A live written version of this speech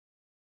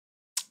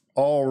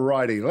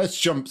Alrighty, let's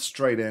jump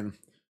straight in.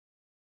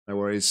 No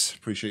worries.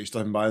 Appreciate you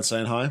stopping by and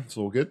saying hi. It's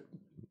all good.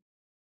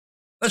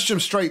 Let's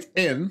jump straight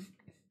in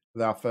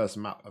with our first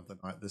map of the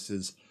night. This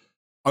is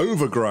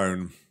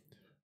Overgrown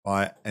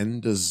by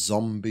Ender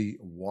Zombie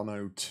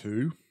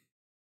 102.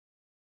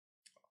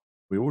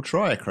 We will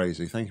try,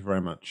 Crazy. Thank you very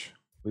much.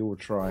 We will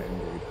try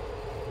indeed.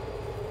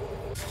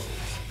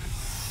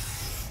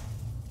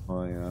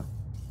 My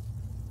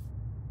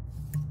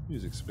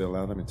music's a bit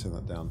loud. Let me turn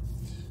that down.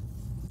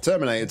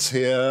 Terminator's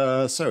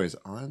here. So is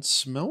Iron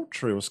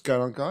Smeltery. What's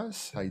going on,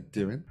 guys? How you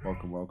doing?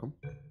 Welcome, welcome.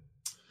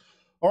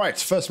 All right,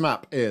 first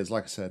map is,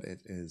 like I said,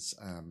 it is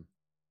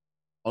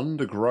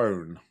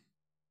Undergrown.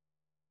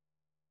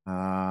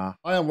 Hi,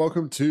 and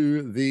welcome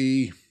to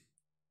the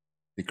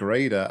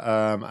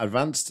Degrader.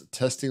 Advanced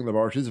Testing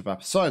Laboratories of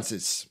Apple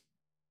Sciences.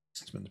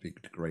 It's meant to be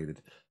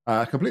degraded.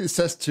 Complete this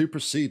test to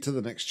proceed to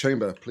the next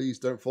chamber. Please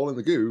don't fall in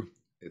the goo.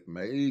 It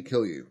may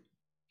kill you.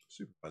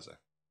 Supervisor.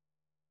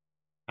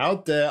 How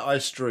dare I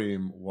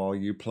stream while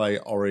you play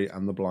Ori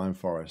and the Blind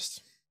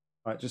Forest?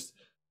 All right, just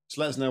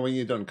let us know when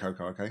you're done,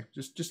 Coco. Okay,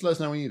 just let us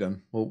know when you're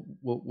done.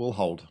 We'll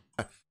hold.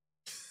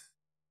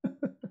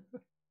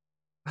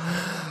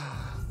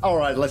 All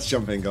right, let's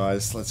jump in,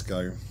 guys. Let's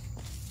go.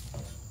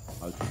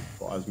 I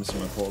thought I was missing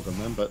my portal gun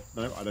then, but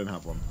no, I don't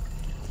have one.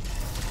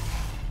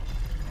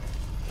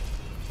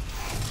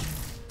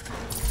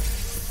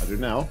 I do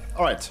now.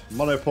 All right,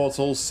 mono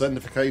portals,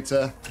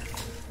 sendificator.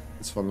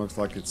 This one looks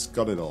like it's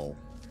got it all.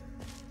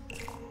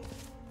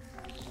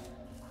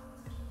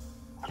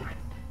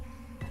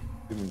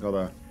 Even got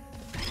a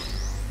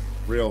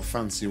real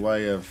fancy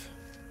way of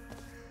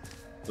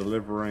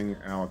delivering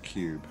our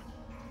cube.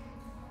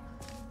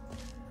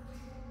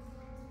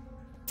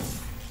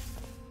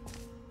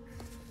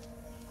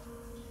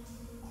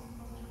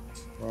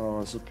 Well,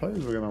 I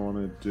suppose we're going to want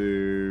to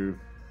do...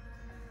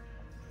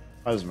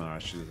 Doesn't matter,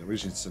 actually. We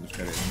just need to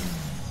certificate it in.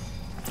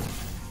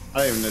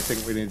 I don't even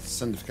think we need to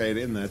certificate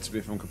it in there, to be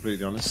if I'm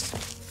completely honest.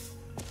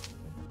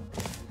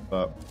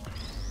 But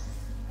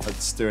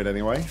let's do it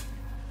anyway.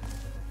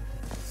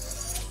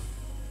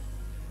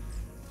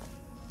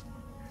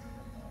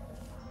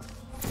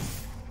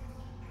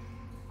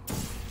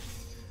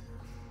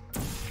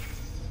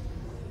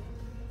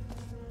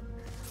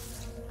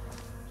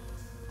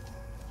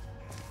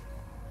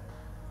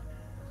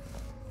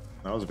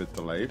 That was a bit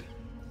delayed.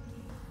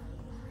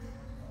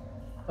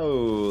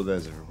 Oh,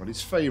 there's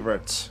everybody's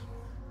favourite.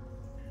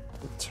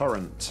 The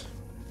turret.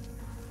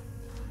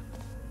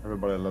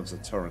 Everybody loves a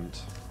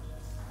turret.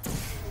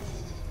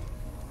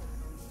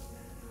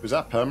 Was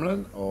that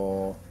permanent,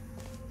 or...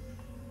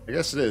 I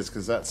guess it is,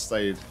 because that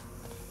stayed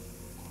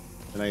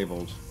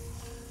enabled.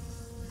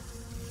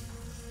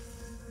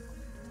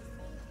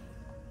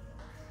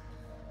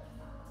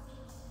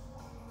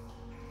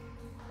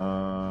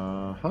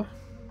 Uh-huh.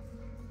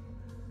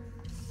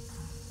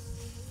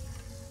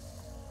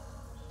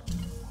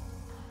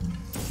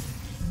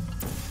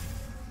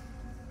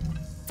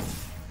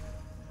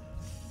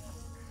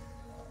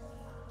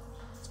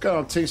 What's going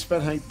on,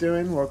 T-Sped? How you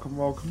doing? Welcome,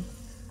 welcome.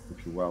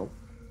 Hope you're well.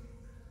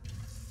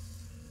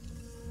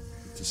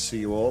 Good to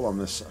see you all on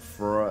this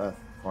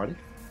Friday.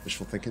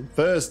 Wishful thinking.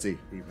 Thursday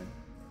evening.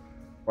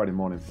 Friday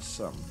morning for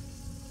some.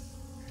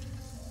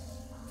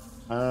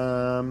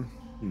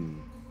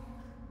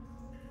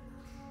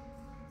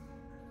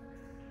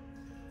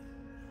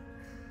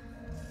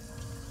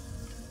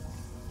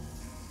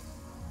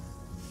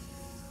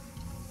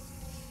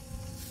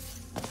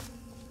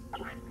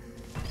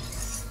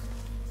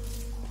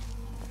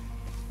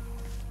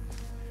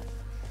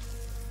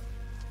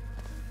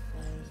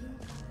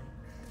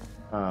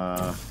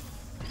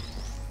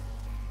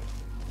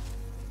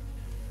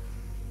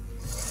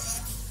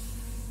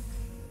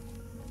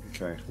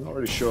 Okay, not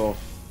really sure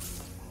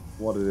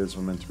what it is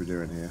we're meant to be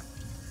doing here.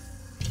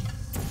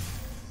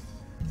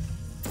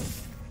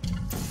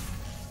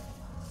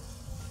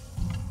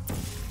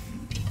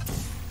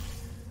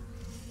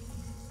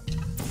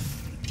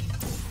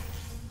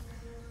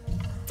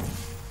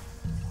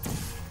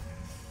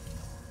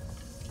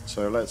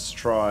 So let's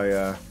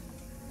try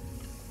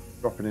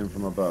dropping in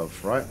from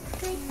above, right?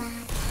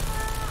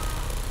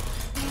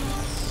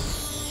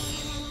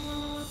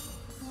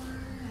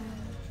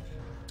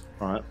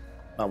 Alright,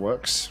 that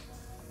works.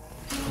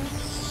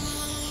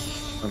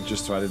 And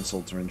just to add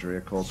insult to injury,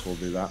 of course, we'll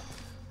do that.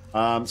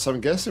 So I'm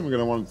guessing we're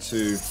going to want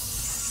to...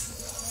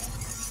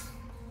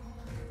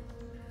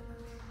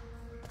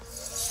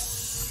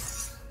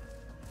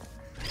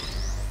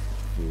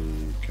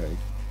 Okay.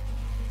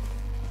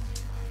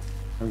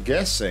 I'm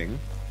guessing...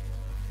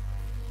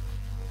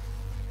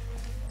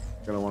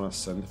 I'm going to want to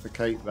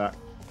certificate that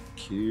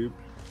cube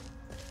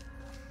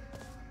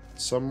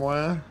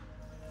somewhere.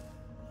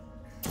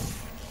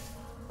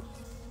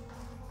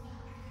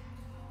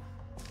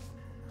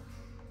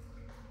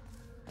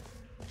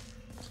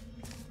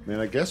 I mean,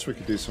 I guess we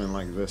could do something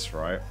like this,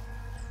 right?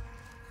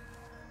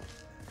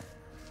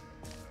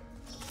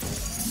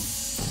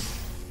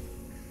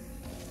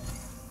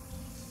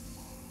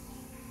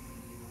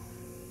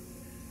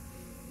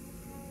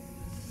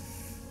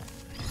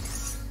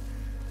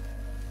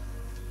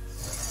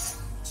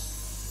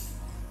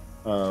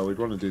 We'd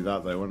want to do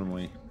that though, wouldn't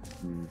we?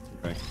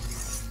 Okay.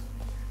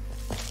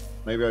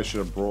 Maybe I should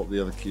have brought the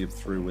other cube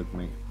through with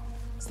me.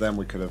 So then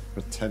we could have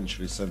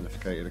potentially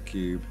centrifugated a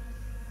cube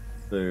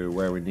to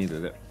where we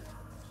needed it.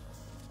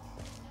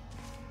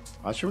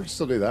 Actually, we can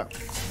still do that.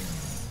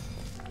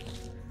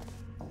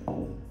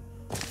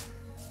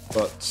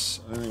 But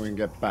I don't think we can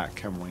get back,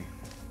 can we?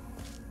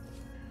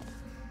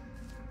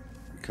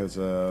 Because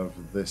of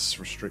this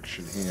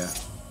restriction here.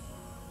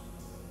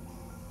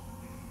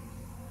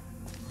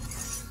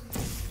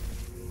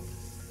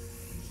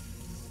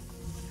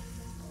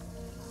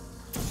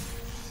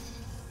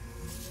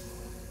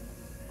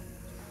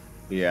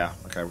 Yeah,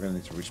 okay, we're going to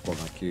need to respawn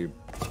that cube.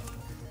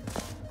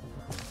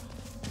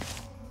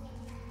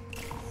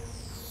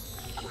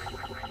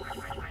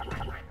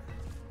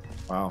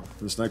 Wow,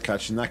 there's no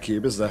catching that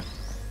cube, is there?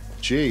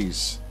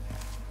 Jeez.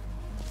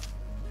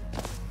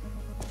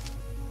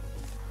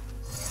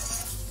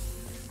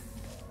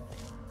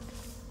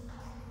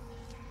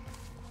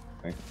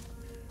 Okay.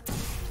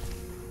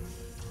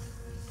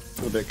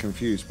 A bit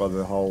confused by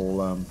the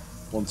whole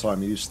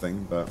one-time use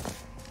thing, but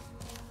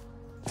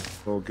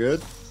all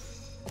good.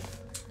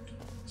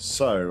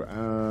 So,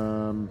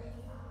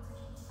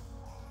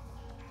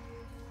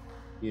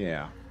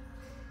 yeah.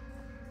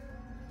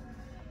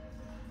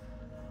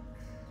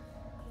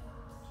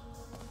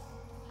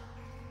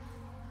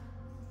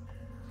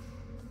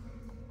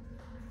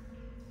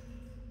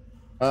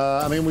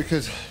 I mean, we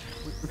could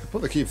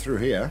put the cube through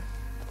here.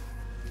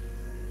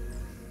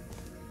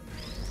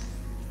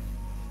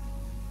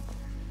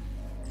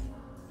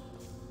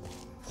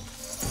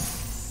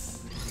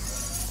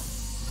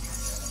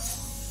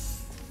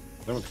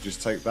 Then we could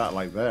just take that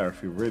like there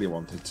if we really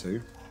wanted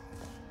to.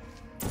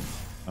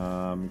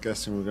 I'm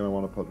guessing we're going to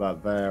want to put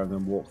that there and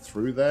then walk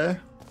through there.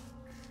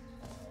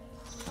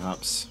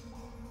 Perhaps.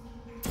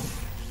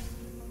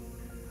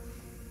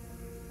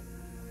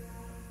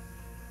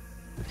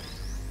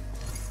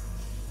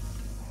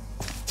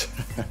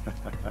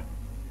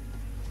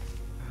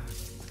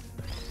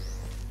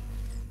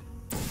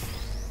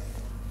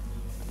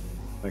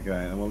 Okay,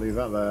 and we'll leave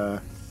that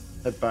there.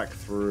 Head back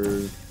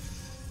through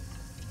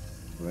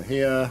over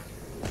here.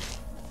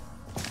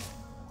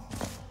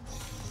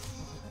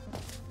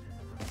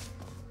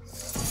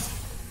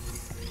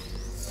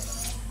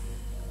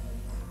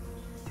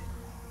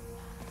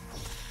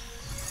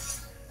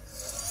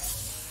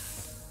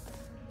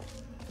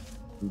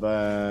 And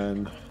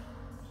then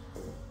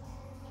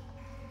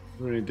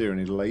what do we do?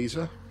 Any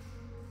laser?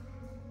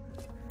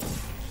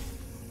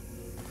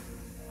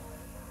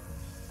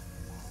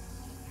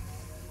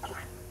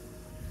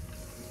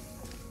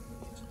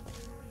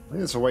 I think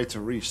there's a way to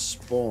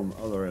respawn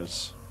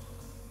others.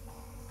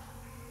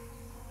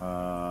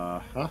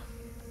 Huh?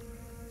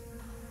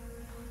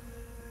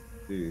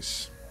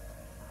 Jeez.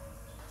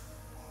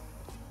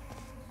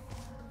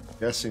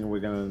 Guessing we're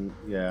gonna,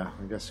 yeah,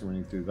 I'm guessing we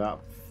need to do that.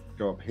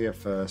 Go up here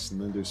first and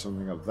then do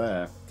something up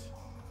there.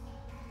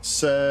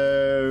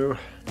 So...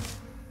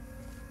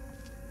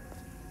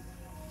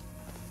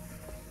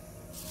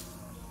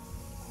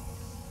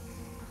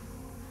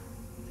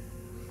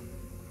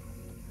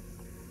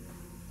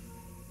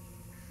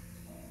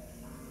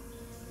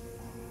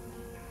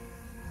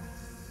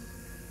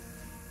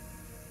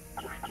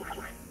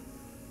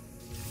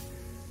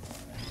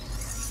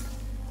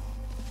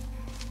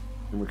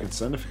 and we can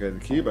centrifugate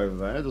the cube over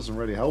there. It doesn't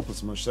really help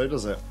us much though,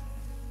 does it?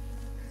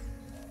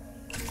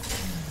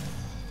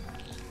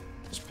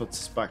 Just puts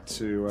us back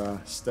to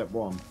step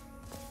one.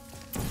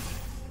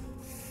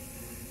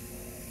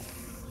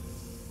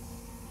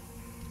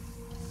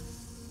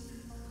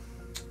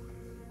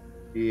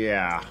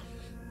 Yeah.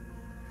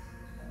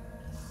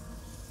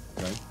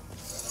 Okay.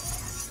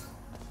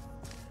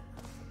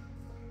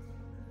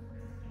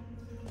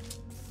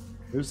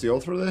 Who's the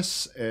author of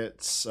this?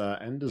 It's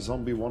Ender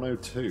Zombie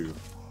 102.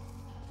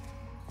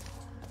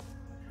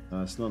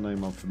 It's not a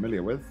name I'm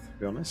familiar with, to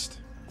be honest.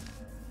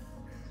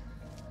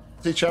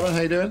 Hey Chapman,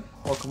 how you doing?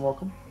 Welcome,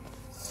 welcome.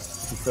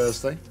 Happy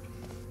Thursday.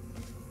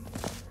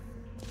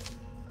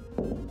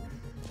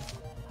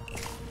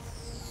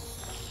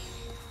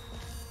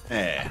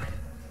 Yeah.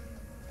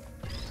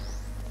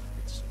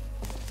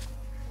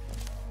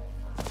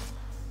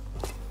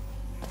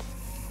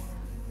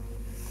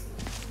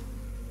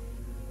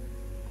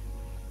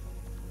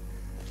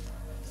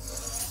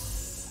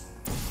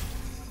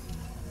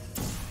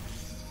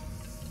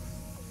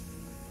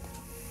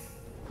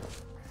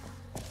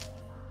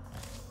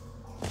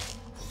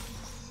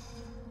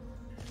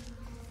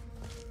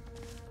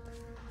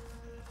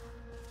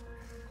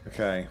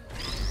 Okay.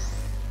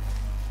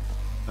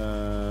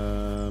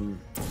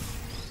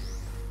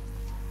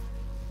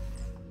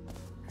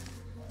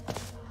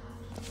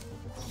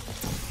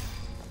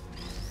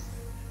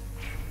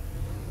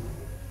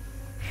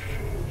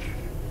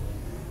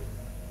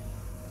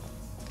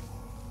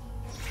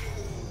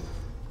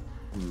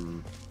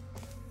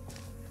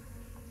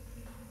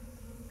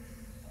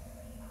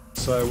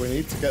 So we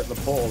need to get the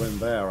portal in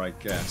there, I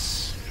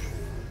guess.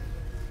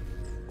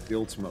 The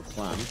ultimate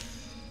plan.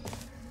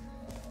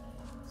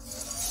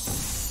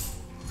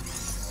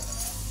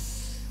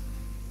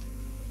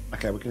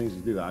 Okay, we can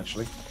easily do that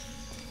actually.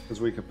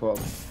 Because we could put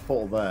a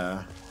portal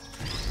there.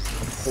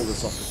 Pull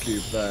this off the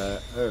cube there.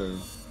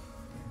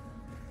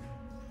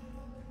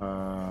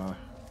 Oh.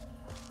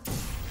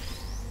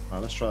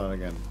 Let's try that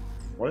again.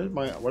 Why did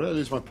I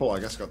lose my portal? I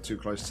guess I got too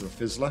close to the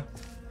fizzler.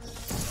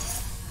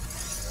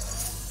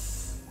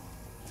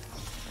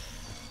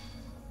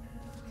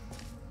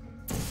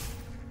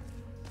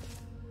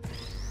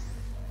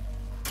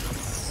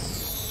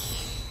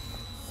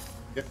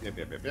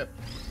 Yep.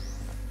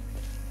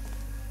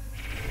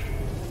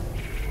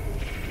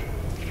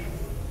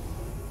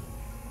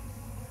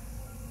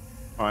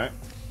 Alright.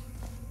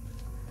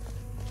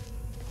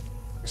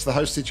 It's the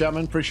hosty,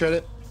 Chapman. Appreciate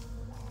it.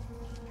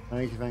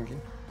 Thank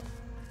you.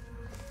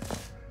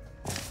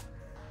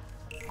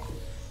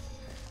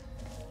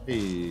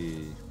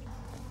 Hey.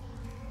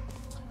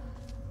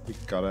 We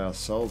got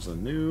ourselves a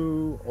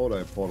new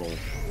auto portal.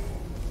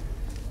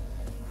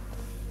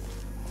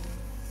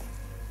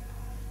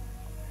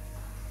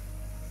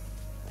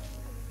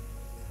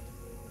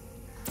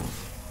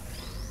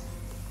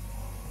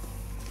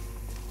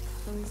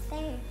 Who's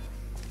there?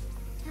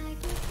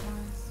 Target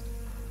lost.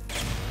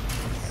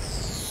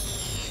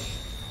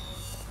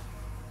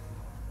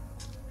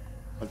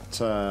 But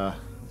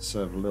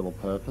served a little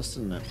purpose,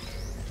 didn't it?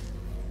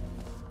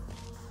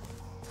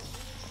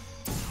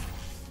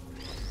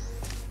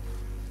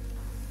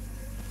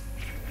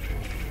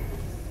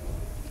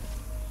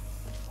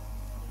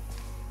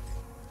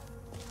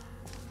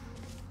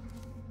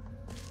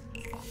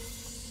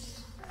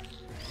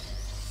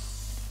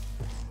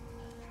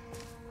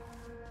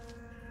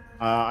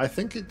 I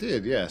think it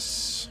did,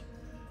 yes.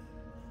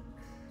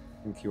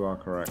 I think you are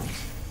correct.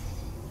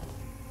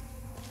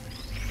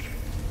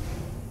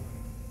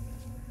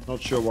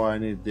 Not sure why I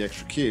needed the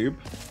extra cube.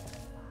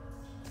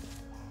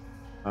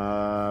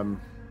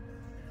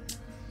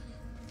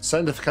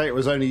 Sendificate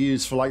was only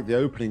used for like the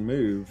opening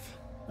move.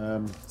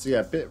 So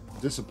yeah, a bit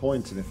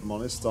disappointing if I'm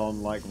honest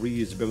on like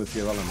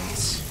reusability of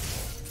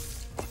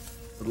elements.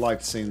 Would like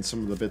to see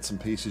some of the bits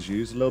and pieces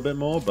used a little bit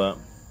more, but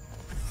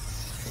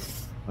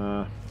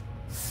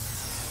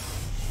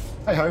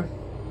hey ho,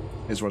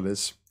 here's what it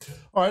is.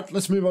 All right,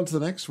 let's move on to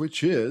the next,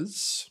 which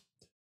is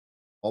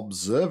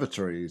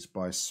Observatories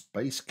by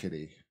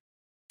SpKi.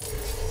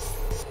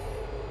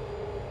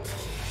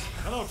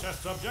 Hello,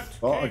 test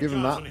subject. Well, I'll give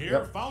him that. Here,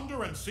 yep.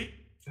 Founder and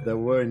There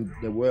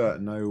were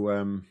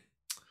no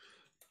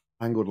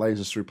angled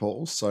lasers through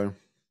portals, so.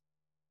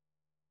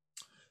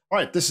 All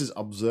right, this is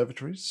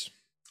Observatories.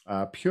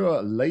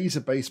 Pure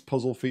laser-based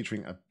puzzle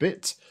featuring a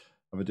bit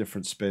of a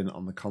different spin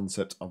on the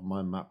concept of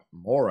my map,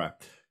 Mora.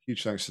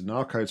 Huge thanks to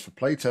Narcos for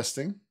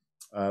playtesting.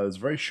 There's a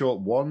very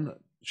short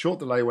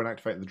delay when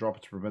activating the dropper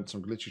to prevent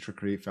some glitchy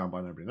trickery found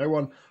by nobody no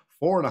one.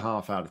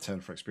 4.5 out of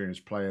 10 for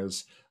experienced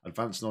players.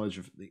 Advanced knowledge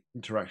of the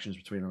interactions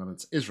between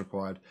elements is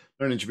required.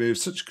 No ninja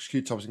moves, such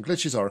execute topics and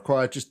glitches are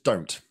required. Just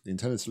don't. The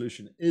intended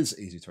solution is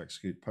easy to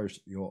execute.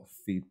 Post your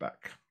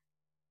feedback.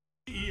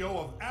 CEO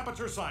of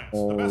Aperture Science,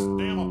 the best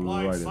damn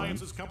applied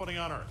sciences company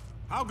on Earth.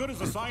 How good is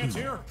the science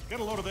here? Get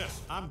a load of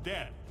this. I'm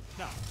dead.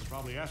 Now, you're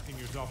probably asking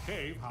yourself,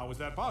 Cave, how is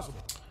that possible?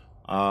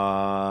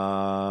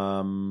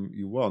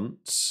 You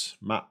want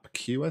map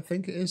Q, I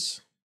think it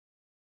is.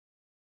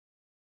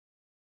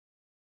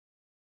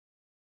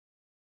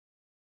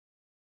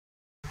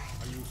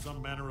 Are you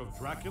some manner of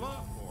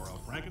Dracula or a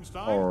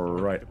Frankenstein? All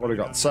right, what do we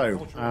got? So,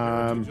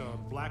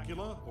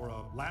 Blackula or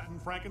a Latin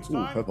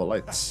Frankenstein? Ooh, purple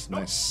lights, Nope,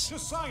 nice.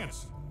 just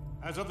science.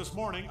 As of this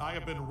morning, I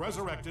have been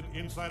resurrected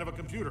inside of a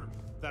computer.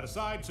 That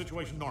aside,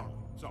 situation normal.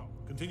 So,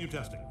 continue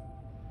testing.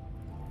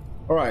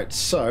 All right,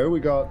 so we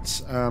got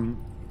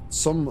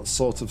some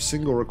sort of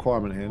single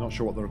requirement here. Not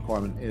sure what the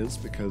requirement is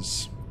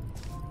because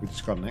we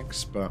just got an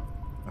X, but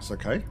that's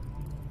okay.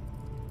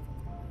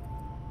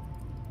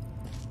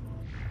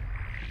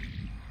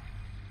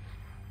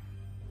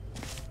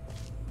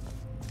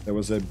 There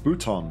was a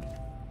bouton.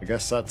 I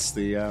guess that's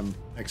the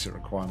exit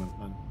requirement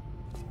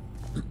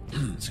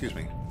then. Excuse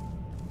me.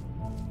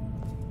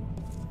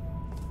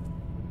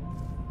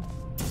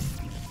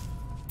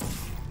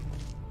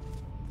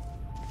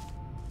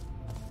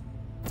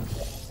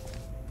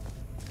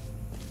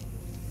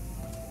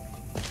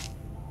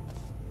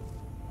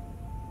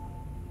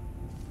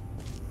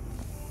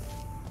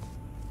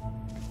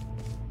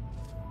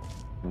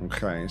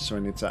 Okay, so I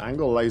need to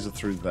angle laser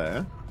through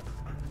there.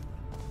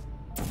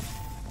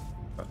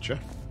 Gotcha.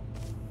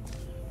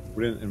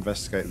 We didn't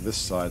investigate this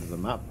side of the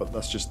map, but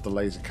that's just the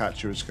laser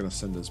catcher. It's going to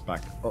send us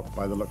back up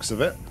by the looks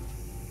of it.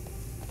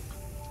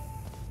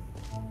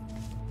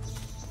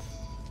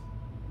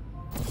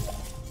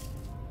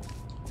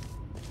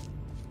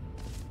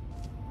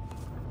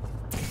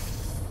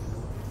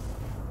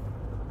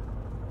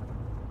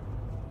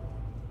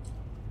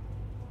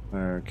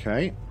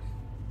 Okay.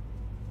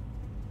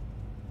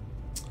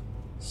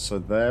 So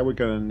there we're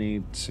going to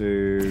need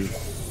to...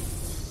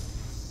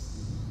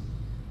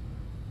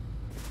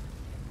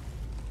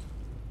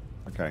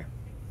 Okay.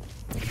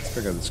 Let's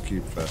figure this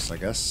cube first, I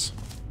guess.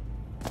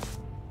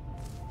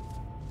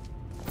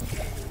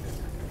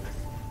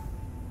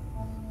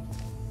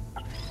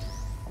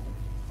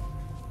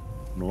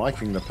 I'm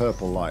liking the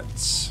purple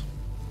lights.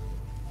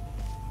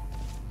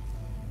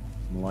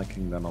 I'm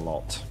liking them a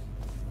lot.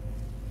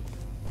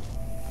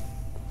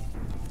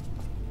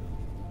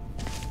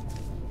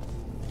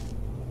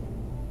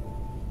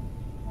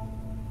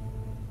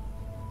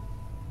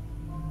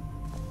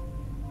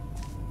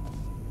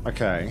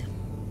 Okay.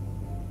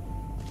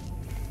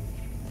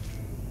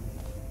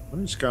 Let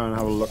me just go and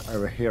have a look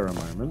over here a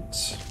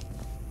moment.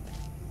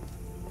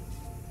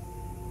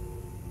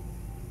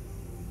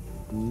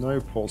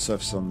 No port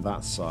surface on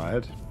that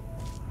side.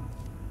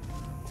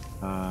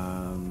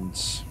 And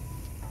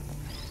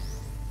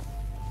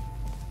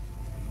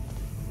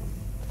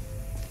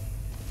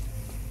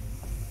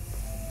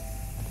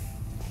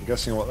I'm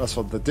guessing that's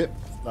what the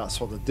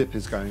dip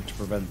is going to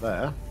prevent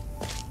there.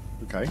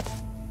 Okay.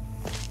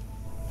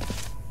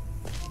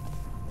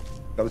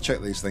 Gotta check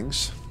these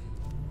things.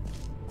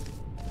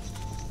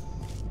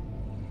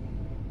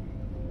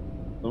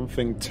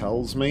 Something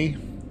tells me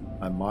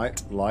I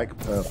might like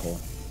purple.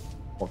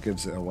 What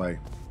gives it away?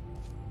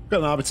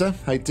 Got an Arbiter.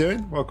 How you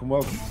doing? Welcome,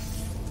 welcome.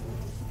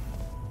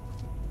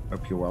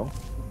 Hope you're well.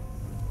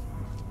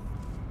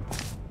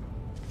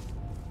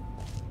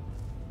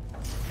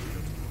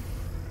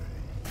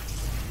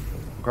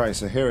 Okay,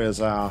 so here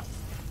is our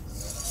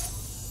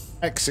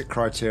exit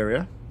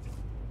criteria.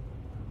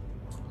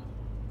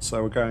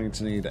 So we're going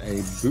to need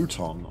a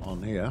bouton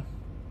on here.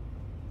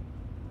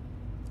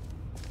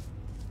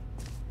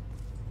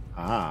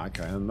 Ah,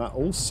 okay, and that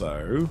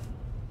also...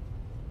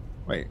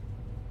 Wait.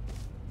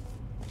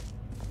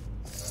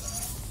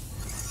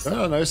 Did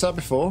I notice that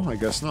before? I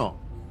guess not.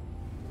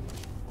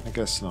 I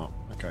guess not.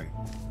 Okay.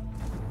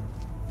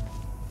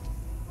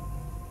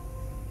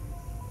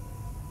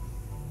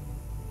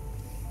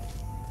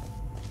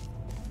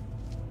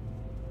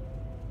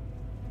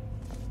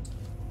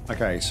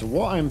 Okay, so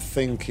what I'm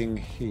thinking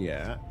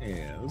here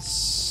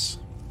is...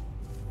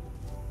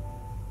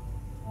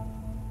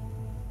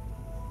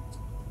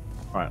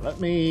 Alright, let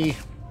me...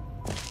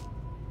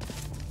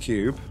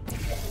 Cube.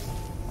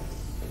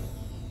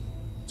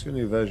 Let's get a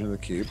new version of the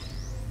cube.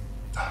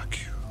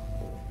 Cube.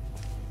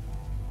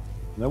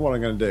 And then what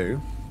I'm going to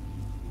do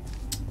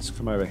is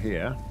come over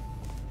here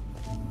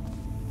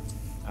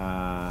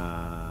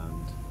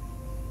and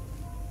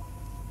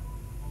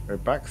go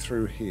back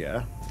through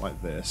here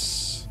like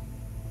this.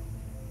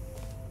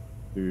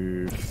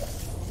 Do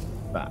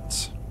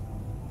that.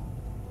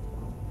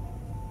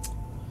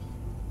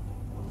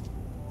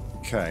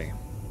 Okay.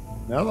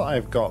 Now that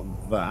I've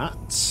got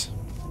that,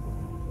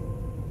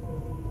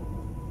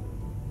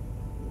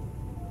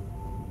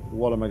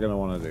 what am I going to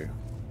want to do?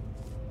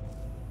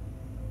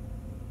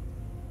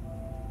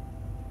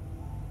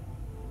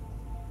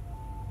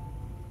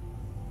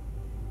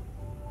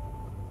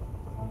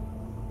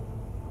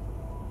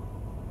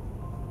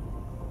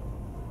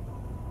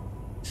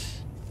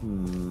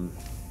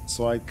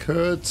 So I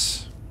could...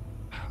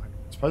 I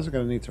suppose I'm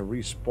going to need to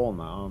respawn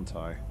that, aren't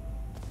I?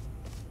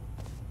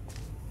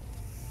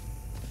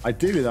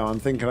 Ideally though, I'm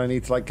thinking I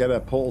need to like get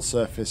a portal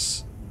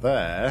surface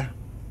there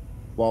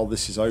while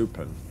this is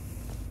open.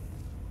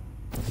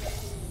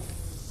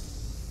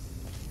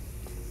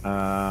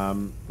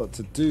 But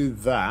to do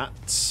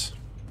that,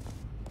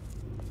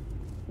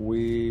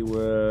 we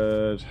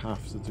would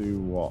have to do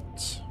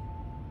what?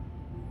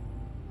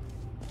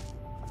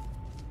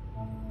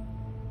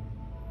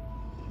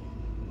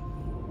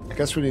 I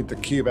guess we need the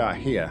cube out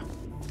here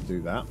to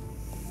do that.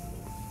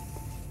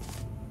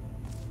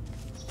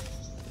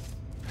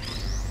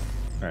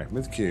 Alright,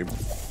 with the cube,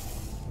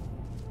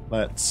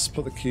 let's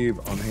put the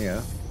cube on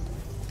here.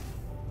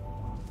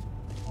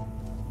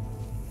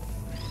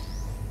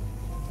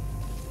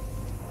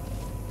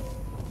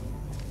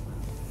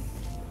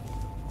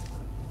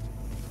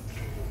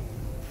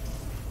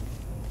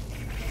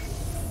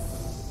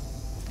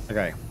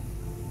 Okay.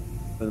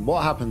 Then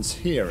what happens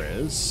here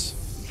is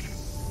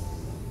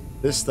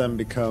this then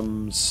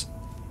becomes,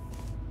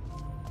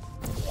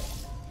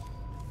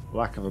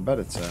 lack of a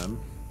better term,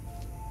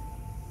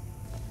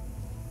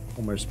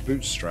 almost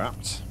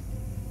bootstrapped.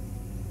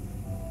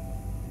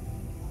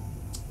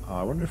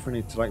 I wonder if we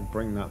need to like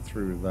bring that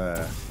through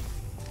there.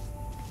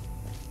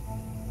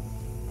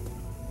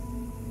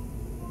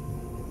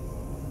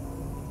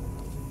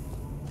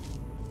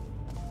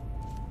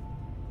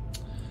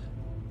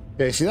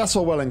 Okay, see that's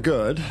all well and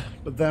good,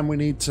 but then we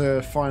need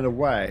to find a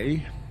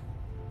way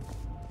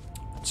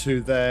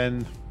to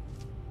then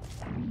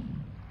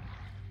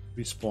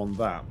respawn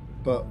that.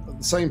 But at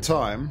the same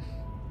time,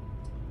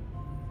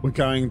 we're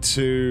going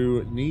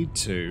to need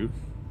to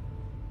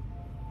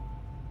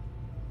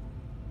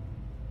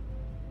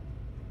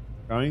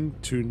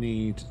leave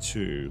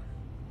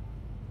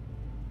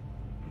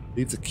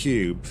the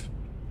cube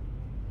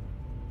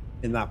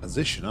in that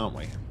position, aren't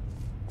we?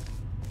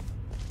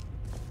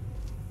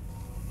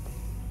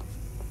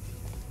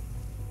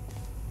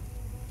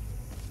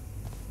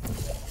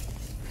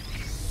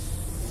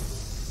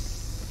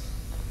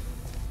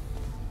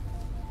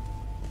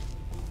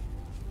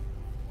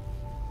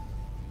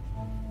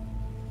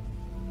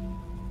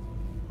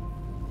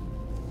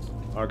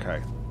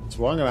 Okay,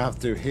 So what I'm going to have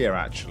to do here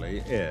actually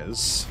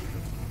is...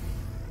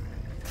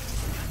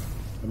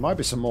 There might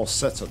be some more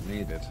setup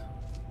needed,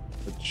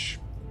 which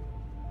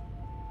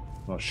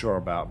I'm not sure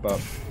about, but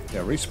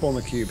yeah, respawn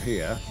the cube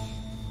here.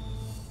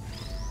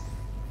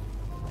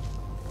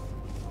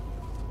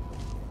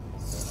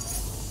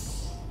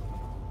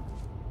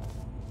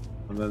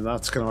 And then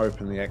that's going to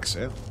open the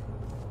exit.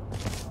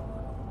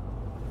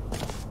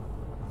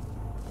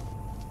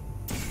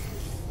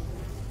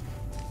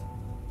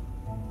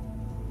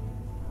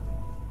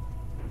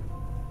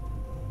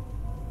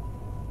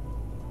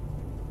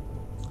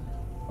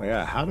 Oh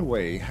yeah, how do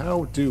we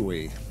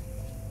do?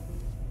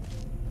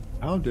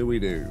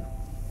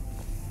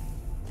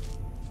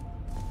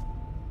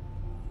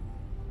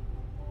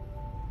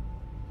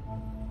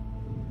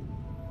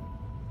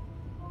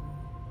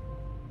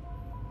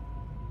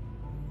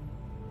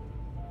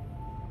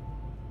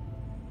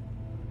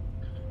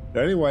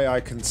 The only way I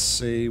can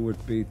see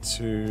would be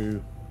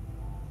to...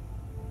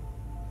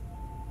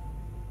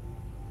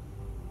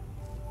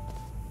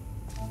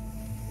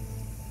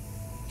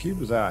 Cube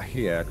was out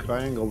here. Could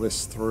I angle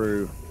this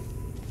through?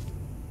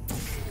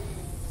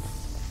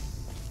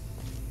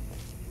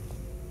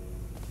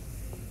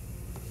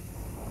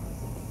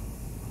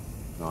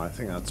 No, I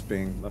think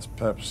that's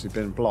purposely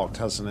been blocked,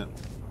 hasn't it?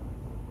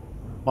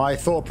 My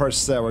thought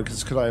process there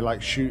was, could I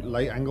like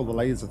angle the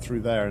laser through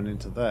there and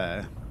into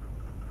there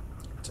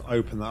to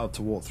open that up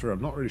to walk through?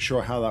 I'm not really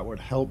sure how that would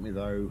help me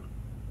though.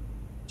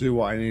 Do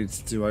what I needed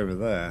to do over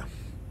there.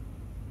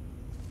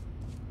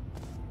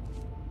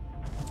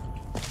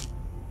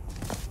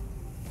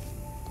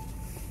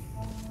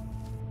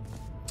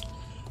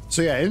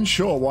 So yeah, in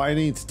short, what I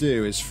need to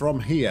do is from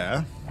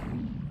here,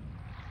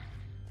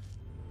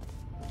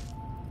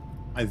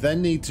 I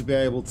then need to be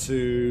able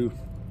to,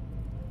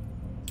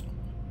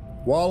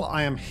 while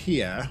I am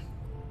here,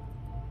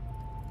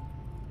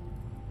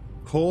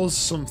 cause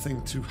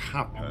something to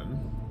happen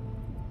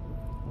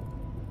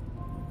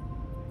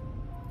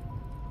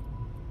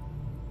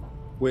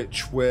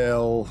which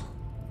will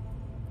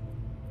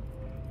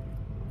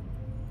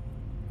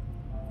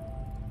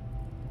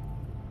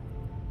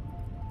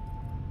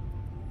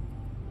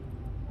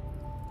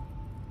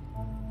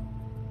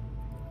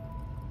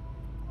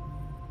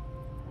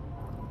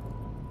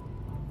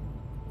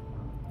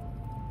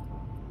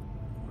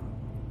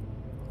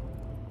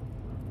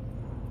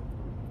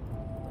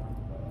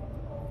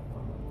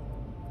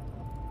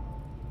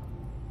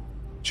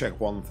check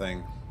one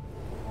thing.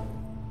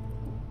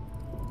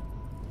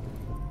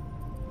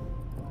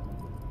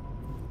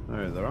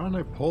 No, there are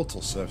no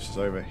portal surfaces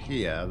over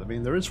here. I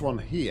mean, there is one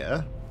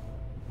here.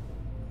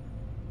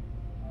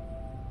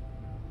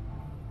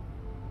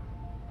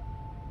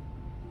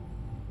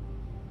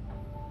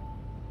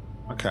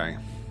 Okay.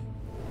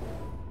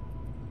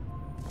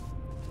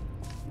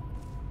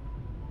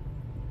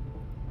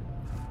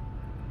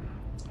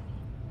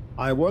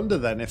 I wonder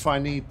then if I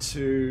need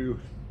to...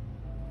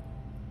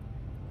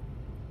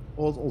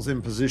 Portal's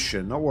in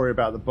position, not worry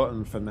about the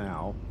button for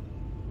now.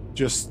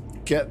 Just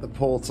get the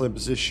portal in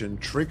position,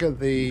 trigger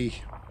this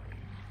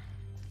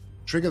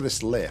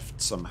lift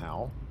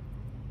somehow.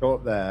 Go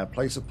up there,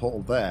 place a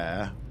portal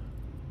there.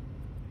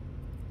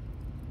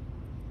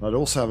 I'd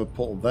also have a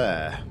portal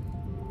there.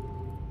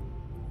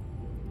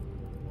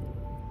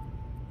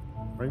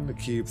 Bring the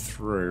cube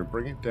through,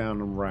 bring it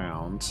down and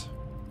round.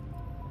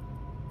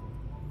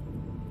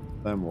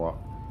 Then what?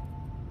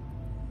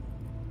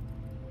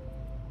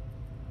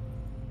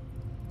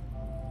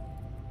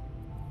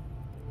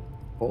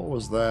 Portal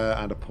was there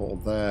and a portal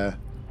there.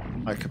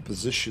 I could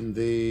position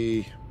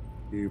the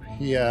cube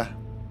here,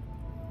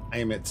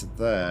 aim it to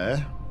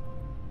there.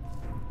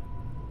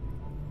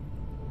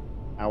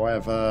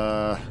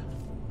 However,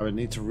 I would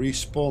need to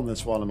respawn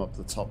this while I'm up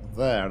the top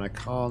there, and I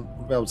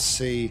can't be able to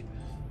see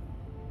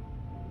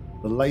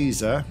the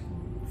laser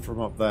from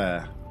up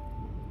there.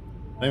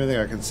 I don't even think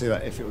I can see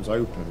that if it was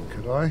open,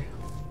 could I?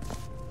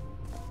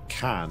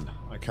 Can.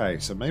 Okay,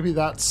 so maybe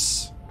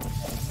that's...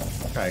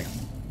 Okay.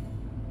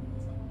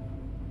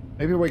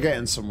 Maybe we're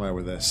getting somewhere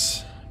with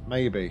this.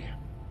 Maybe.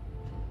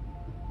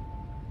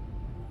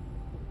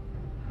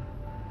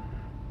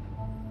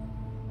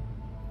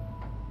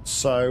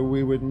 So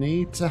we would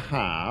need to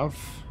have...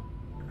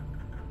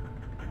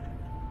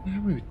 How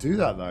do we do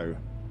that though?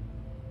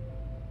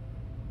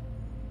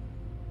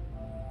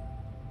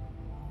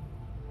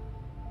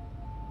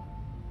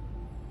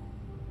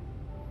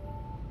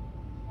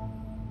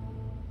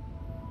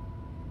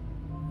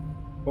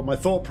 But my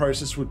thought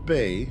process would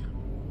be,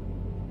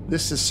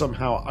 this is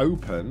somehow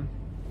open.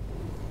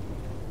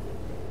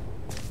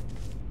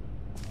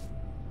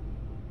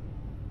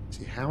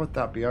 See, how would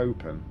that be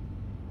open?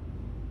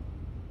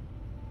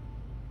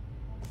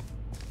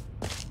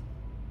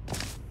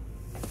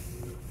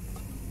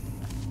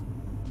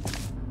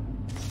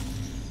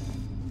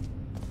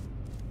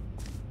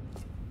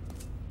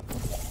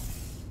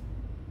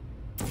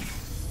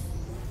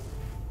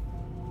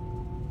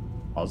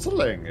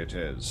 Puzzling it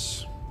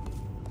is.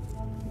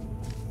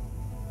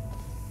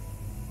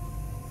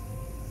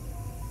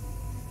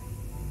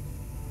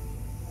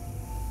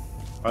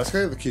 Let's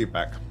go get the cube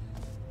back.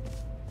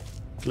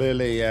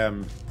 Clearly,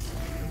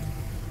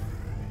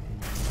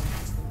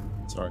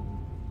 sorry.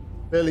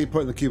 Clearly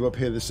putting the cube up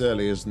here this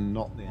early is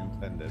not the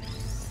intended.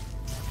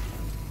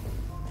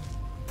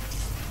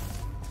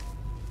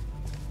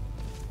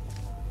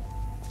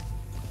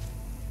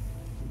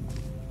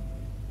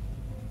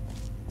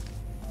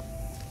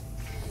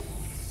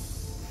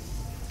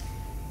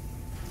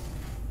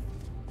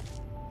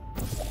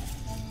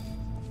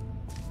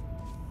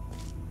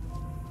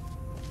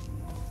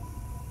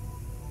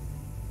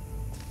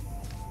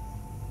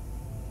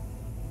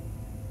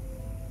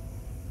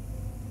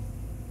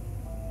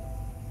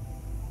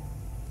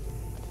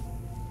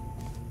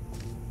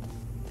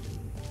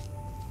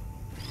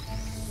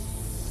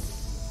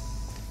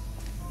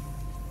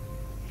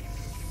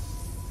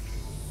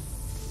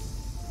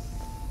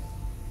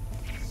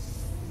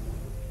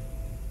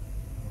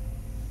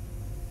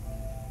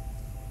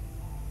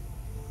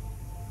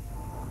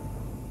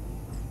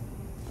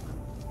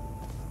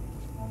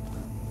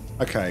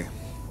 Okay.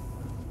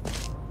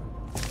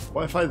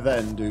 What if I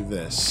then do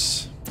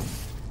this?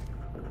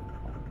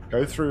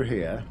 Go through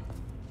here.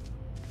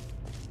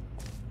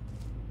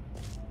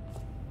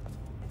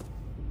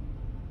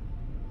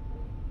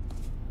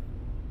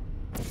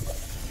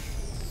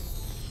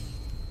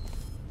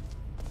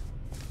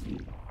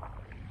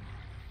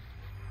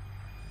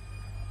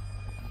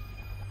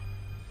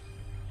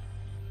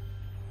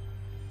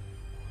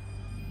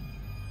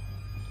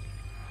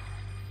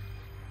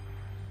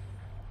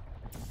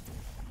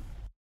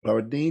 But I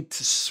would need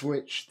to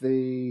switch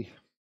the...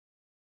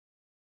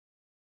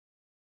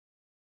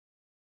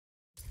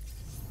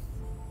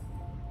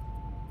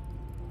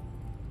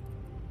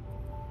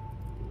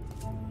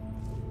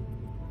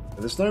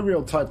 There's no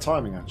real tight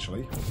timing,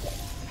 actually.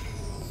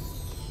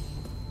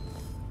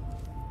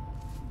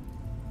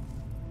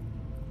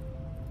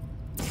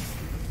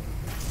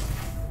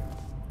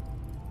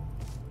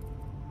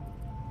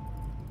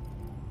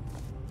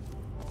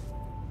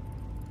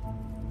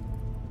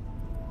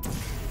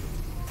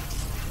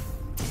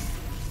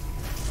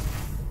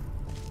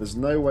 There's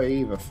no way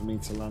either for me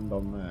to land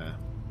on there.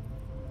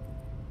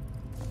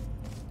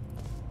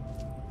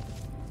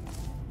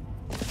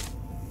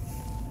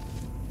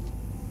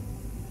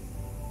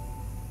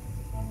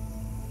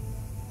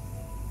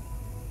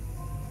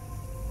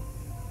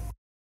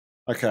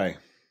 Okay. I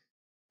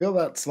feel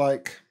that's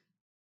like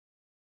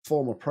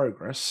form of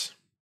progress.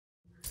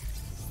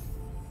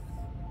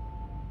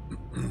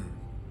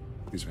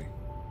 Excuse me.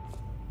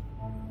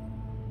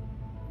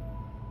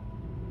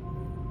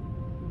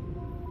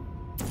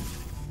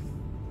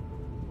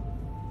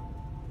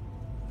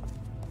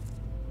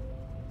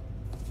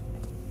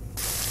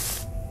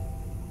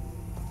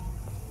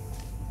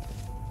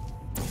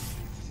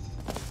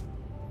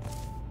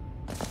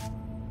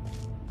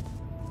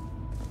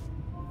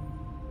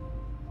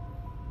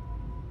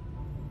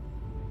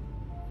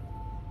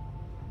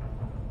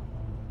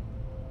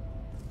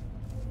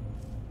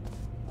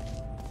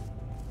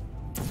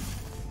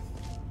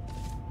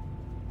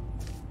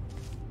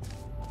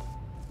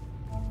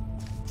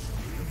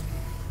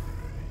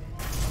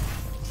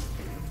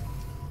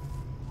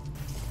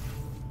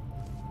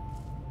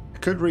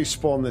 Could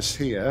respawn this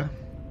here,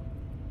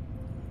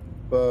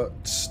 but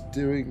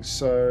doing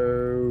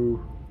so...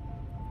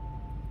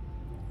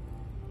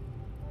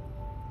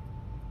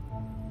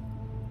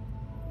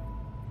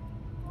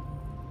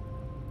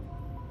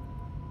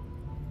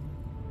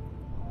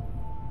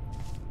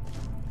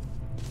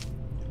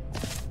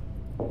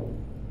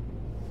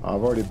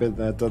 I've already been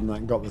there, done that,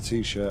 and got the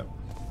t-shirt.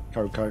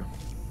 Coco.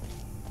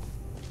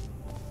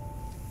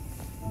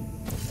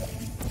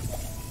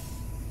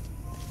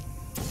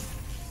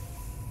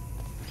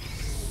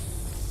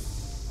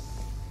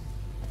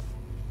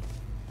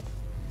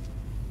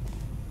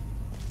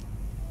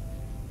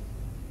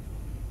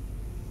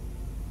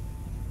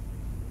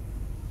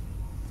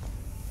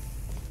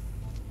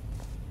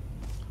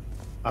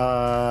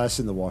 It's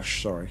in the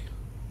wash, sorry.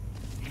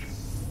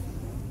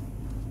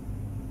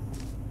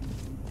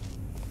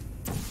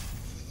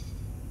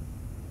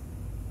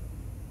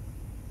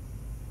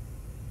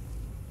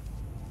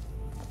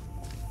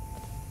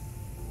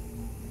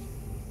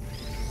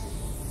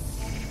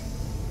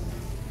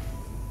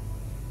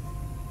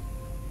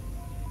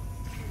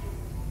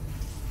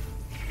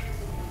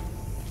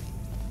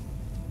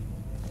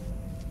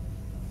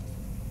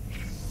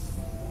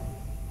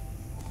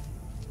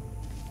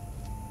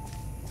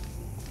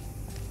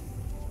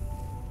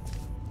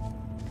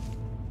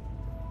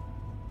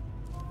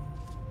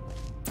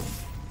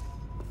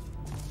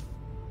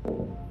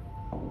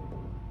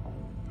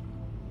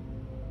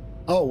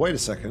 Oh, wait a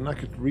second. I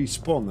could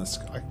respawn this.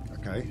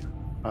 Okay.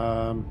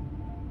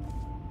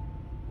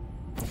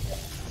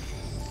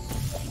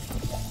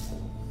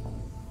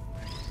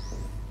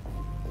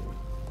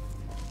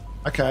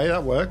 Okay,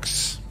 that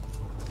works.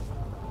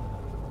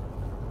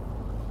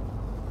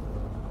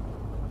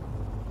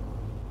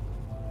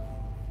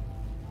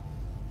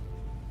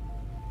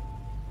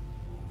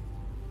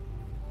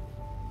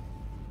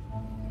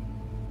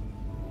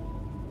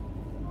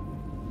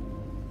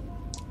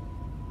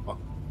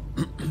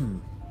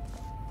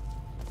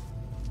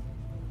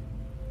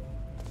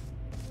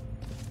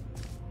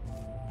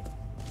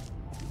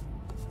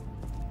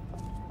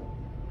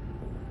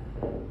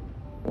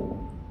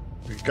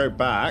 go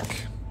back.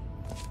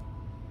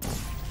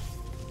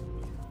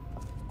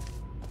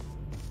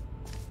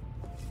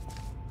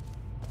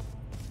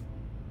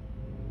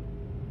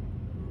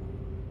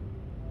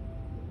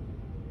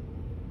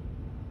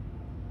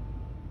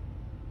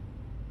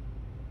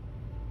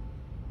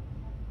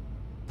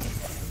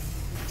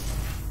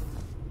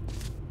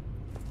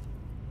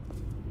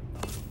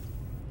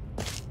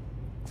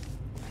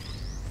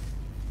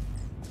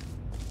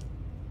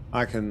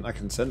 I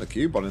can send the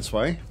cube on its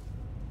way.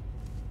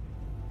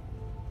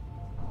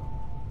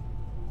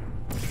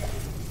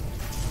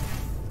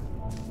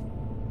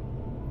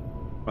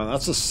 Man,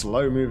 that's a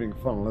slow-moving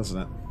funnel, isn't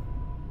it?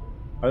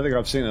 I don't think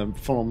I've seen a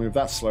funnel move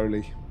that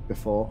slowly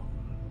before.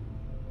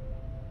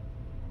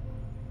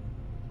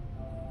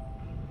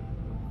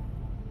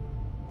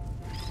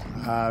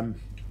 I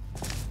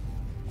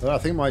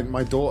think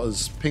my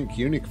daughter's pink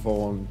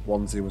unicorn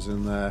onesie was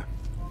in there.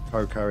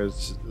 Coco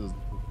is will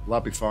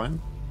that be fine?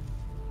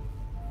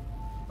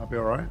 That'll be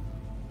alright.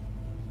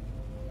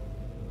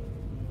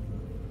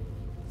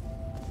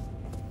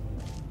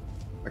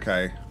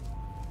 Okay.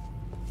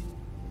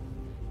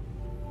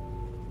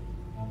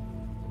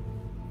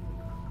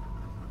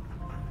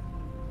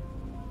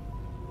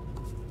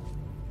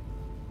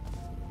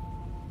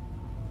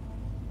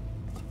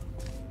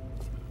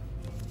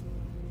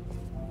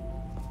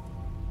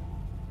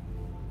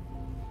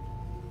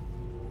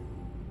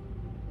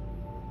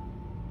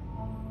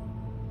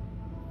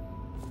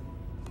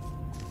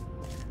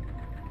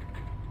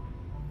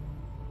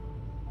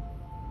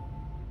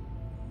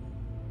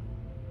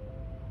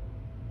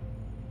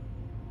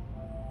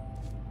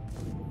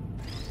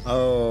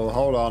 Oh,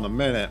 hold on a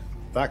minute.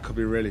 That could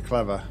be really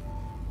clever.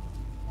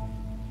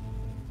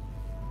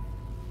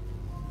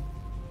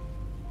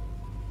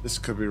 This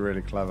could be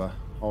really clever.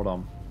 Hold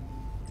on.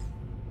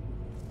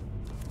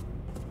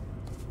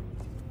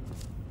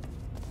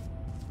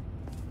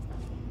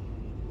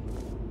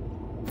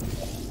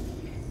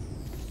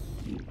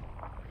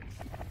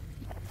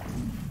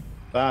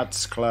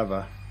 That's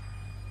clever.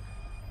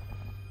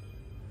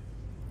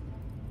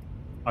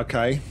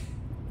 Okay.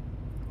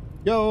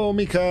 Yo,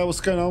 Mika, what's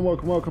going on?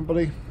 Welcome, welcome,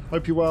 buddy.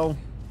 Hope you're well.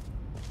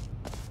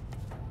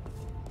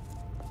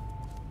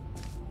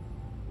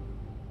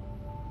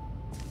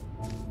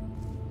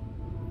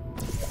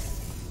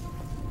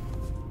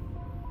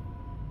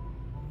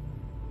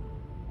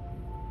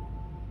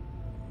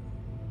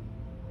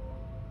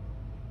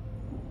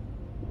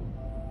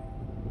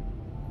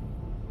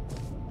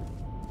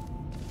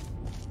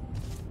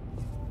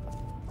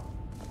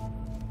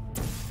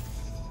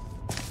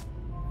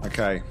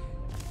 Okay.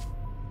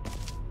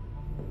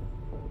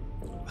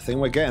 I think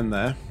we're getting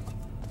there.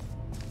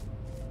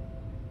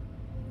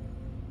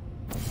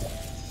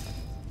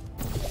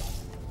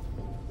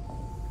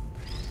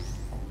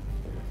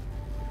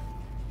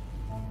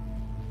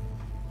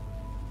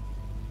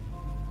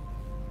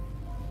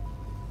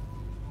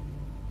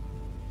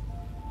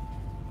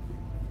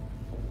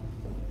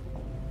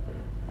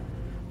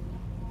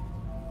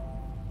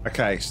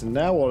 Okay, so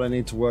now what I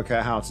need to work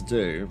out how to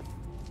do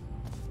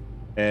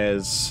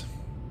is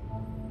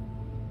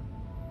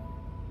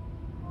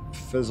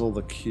fizzle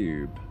the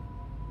cube.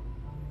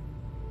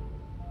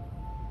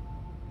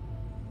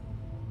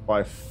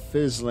 By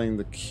fizzling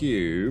the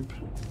cube,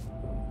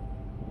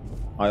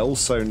 I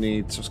also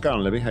need to... What's going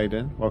on, Libby? How you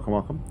doing? Welcome,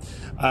 welcome.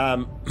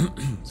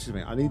 Excuse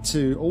me. I need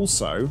to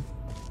also...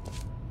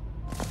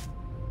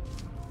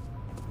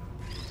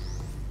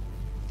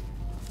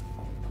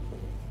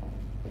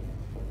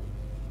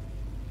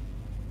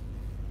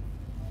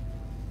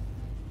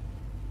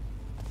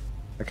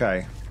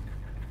 Okay.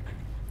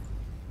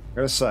 I'm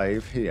going to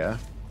save here.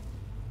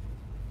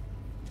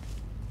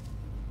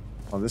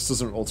 Oh, this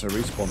doesn't auto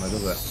respawn though,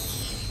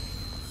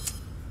 does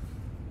it?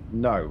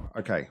 No.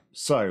 Okay.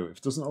 So, if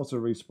it doesn't auto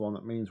respawn,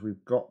 that means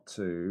we've got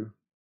to...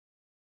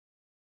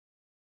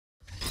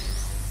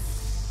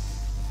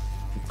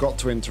 We've got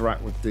to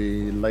interact with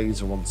the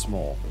laser once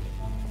more.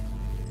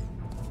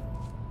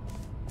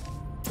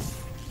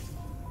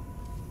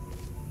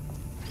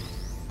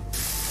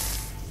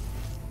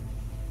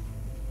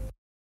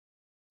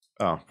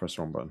 Oh, press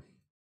the wrong button.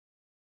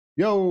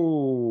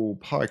 Yo,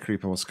 hi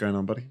Creeper, what's going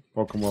on, buddy?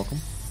 Welcome, welcome.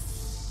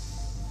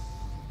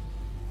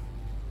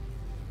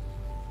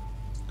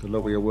 Good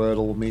luck with your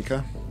Wordle,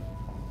 Mika.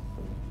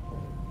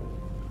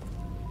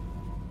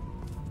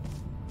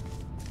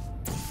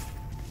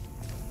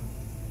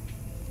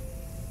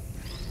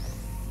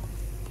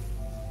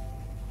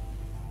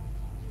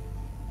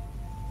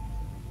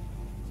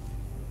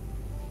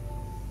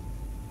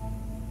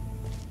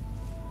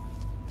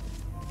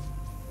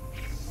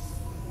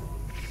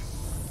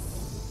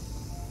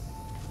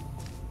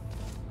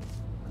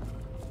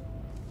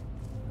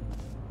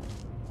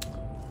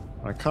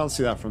 I can't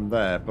see that from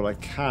there, but I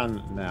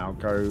can now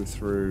go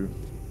through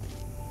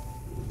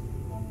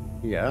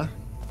here.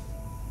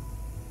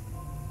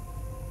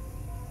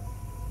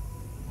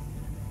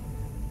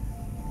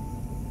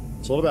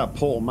 It's all about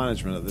portal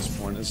management at this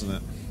point, isn't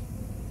it?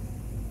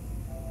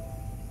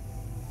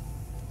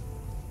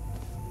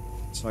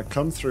 So I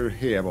come through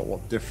here, but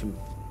what different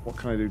What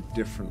can I do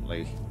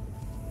differently?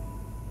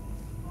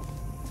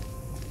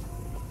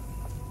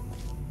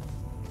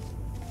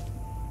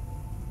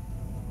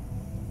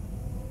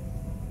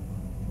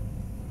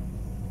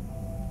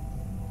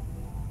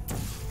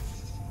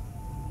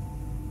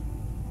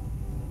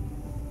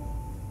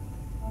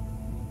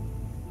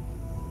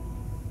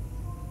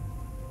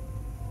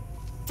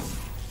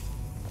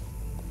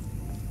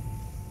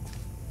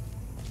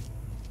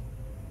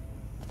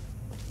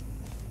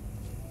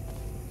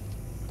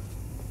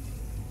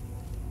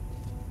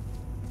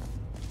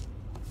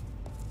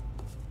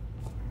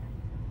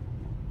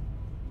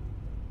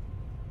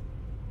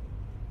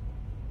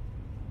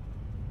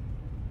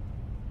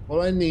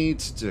 What I need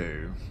to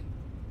do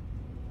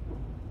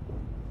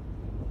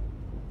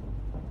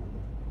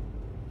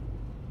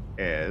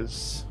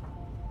is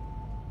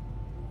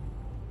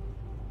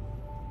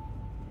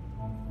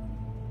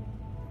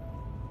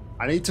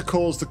I need to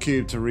cause the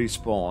cube to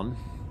respawn.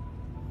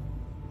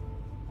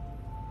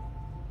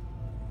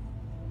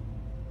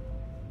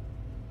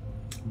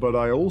 But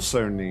I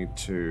also need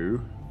to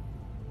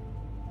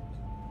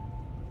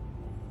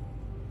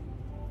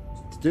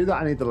do that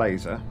I need the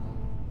laser.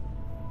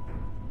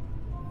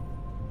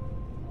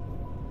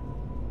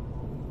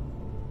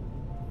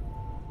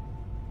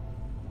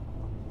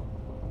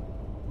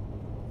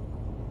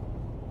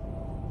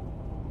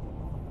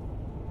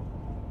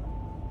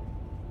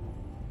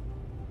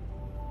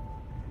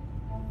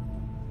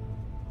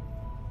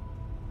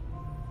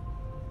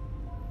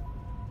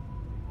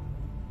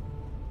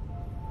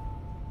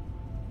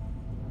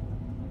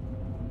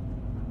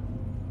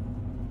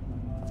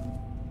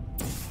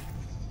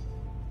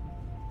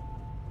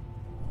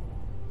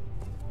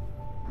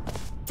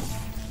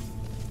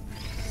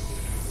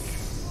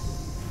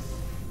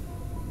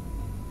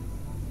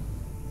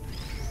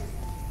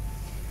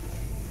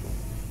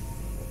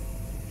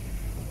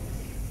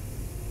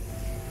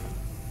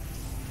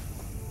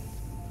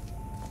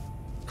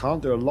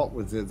 Can't do a lot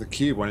with the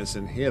cube when it's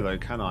in here though,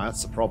 can I?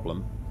 That's the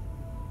problem.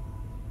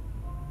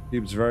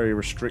 Cube's very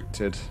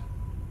restricted.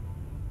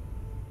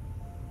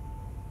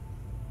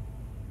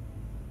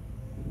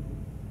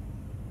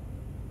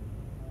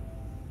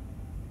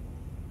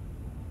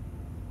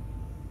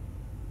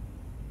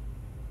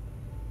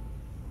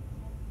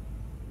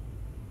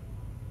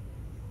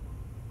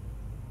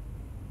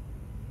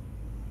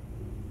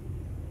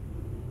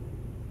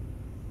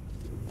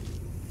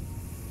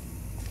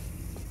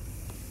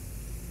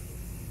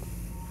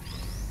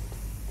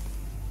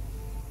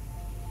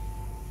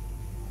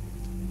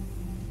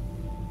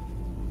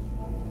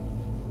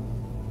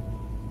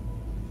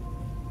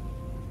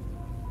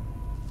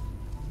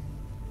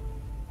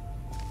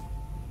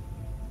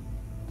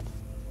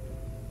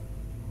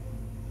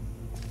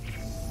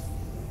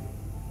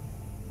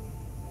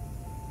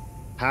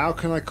 How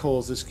can I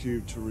cause this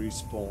cube to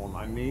respawn?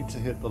 I need to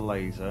hit the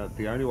laser.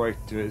 The only way to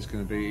do it is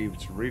going to be either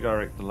to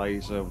redirect the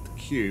laser with the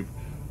cube,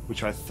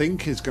 which I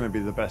think is going to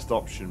be the best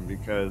option,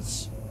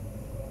 because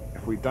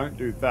if we don't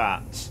do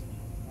that,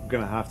 we're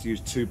going to have to use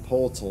two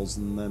portals,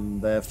 and then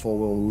therefore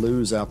we'll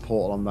lose our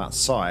portal on that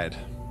side.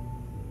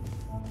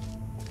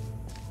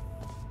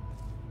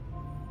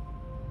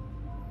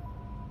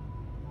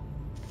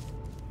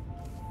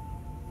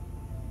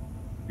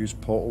 Use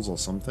portals or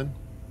something?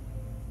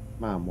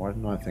 Man, why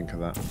didn't I think of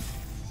that?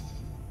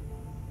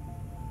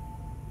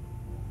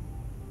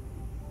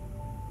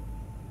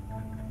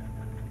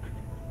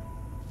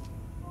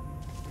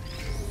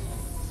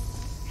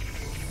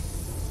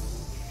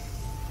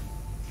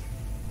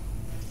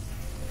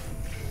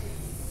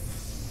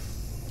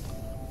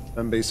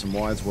 Then be some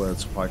wise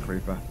words, Pie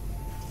Creeper.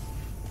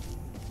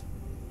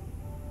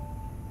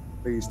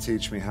 Please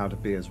teach me how to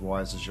be as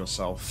wise as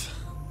yourself.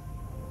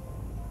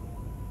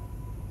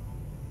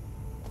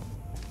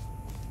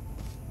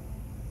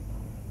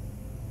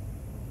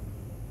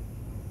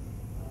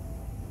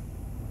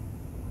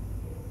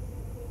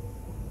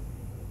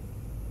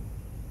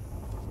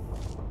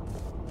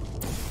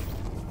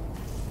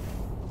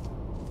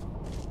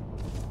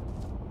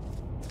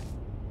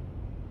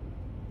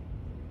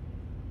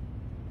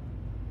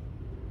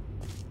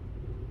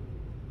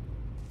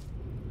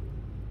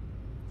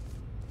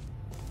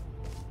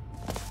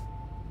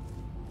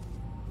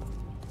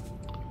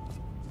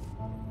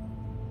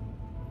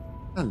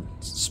 And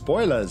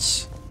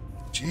spoilers.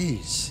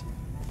 Jeez.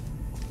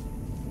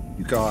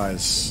 You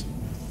guys.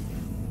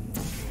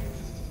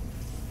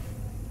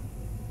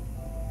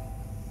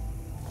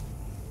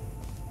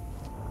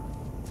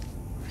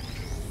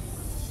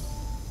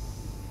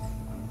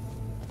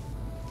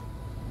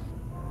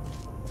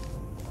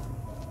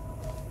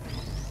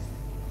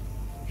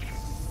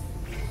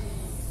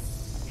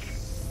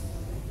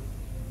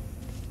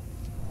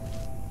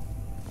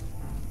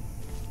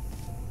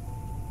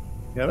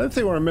 Yeah, I don't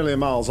think we're a million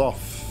miles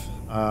off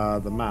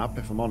the map,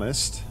 if I'm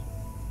honest.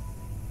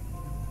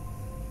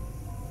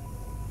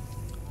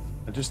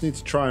 I just need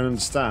to try and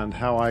understand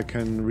how I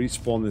can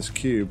respawn this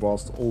cube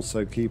whilst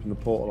also keeping the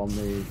portal on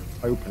the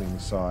opening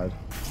side.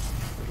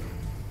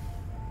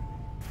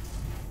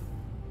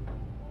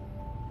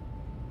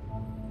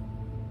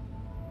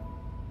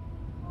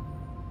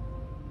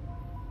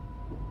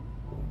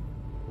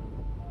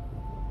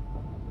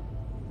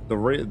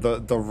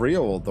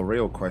 The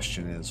real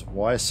question is,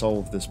 why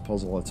solve this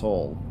puzzle at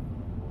all?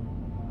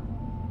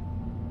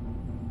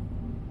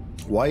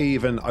 Why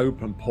even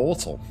open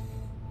portal?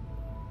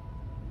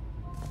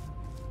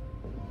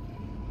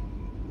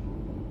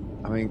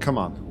 I mean, come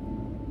on.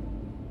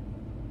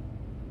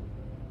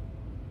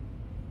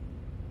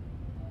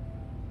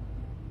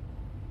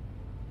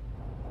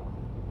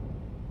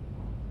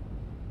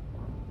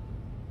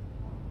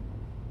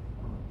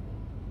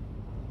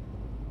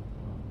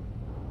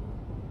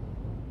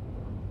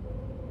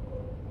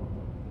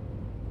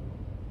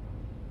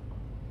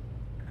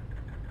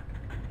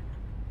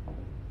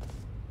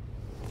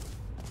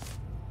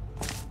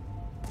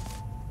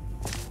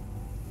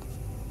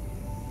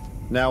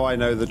 Now I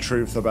know the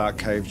truth about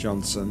Cave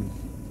Johnson.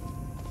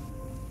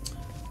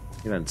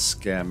 You don't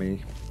scare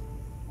me.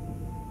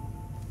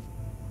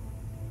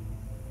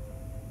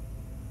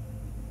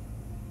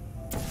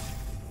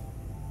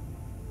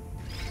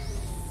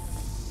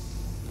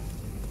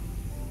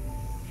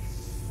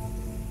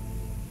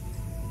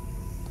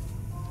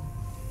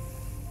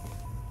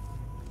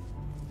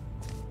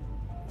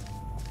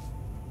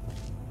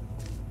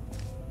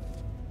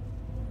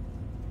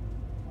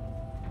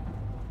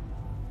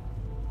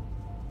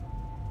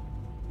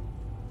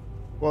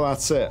 Well,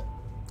 that's it.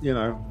 You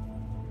know,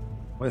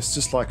 well, it's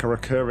just like a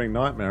recurring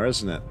nightmare,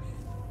 isn't it?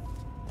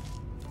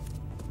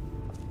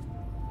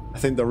 I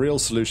think the real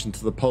solution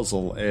to the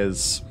puzzle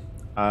is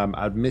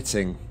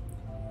admitting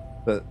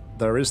that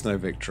there is no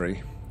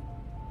victory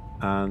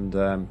and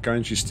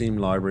going to your Steam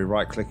library,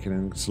 right-clicking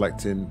and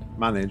selecting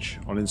Manage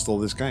on Install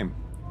this game.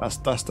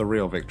 That's the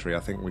real victory. I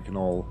think we can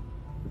all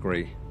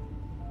agree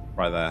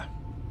right there.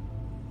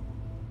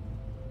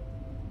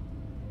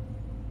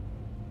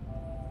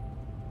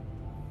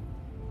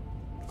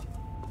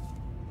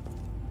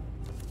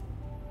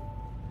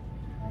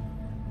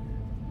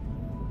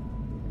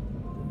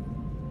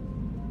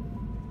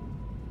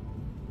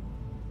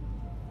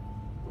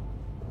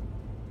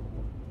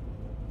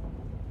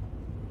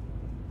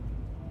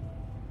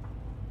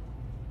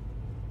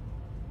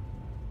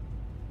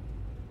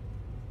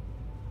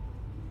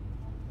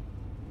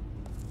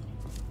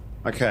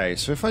 Okay,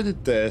 so if I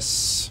did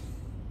this,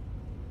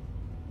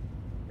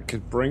 I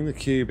could bring the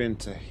cube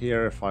into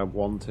here if I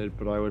wanted,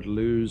 but I would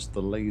lose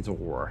the laser.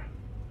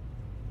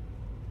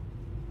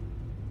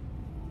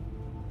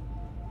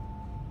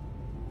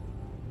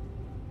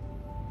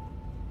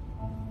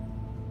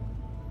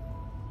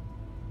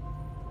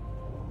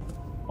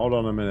 Hold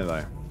on a minute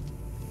though.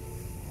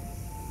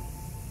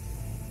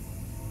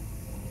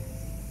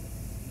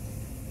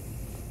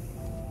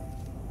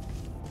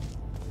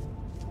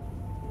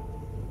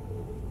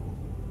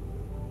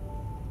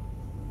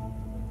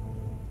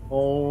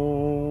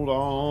 Hold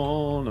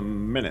on a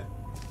minute.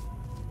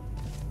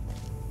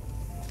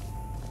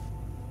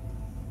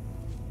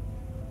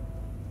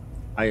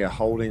 Are you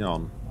holding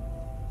on?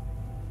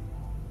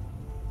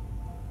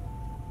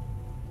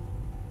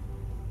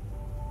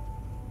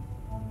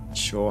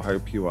 Sure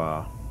hope you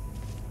are.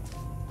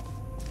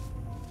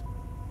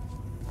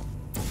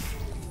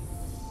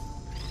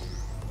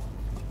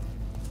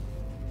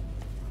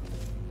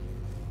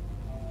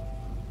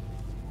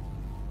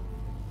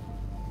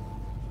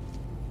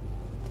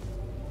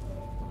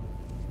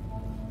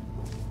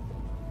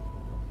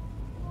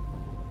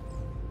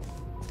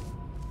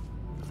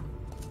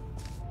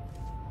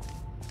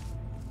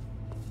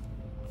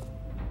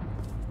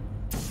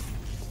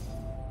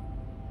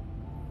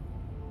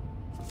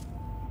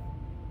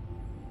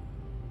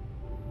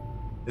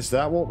 Is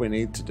that what we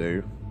need to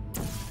do?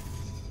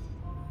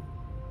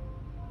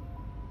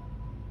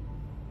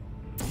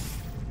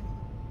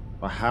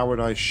 Or how would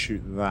I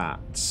shoot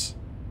that?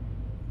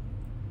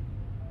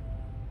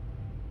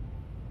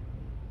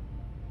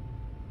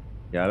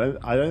 Yeah,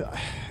 I don't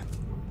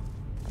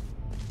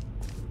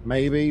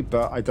maybe,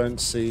 but I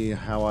don't see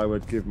how I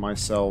would give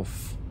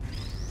myself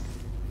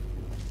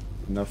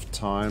enough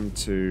time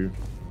to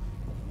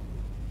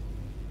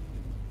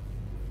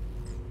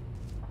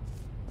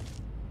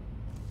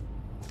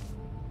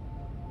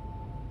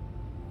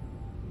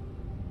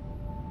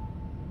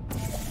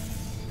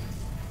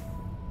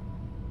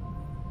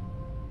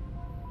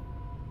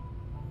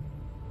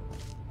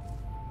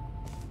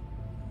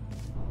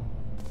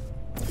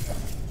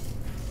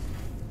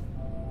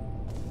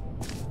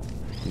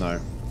no.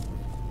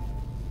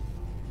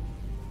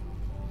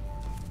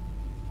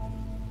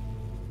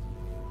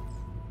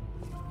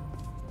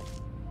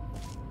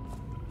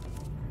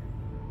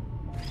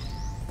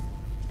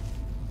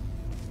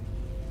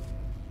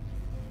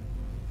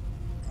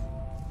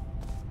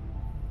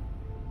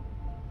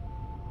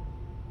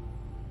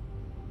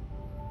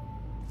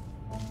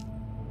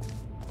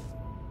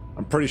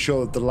 I'm pretty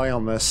sure the delay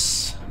on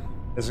this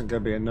isn't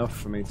going to be enough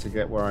for me to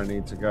get where I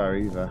need to go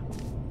either.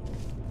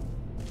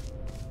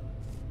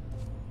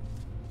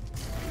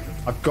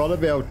 I've got to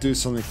be able to do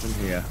something from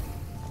here.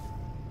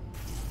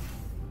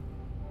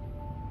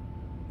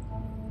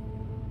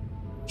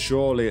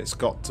 Surely it's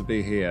got to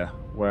be here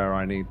where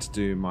I need to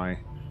do my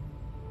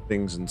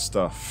things and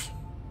stuff.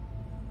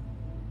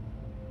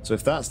 So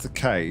if that's the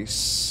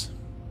case,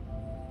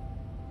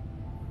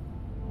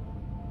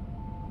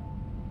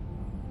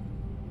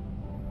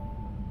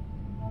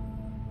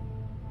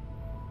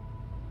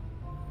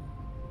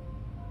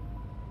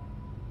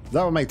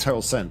 That would make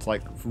total sense.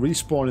 Like,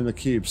 respawning the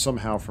cube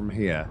somehow from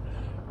here.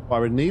 But I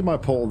would need my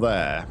portal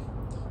there.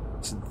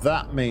 So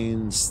that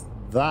means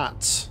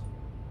that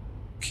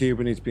cube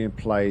would need to be in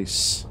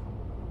place.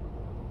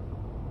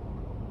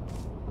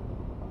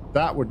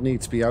 That would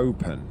need to be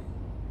open.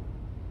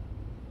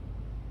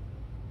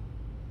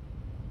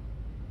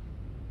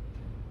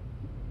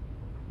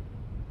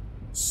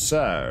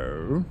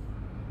 So...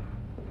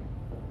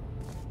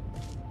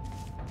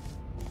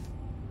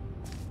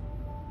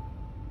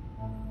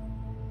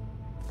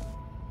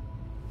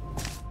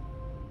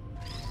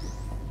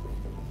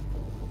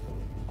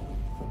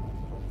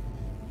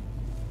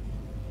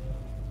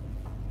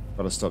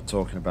 Gotta stop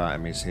talking about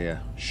him, he's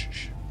here. Shh,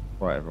 shh.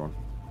 Quiet, everyone.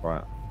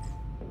 Quiet.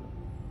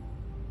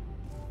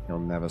 You'll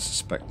never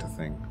suspect a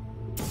thing.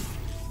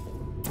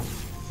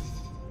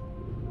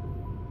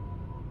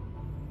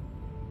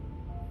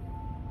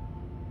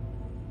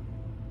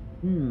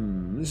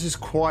 This is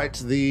quite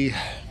the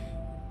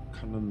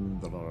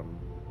conundrum.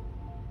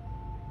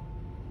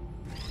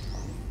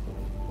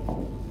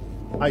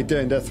 How you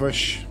doing,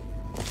 Deathwish?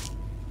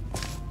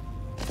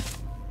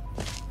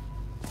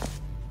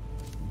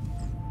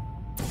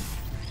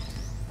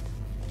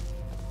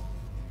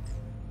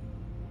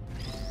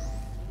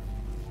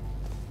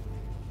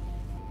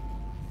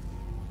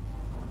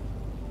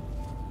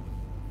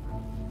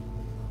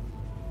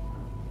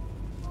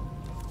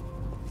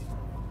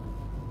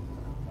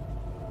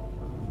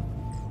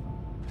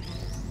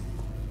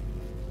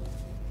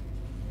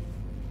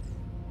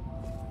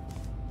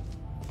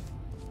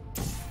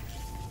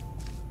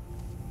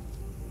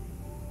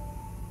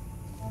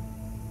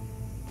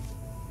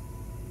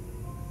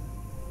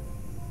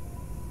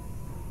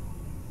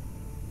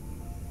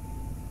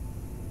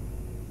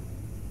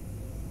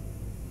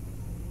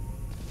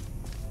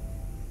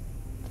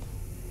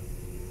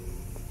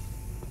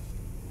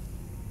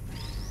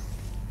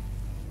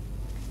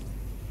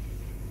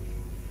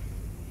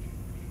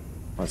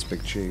 That's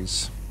big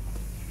cheese.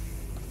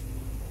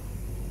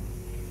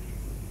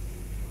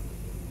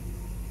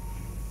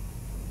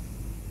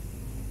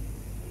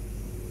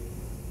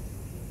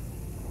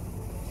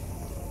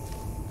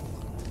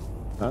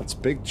 That's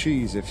big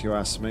cheese, if you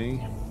ask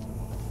me.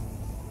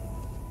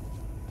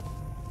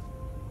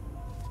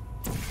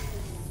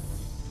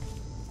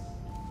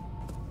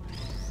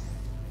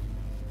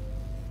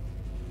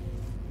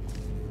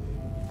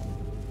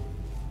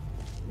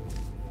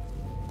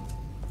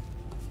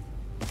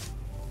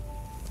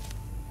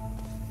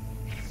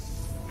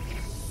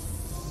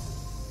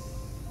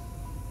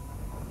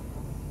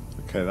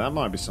 Okay, that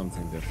might be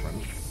something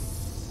different.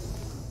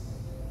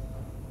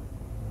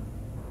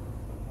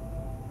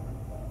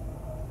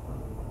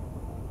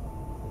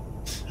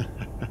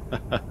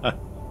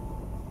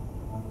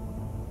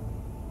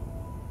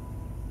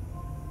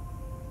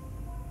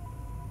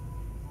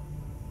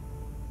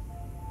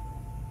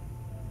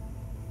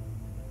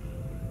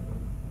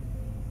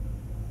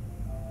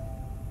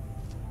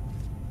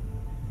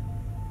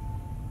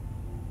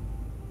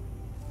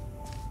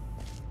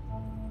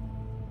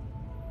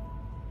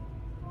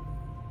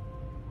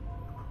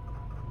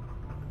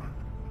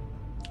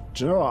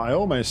 Do you know what? I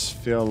almost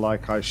feel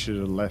like I should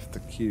have left the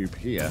cube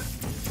here.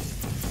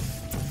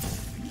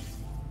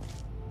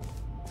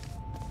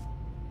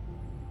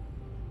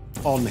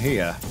 On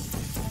here.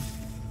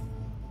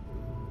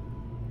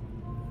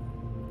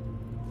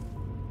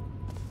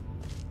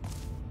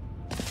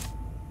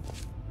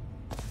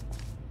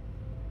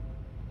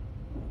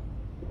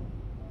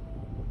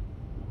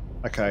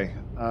 Okay.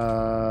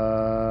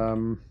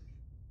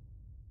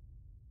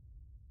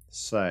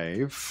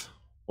 Save.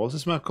 What was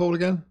this map called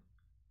again?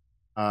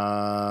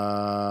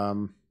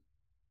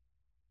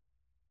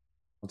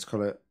 Let's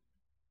call it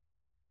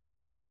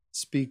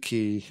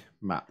SpKi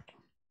map.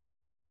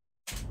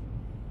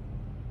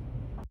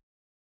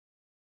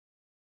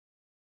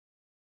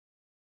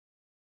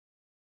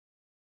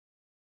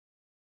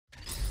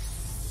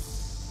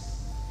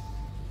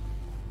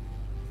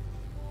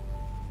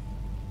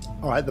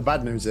 All right, the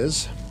bad news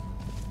is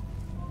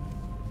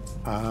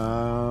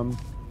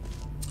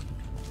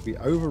we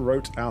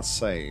overwrote our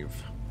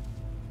save.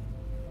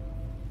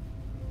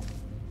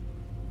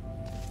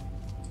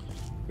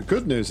 The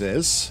good news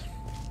is,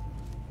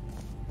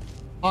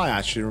 I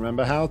actually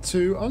remember how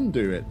to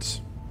undo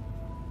it.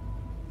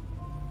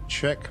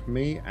 Check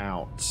me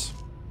out.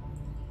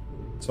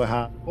 So I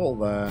had all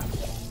there,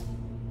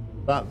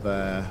 that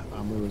there,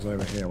 and we was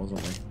over here,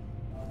 wasn't we?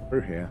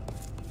 Through here.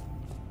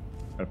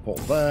 Got a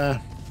port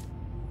there,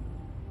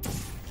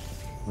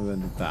 and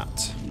then did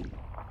that.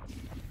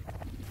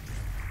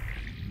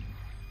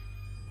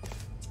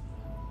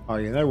 Oh,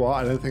 you know what?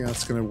 I don't think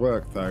that's going to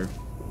work though.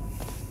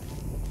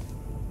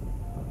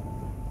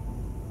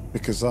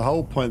 Because the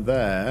whole point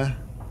there...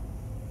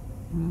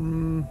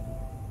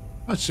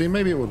 actually,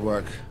 maybe it would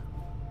work.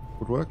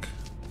 Would work?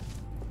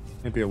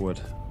 Maybe it would.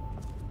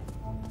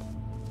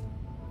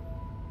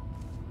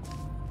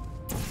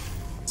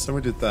 So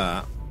we did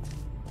that.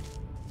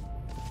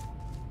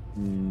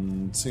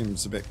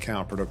 Seems a bit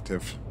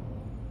counterproductive.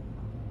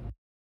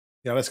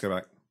 Yeah, let's go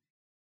back.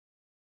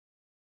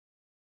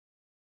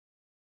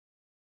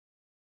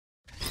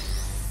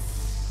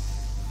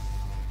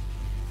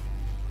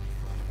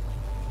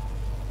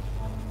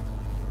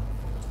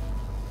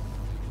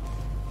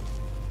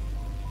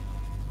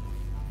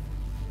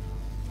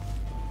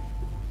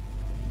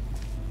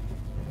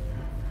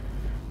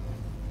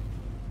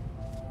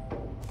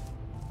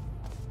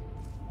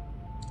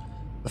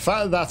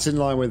 fact that that's in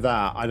line with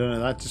that, I don't know,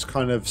 that just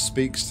kind of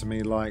speaks to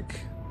me like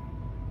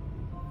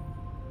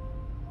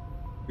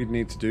we'd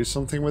need to do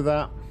something with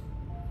that.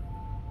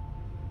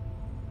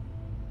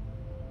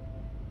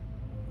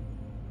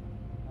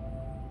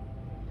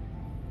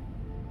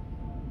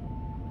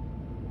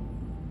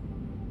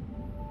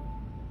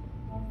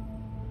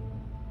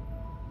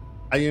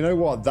 And you know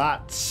what?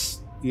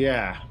 That's...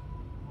 yeah.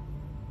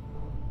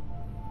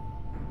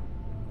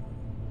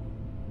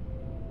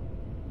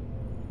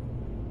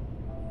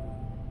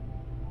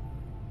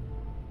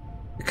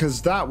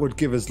 Because that would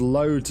give us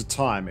loads of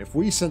time. If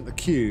we sent the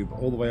cube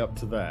all the way up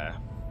to there.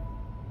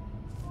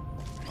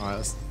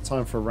 Alright, it's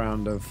time for a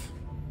round of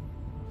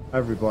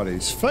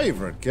everybody's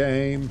favourite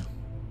game.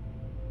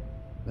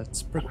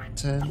 Let's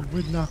pretend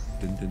we're not...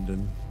 dun, dun,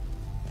 dun.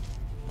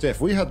 So if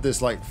we had this,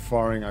 like,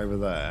 firing over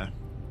there...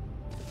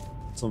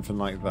 something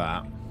like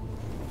that.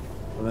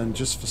 And then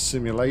just for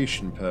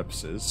simulation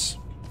purposes,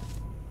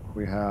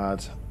 we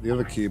had the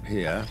other cube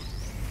here.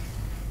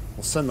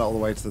 We'll send that all the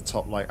way to the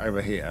top, like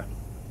over here.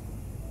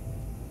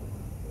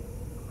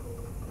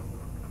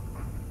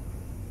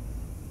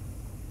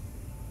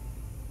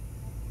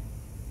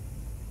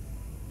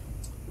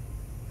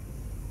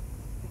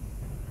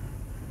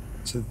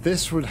 So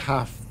this would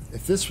have,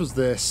 if this was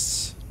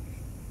this,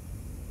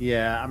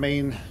 yeah, I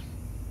mean...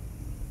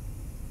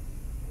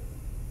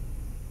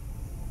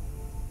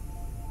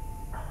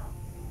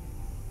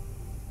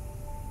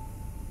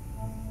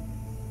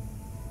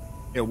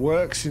 it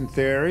works in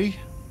theory,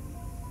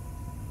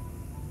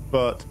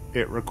 but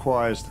it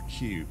requires the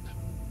cube.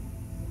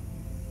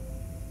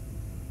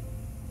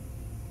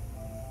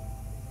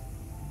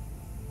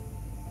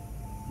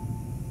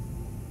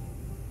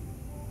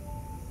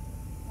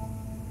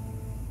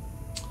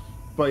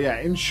 But yeah,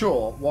 in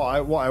short, what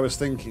I was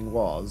thinking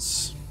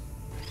was,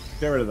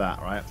 get rid of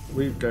that, right?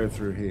 We'd go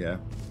through here.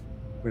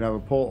 We'd have a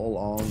portal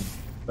on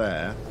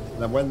there.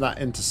 And then when that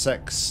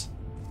intersects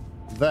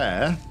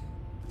there,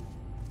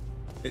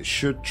 it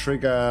should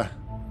trigger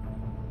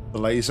the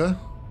laser.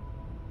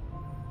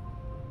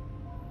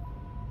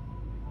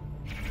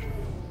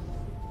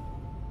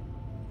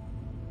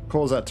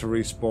 Cause that to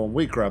respawn.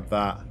 We grab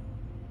that.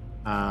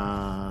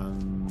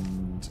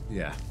 And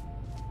yeah.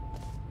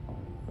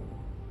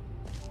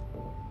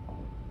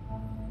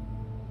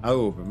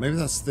 Oh, but maybe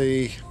that's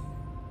the...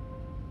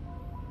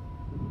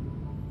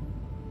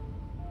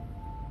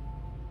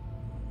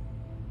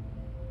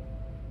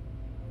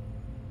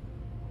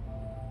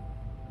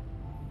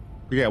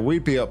 yeah,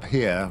 we'd be up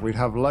here. We'd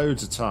have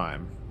loads of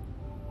time.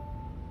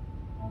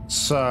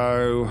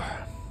 So...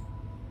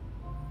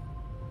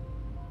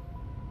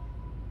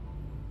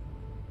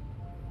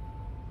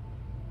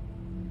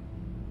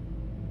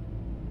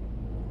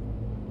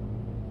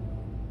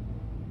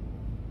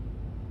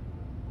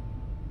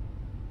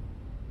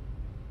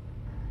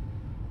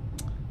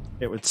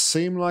 it would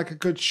seem like a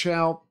good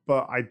shout,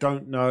 but I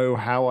don't know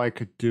how I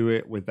could do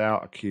it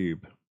without a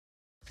cube.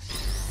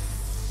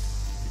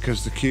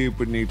 Because the cube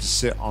would need to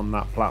sit on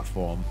that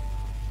platform.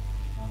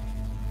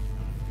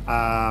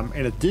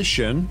 In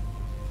addition...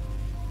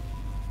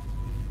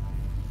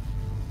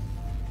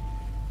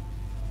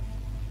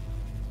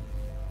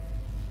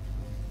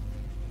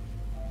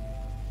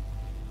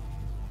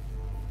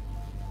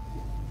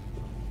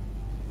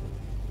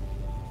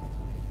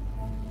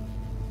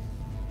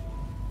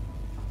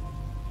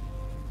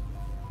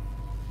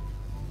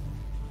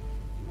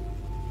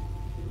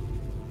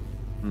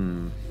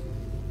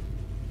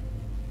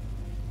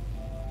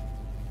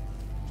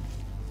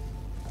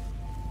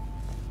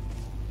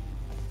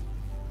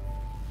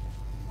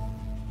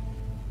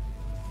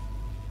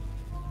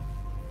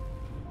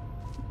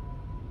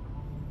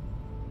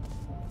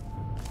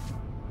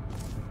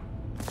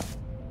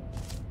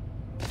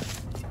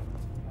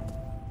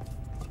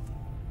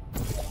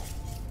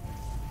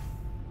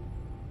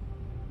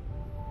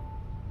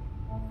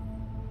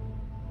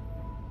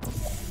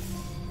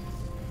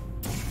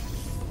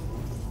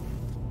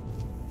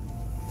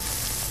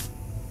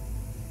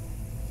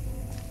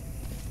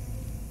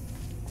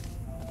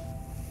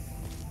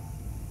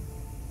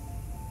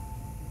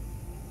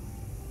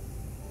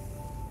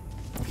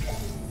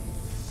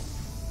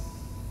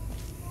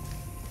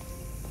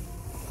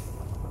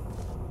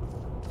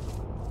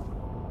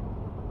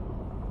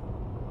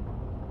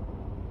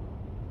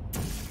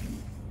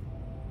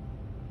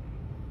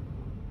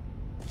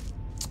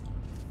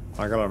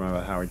 I gotta remember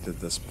how we did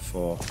this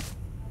before.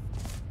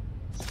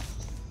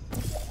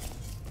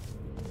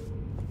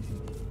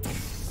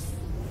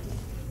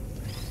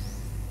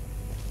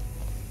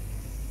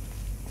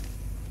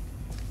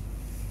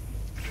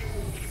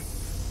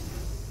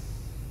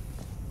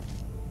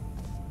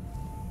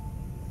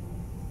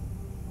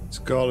 It's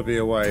gotta be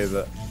a way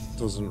that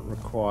doesn't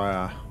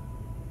require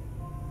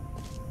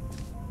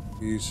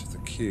use of the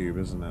cube,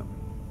 isn't it?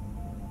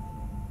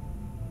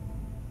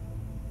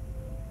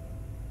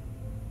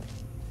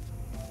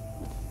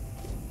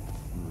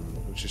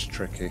 Which is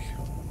tricky.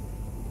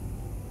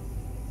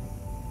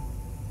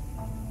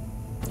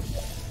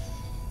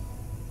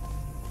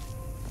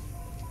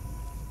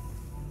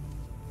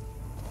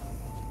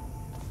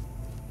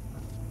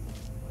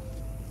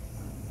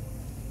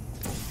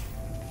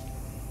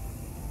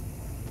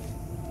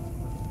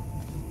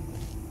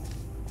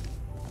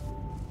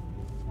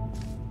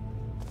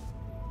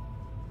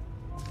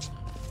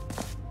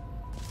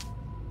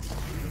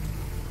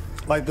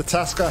 Like, the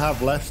task I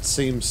have left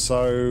seems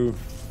so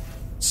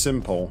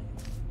simple.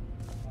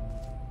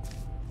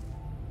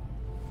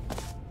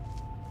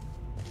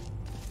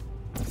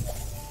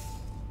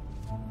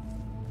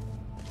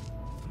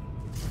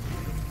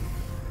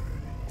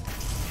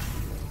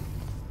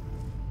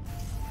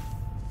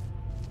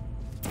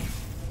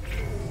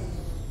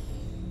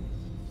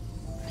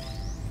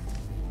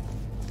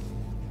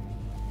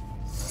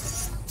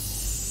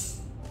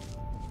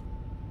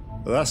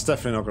 But that's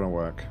definitely not going to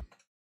work.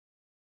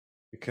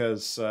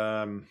 Because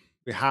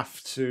we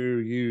have to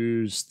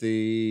use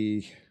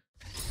the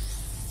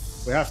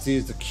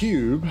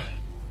cube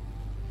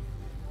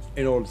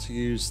in order to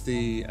use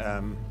the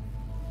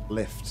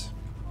lift.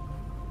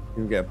 You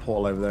can get a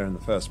portal over there in the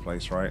first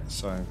place, right?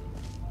 So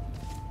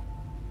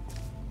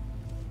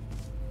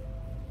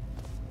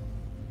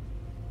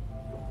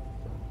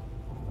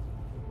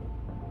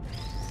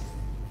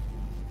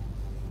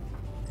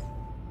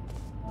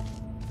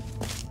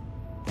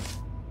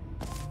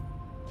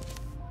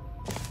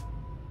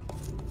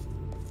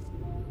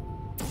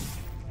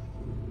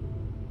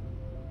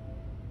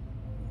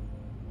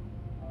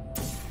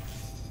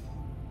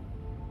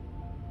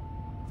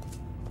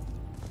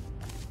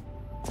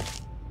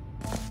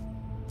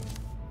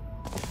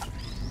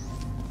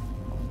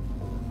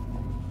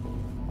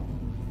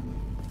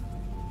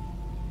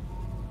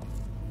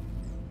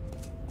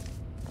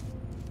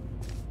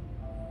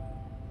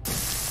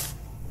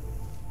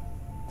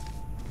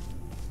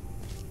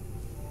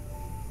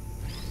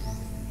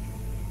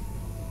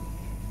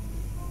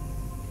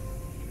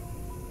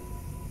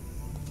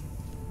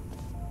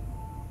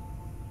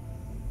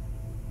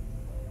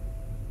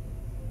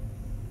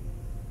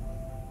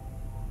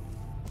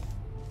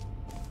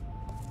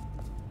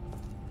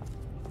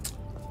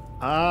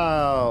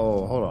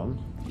oh, hold on.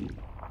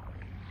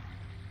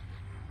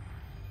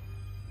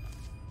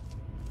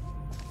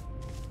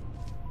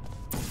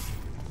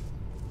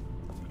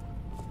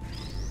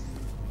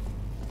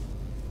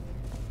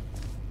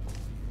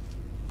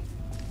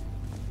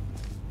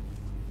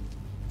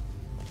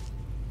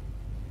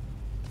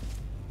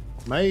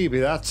 Maybe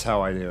that's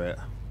how I do it.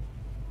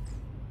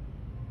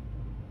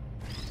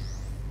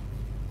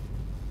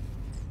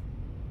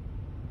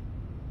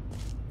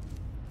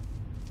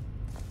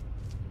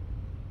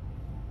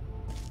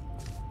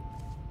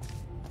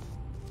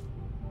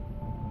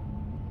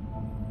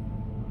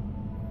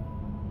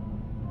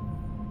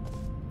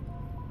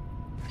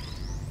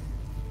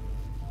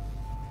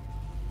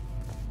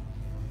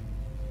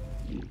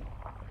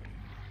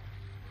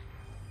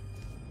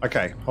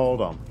 Okay,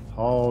 hold on.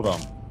 Hold on.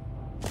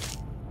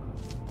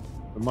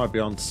 We might be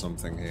onto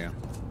something here.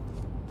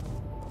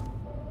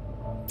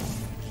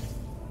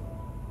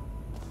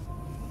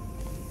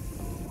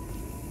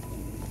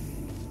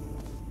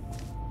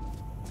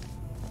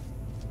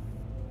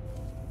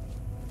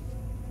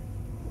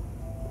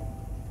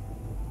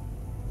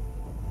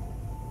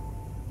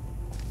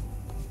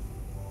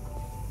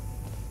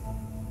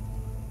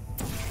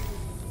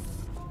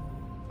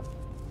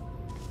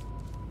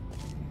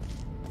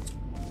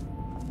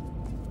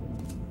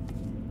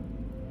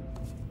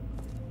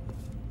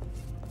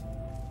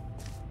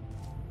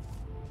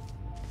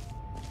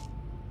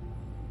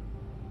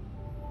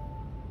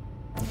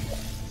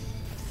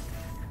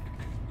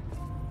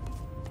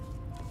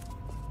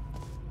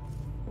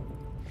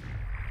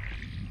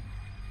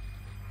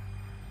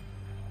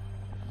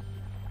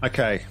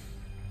 Okay.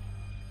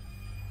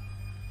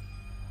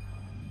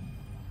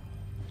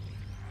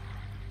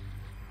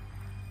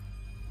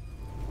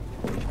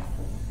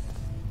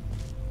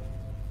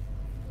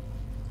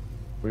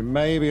 We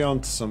may be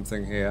onto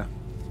something here.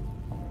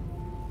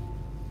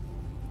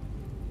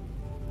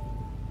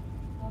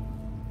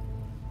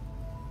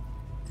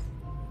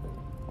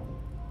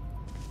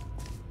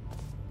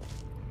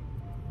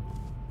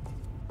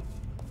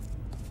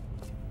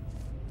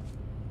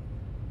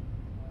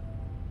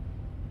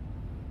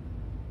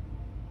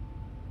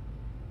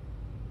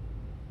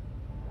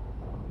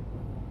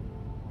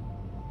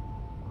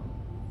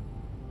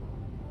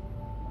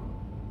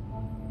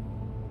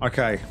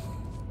 Okay.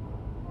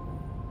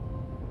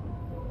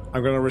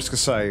 I'm going to risk a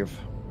save.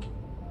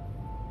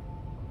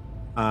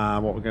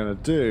 What we're going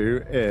to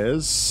do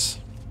is...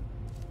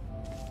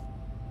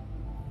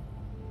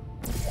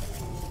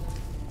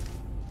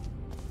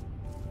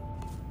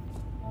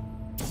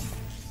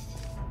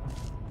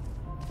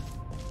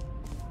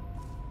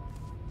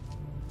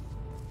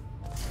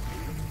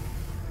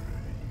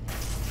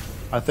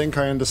 I think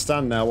I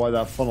understand now why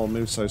that funnel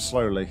moves so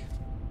slowly.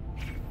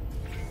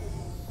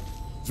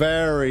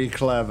 Very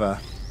clever.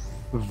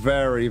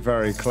 Very,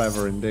 very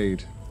clever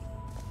indeed.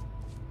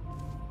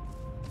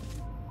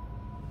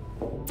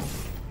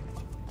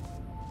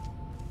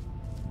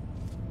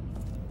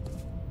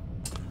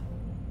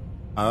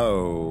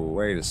 Oh,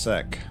 wait a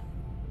sec.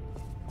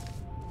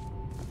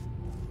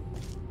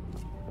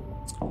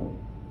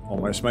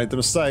 Almost made the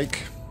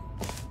mistake.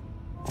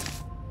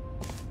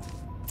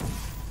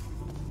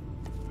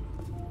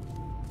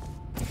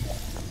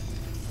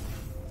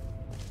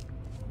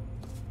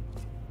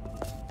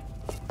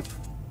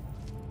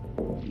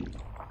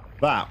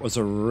 That was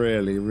a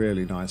really,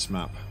 really nice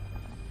map.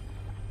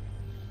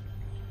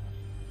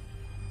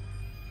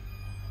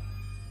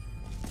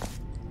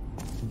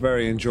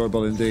 Very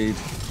enjoyable indeed.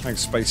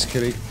 Thanks,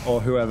 SpKi,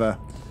 or whoever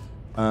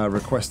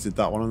requested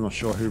that one. I'm not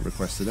sure who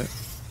requested it.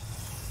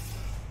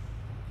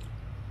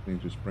 Let me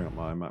just bring up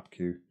my map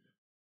queue.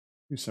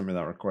 Who sent me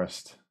that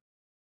request?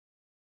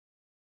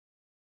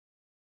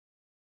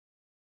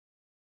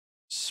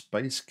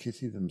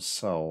 SpKi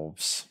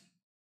themselves.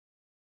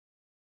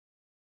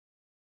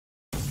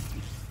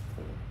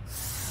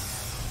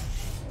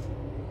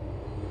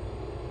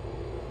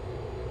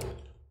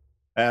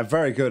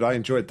 Very good. I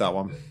enjoyed that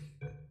one.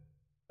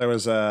 There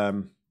was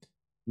a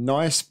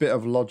nice bit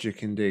of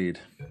logic indeed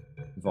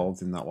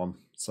involved in that one.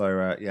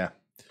 So, yeah,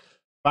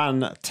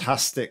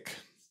 fantastic.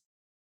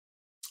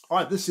 All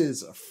right, this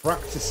is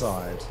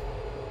Fratricide.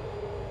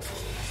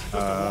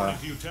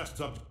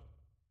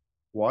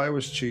 Why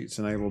was cheats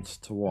enabled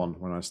to 1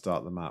 when I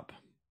start the map?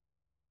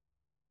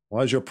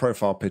 Why is your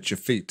profile picture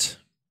feet?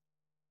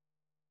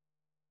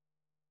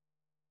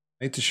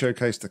 Need to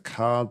showcase the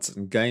cards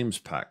and games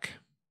pack.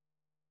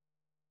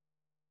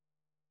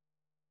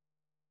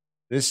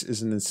 This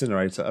is an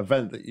incinerator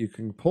event that you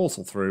can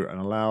portal through and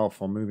allow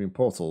for moving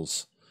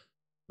portals,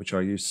 which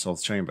are used to solve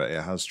the chamber.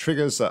 It has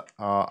triggers that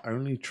are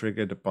only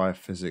triggered by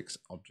physics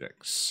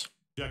objects.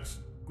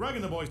 Greg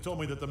and the boys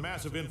told me that the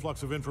massive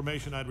influx of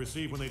information I'd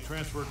received when they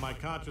transferred my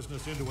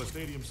consciousness into a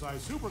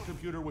stadium-sized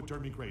supercomputer would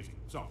turn me crazy.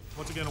 So,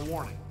 once again, a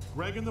warning.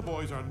 Greg and the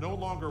boys are no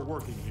longer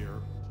working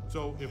here,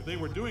 so if they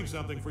were doing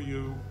something for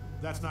you,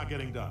 that's not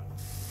getting done.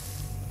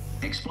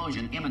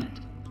 Explosion imminent.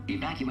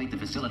 Evacuate the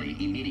facility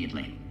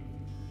immediately.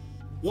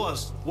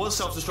 Was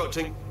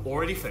self-destructing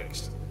already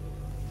fixed?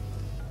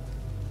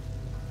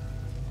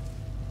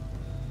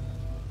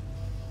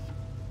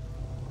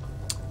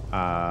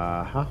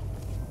 Uh-huh.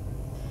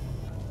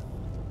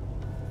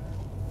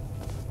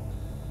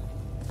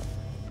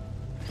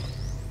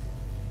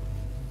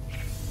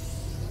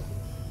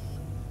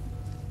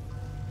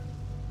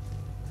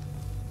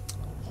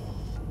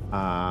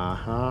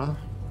 Uh-huh.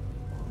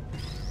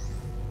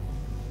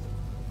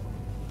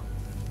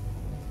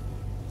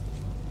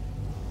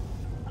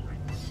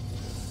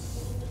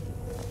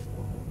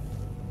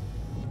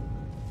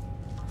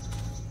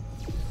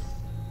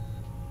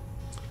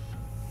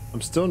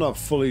 I'm still not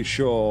fully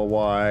sure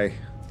why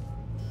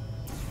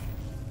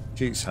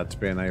cheats had to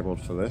be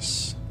enabled for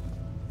this.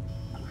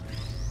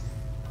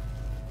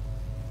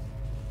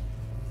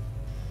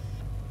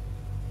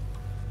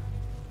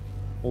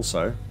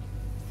 Also,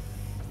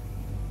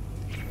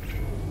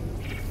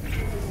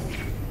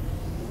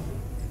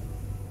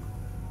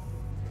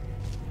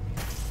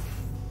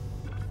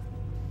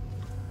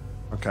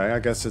 okay, I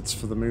guess it's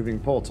for the moving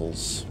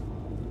portals.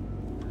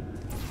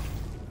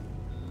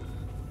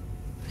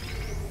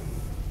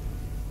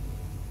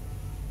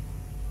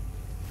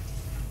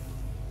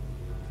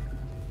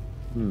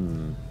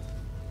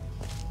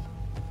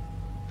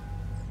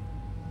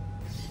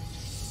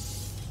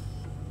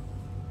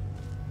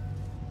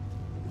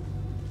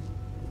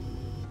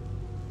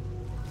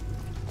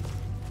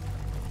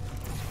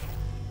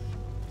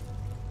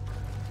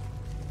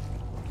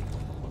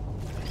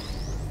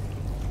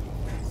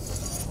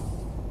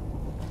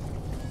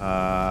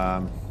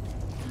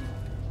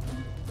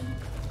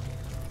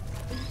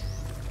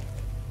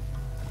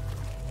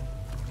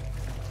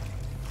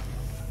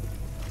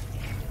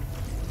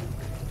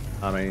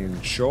 I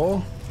mean,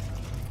 sure.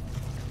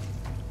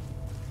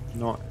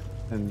 Not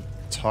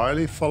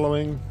entirely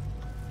following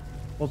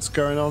what's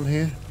going on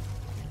here.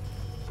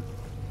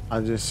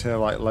 I just hear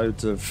like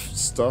loads of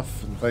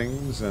stuff and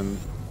things and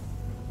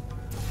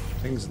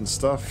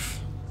stuff.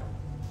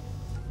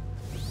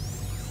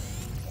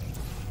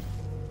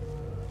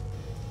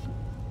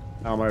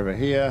 Now I'm over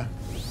here.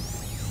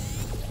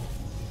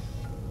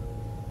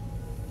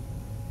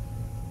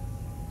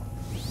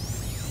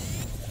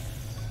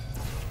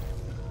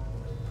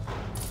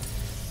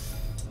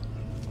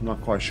 I'm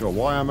not quite sure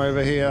why I'm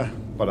over here,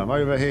 but I'm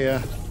over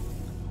here.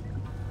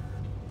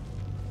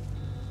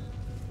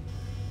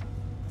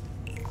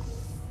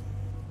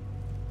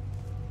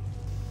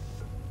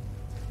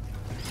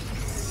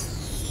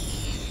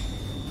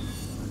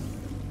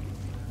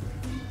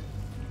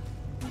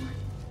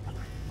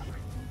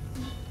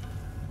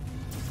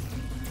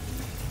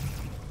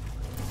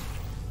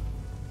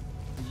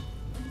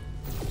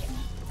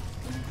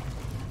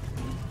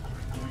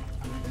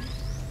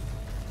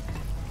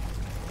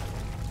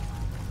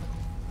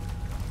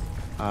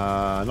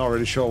 Not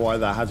really sure why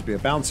that had to be a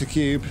bouncy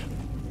cube.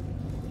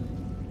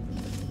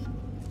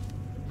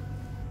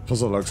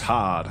 Puzzle looks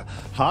hard.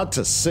 Hard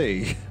to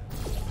see.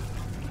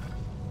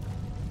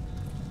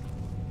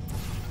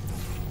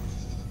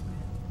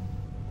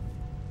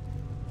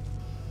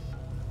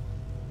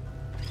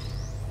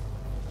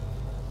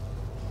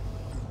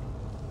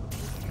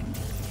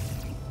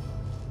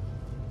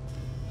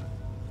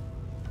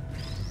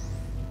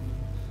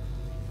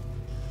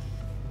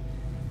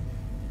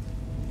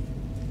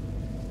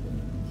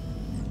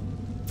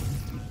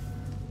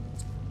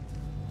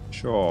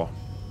 Sure.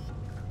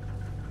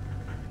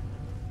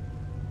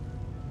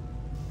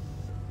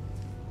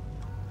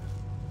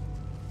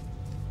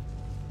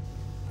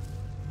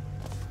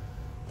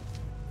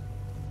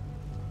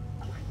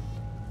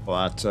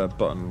 Well, that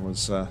button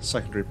was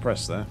secondary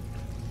press there.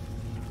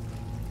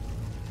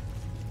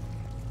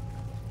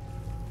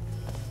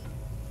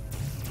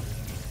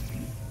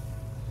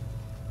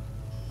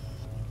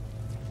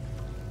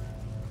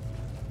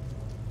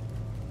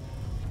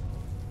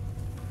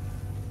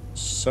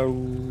 So,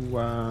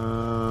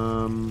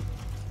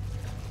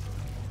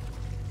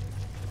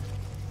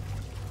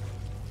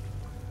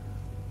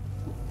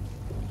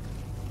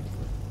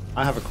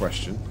 I have a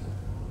question.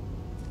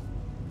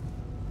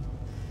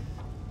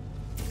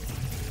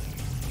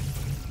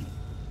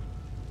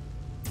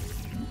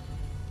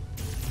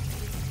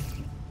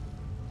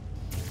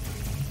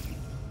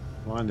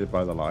 Blinded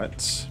by the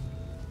lights.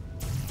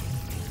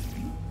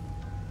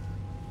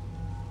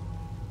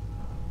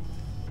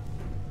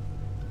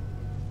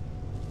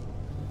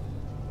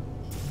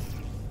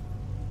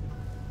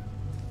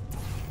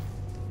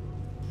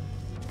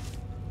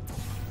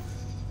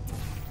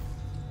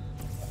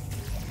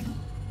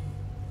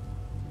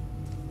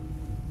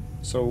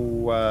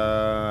 So,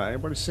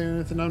 anybody seen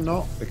anything I'm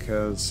not?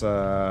 Because,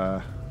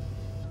 yeah,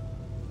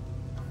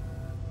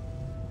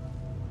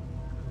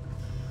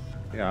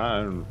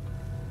 I don't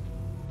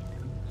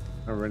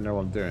really know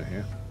what I'm doing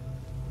here.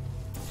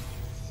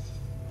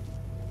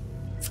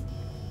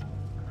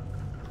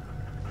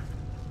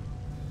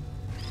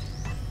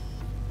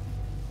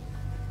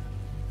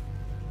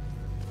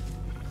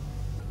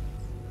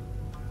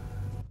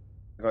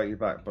 I got you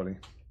back, buddy.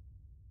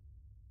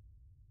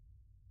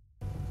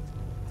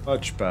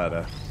 Much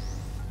better.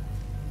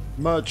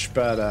 Much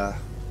better.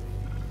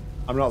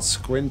 I'm not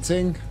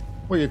squinting?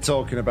 What are you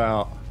talking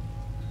about?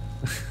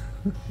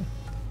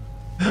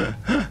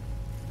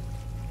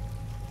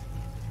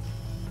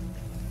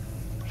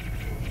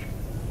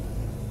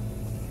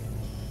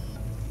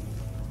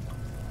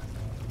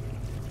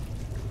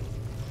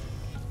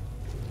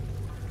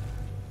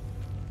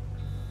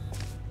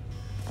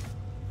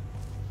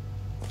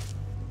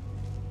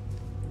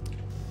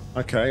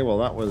 Okay, well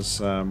that was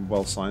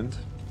well signed.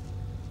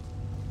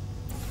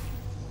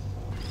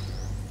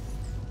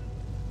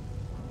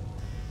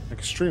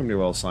 Extremely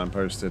well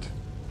signposted.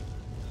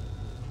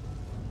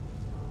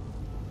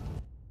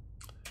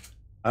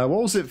 What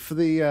was it for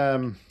the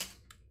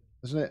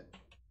isn't it?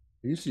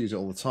 I used to use it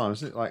all the time,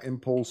 isn't it? Like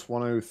Impulse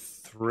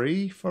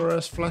 103 for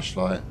a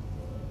flashlight?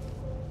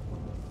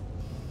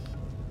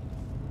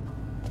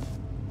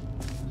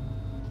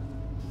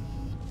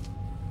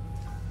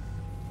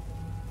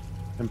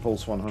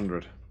 Impulse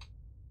 100.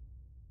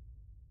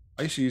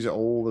 I used to use it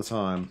all the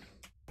time.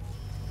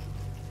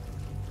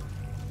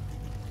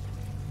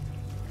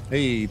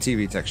 Hey,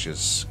 TV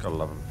textures. Gotta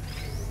love them.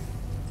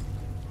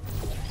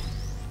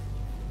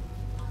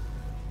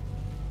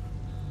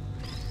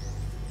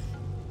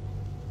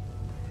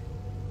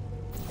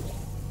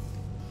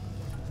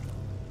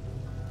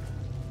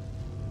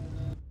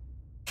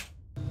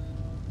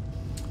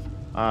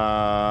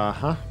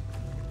 Uh-huh.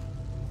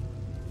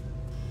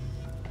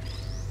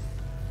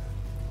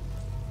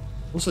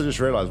 Also just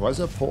realized, why is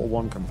there a Portal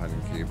 1 companion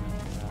cube?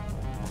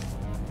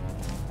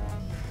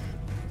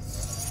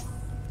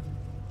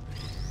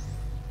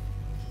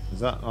 Is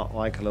that not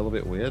like a little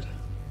bit weird?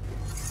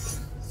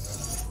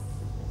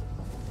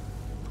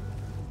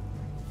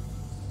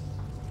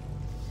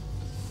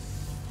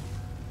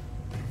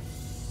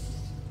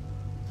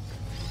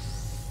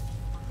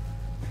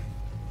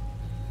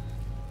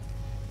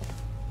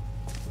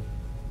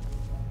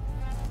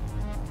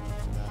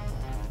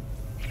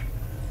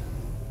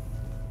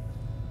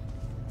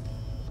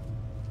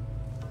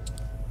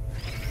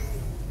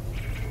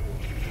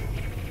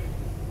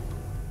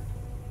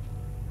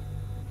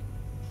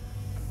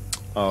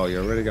 Oh,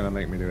 you're really gonna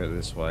make me do it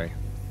this way.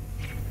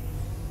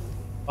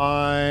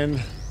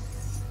 Fine.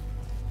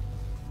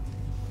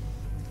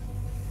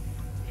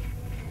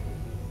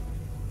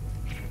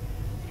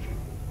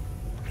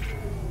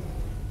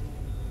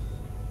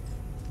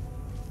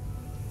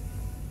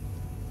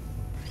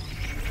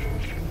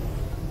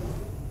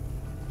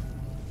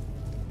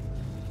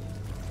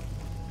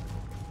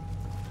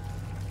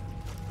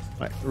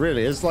 Like,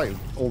 really, is like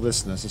all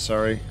this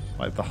necessary?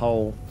 Like the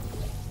whole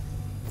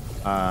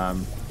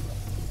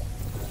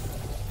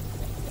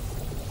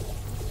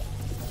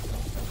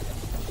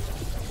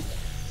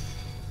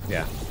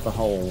yeah, the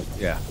whole,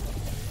 yeah.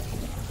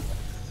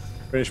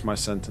 Finish my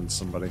sentence,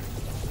 somebody.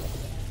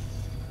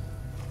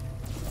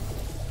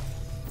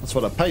 That's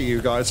what I pay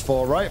you guys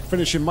for, right?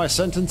 Finishing my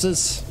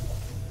sentences.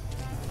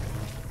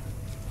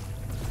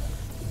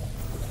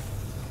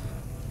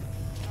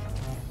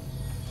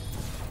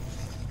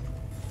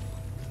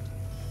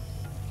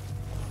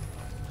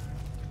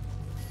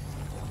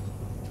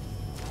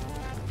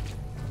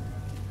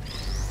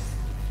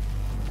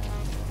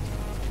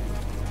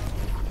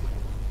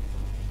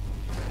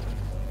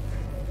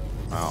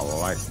 Oh,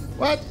 like,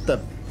 what the?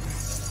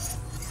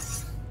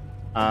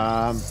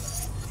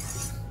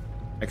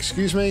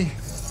 Excuse me?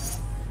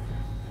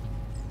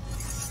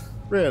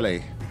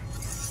 Really?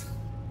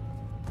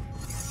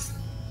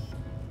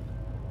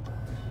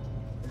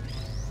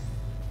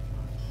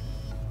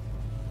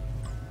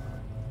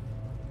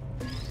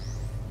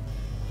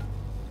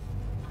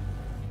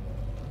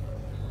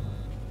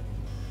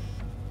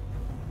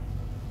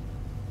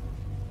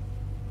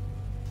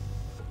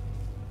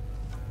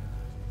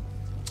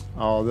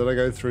 Oh, did I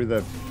go through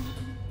the...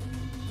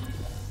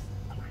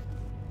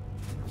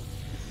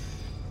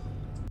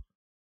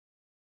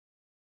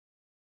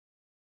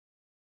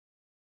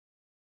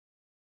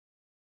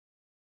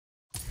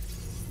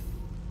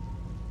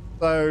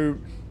 So,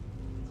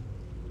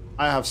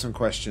 I have some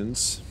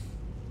questions.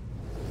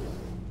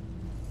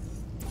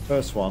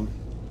 First one,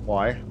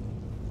 why?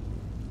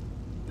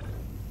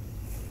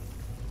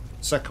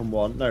 Second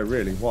one, no,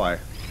 really, why?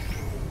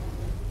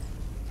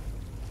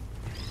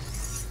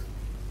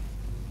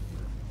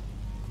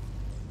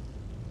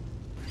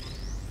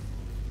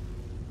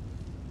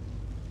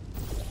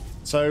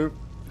 So,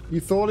 you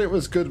thought it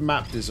was good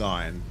map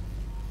design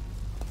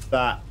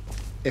that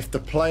if the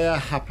player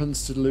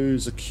happens to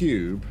lose a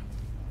cube,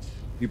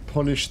 you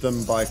punish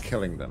them by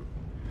killing them.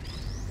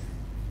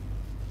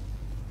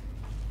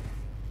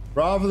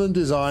 Rather than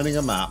designing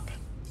a map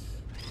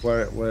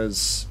where it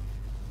was,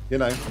 you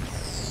know,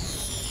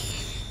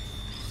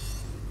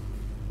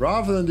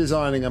 rather than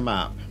designing a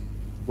map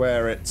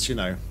where it's, you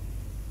know,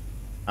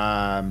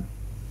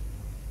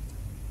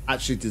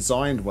 actually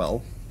designed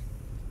well,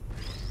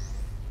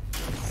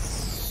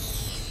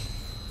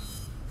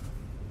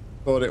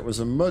 thought it was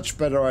a much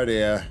better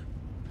idea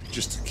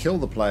just to kill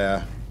the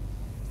player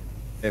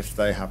if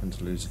they happen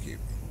to lose a cube.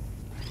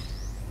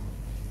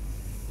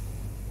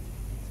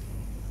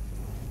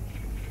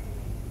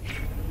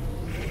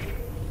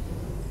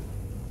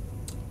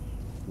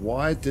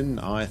 Why didn't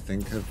I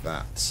think of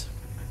that?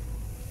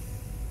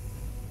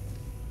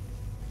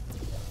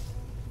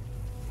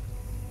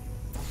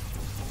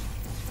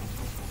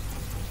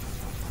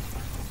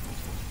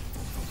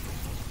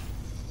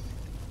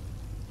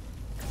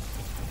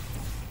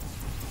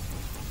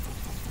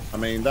 I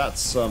mean, that's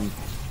some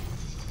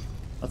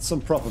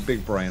proper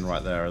big brain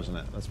right there, isn't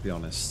it? Let's be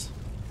honest.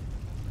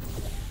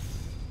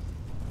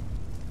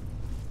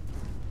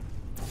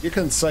 You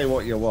can say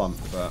what you want,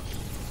 but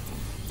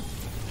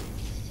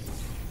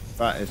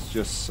that is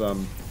just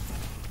some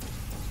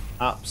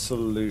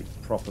absolute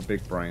proper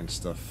big brain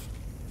stuff.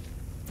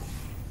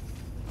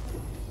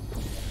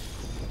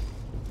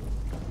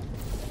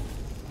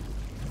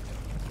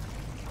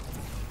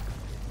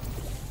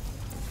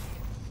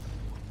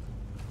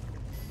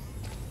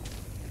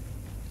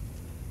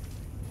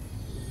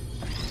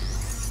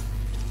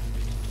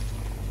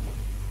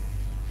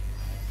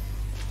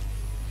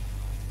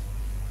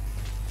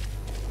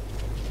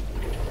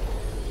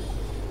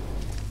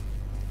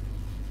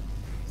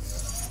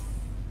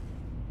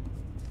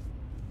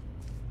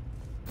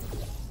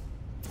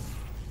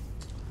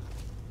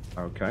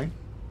 Okay.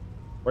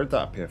 Where did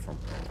that appear from?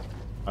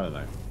 I don't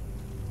know.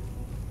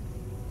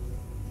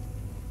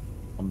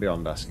 I'm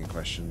beyond asking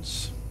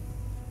questions.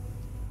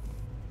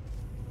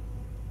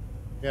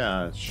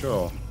 Yeah,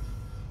 sure.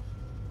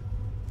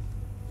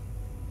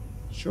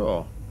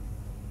 Sure.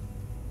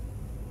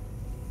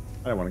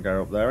 I don't want to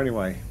go up there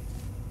anyway.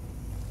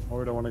 What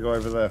would I want to go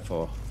over there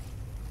for?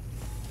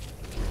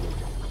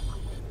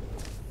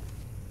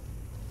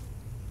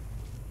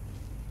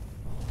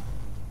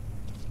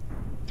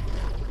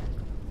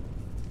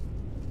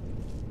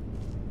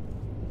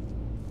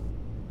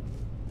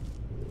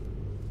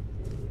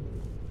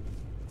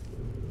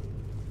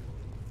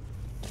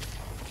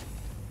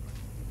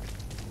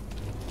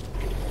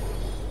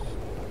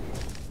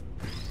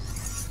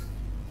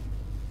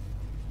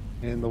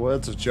 In the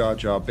words of Jar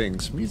Jar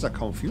Binks, means are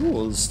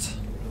confused.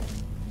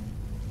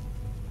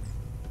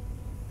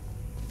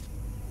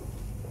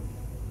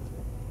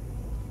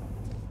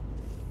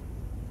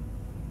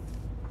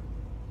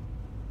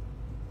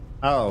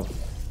 Oh.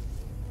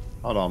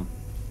 Hold on.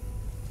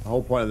 The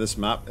whole point of this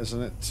map,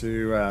 isn't it,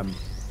 to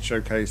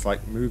showcase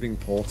like moving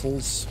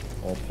portals,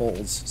 or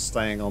portals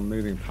staying on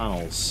moving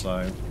panels,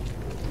 so...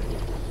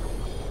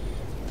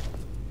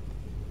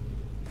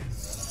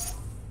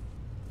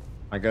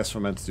 I guess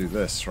we're meant to do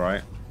this,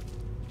 right?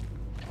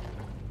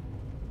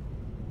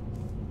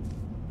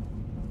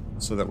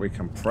 So that we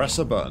can press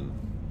a button.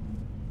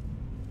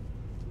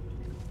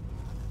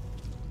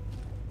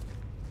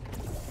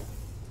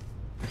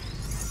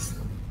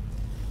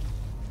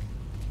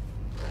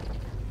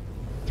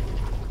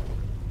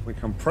 We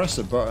can press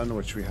a button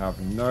which we have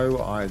no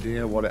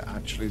idea what it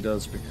actually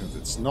does because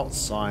it's not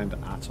signed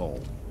at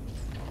all.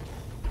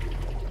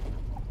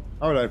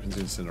 Oh, it opens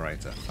the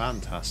incinerator.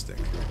 Fantastic.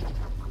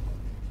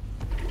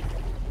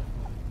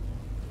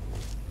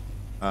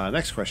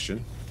 Next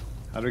question: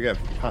 how do we get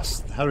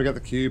past? How do we get the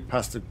cube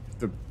past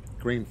the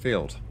green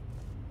field?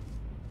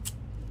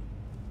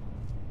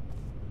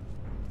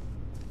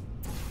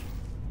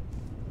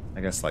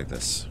 I guess like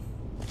this.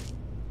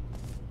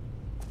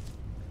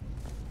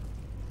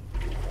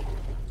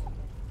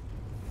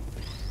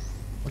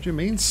 What do you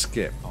mean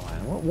skip? Oh,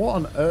 man, what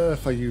on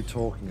earth are you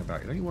talking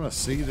about? Don't you want to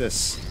see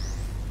this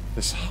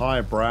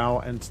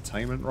highbrow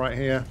entertainment right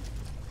here?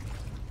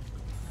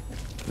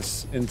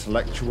 This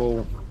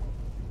intellectual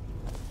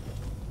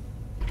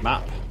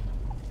map,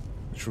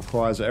 which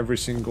requires every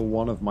single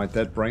one of my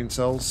dead brain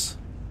cells.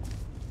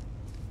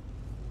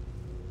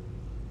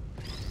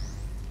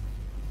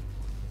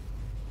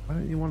 Why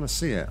don't you want to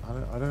see it?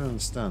 I don't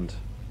understand.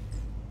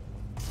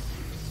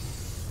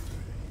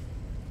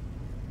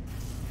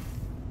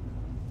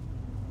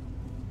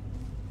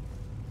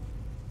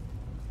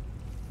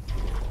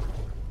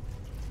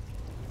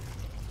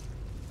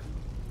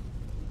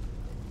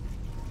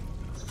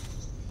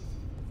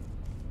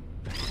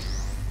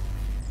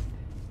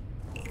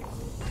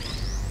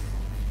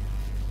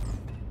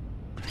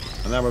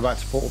 And then we're back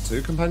to Portal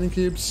 2 companion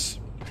cubes.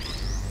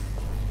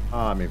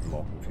 I'm even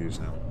more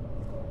confused now.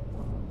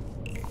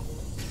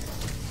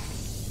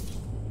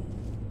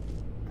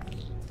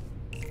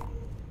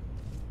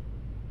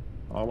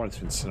 Oh, I wanted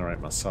to incinerate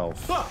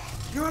myself. Ah,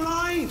 you're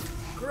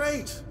alive!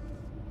 Great!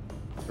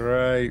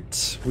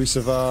 Great. We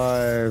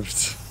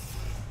survived.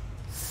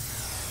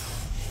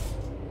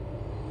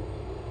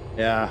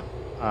 Yeah.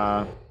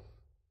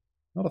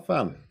 Not a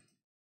fan.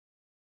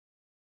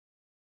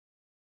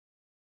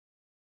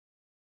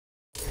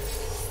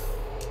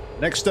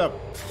 Next up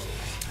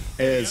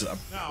is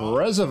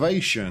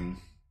Preservation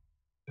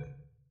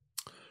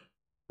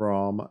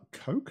from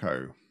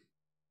Coco.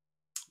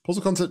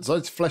 Puzzle content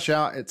designed to flesh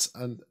out. It's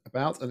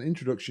about an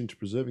introduction to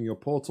preserving your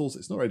portals.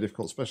 It's not very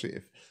difficult, especially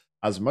if,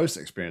 as most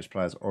experienced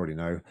players already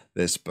know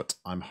this, but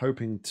I'm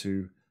hoping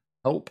to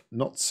help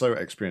not so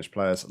experienced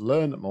players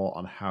learn more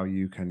on how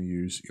you can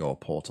use your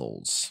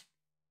portals.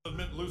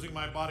 Losing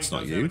my body It's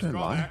not you, don't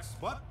lie.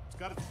 But it's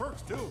got its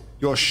perks too.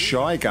 You're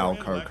shy gal,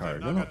 Coco.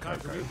 You're not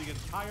Coco. The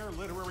entire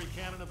literary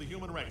canon of the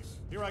human race.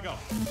 Here I go.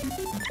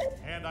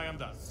 And I am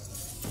done.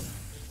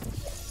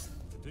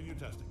 Continue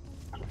testing.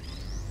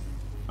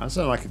 I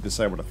sound like it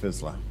disabled a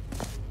fizzler.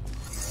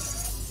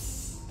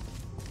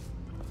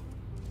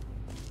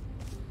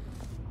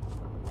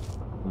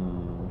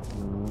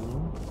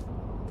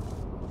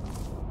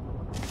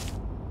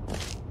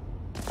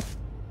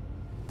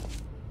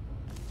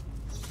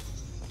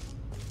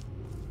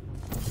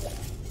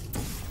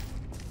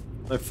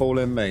 No fool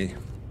in me.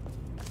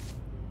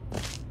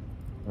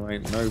 There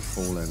ain't no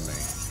fool in me.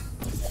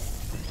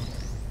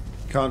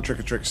 Can't trick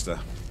a trickster.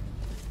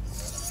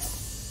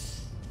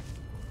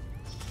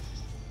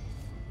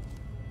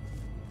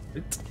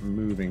 Right,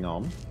 moving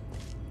on.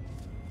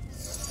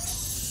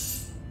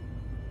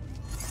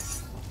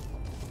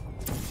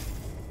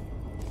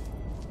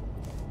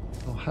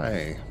 Oh,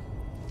 hey.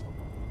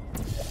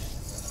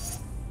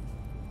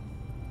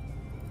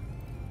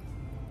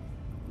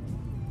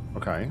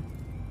 Okay.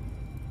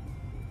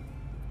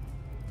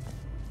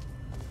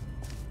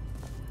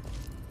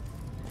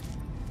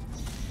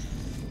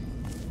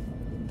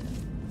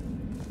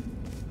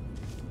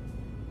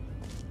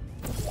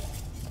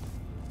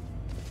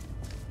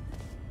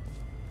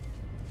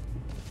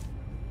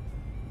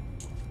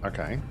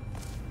 Okay.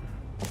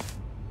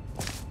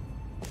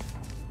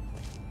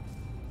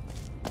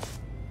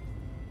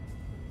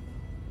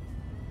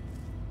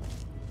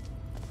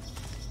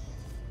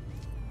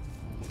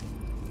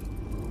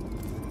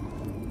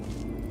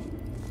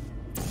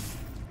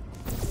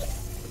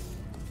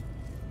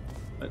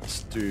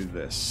 Let's do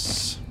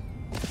this.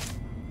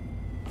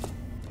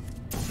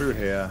 Through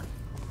here.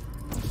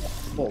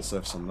 Vault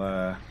surface on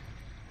there.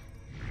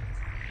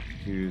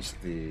 Use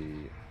the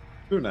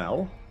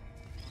tunnel.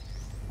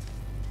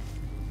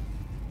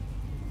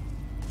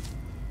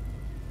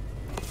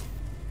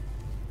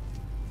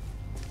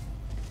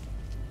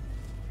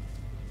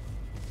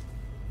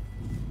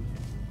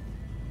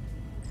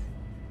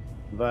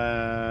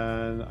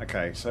 Then,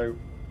 okay, so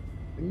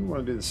you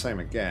want to do the same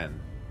again.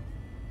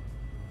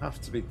 Have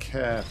to be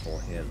careful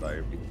here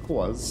though,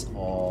 because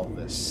of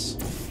this.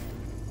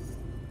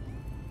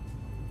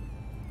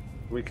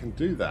 We can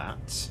do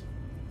that.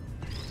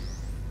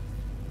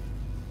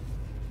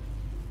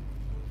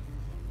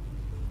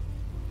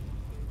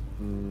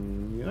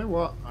 You know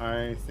what?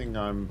 I think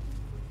I'm.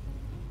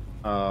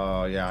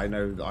 Oh yeah, I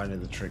know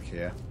the trick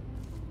here.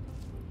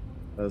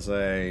 There's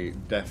a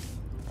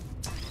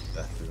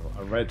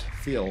a red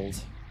field,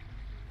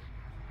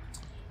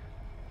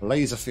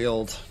 laser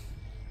field,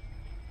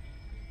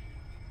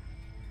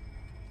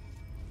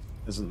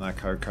 isn't there,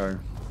 Coco?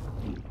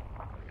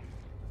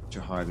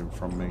 You're hiding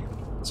from me.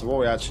 So what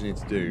we actually need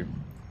to do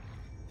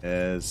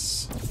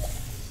is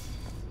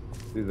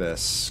do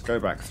this, go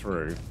back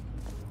through,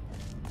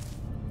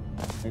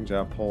 change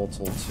our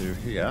portal to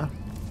here,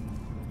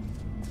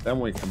 then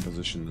we can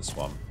position this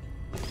one,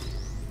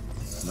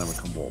 and then we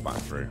can walk back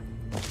through.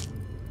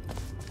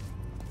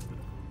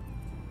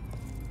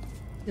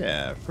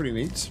 Yeah, pretty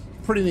neat.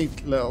 Pretty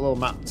neat little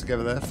map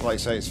together there. Like I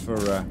say, it's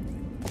for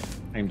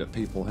aimed at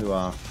people who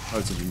are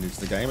relatively new to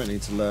the game and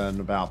need to learn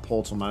about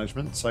portal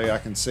management. So yeah, I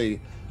can see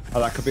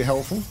how that could be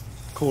helpful.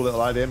 Cool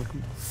little idea,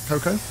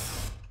 Coco.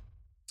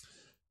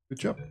 Good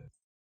job.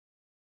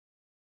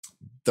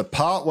 The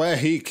part where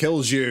he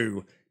kills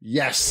you.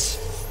 Yes.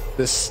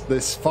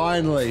 This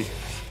finally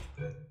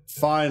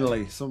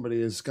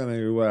somebody is going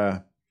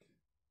to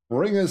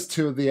bring us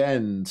to the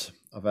end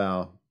of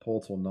our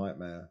portal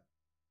nightmare.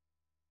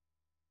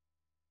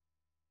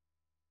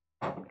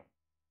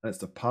 That's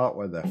the part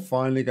where they're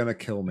finally going to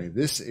kill me.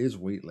 This is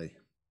Wheatley.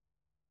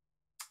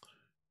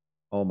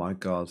 Oh my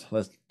god!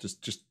 Let's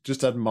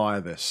just admire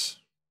this.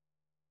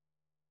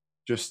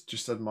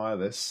 Just admire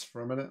this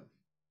for a minute.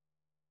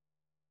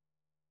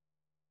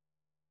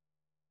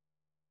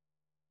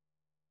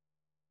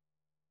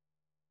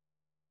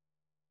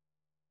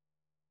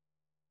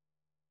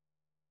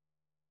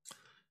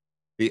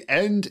 The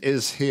end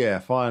is here.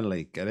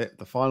 Finally, get it?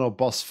 The final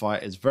boss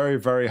fight is very,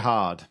 very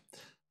hard,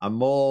 and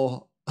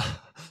more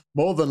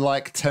More than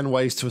like 10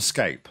 ways to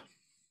escape.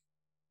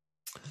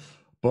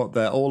 But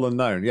they're all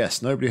unknown.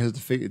 Yes, nobody has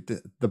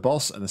defeated the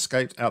boss and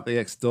escaped out the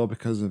exit door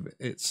because of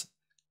its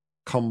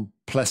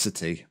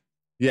complexity.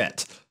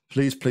 Yet,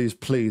 please, please,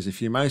 please,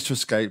 if you manage to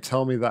escape,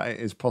 tell me that it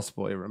is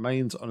possible. It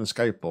remains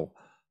unescapable.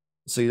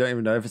 So you don't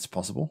even know if it's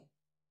possible.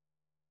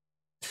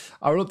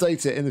 I will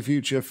update it in the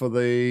future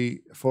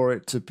for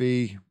it to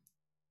be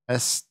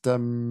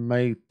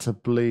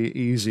estimatably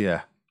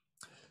easier.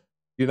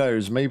 Who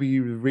knows? Maybe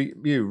you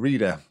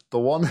reader, the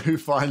one who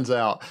finds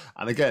out,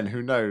 and again,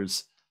 who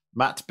knows?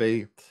 Matt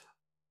B,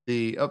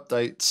 the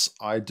updates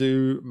I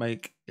do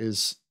make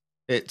is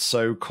it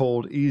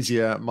so-called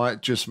easier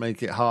might just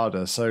make it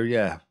harder. So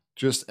yeah,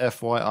 just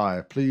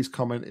FYI. Please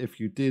comment if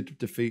you did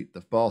defeat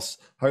the boss.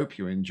 Hope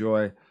you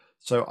enjoy.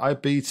 So I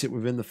beat it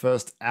within the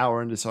first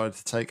hour and decided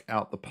to take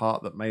out the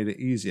part that made it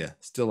easier.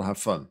 Still have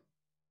fun.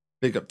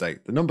 Big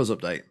update. The numbers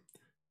update.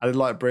 Added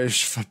light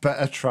bridge for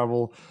better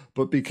travel,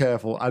 but be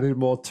careful. Added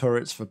more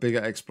turrets for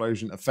bigger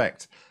explosion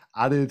effect.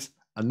 Added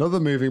another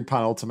moving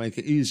panel to make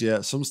it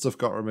easier. Some stuff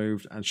got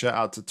removed. And shout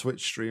out to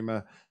Twitch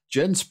streamer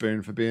Jen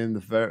Spoon for being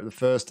the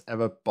first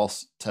ever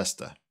boss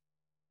tester.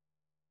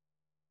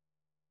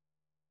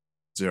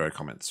 0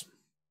 comments.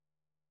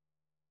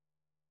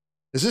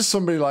 Is this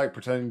somebody like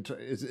pretending to,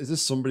 is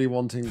this somebody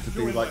wanting to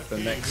be like the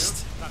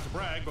next? Not to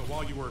brag, but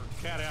while you were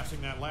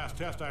cat-assing that last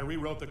test, I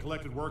rewrote the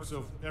collected works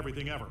of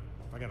everything ever.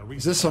 I got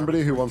Is this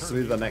somebody who wants to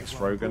be the next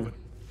Rogan?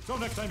 So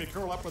next time you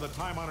curl up with a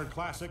time-honored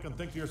classic and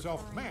think to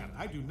yourself, man,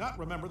 I do not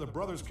remember the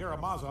brothers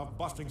Karamazov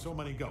busting so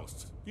many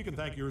ghosts. You can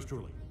thank yours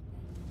truly.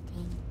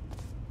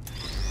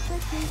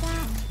 Put me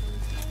down.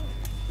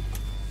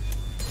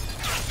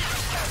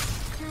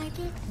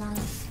 Target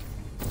lost.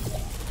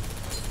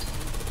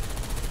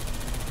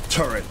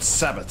 Turret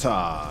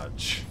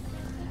sabotage.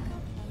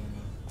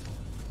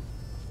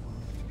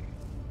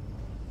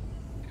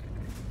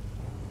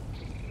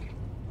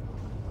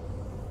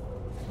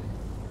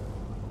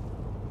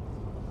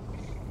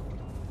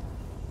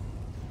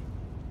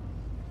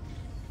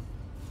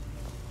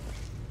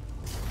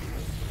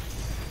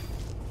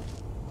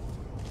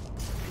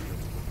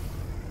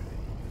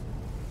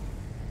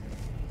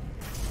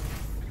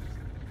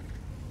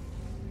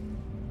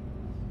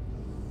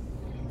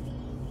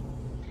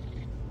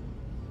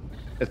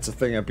 It's a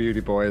thing of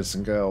beauty, boys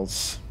and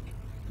girls.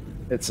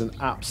 It's an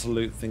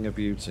absolute thing of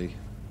beauty.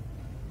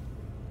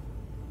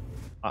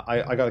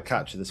 I gotta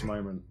capture this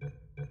moment.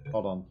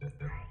 Hold on.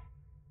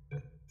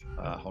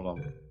 Hold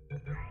on.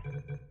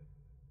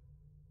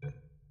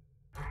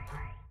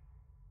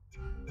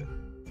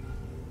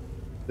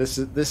 This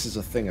is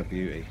a thing of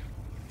beauty.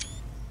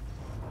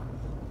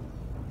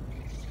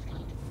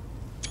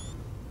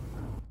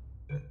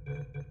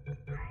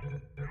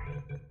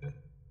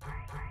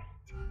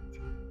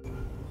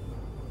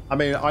 I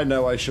mean, I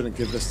know I shouldn't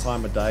give this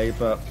time of day,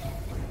 but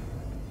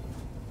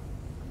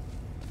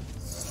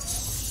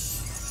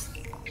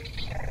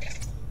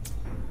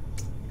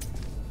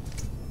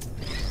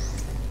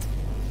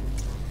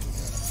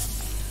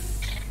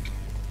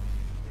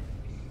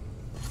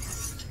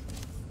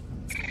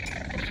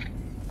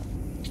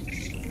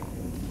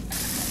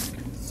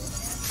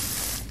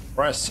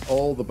press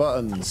all the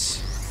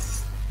buttons.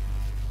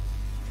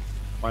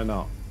 Why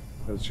not?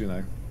 Because, you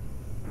know.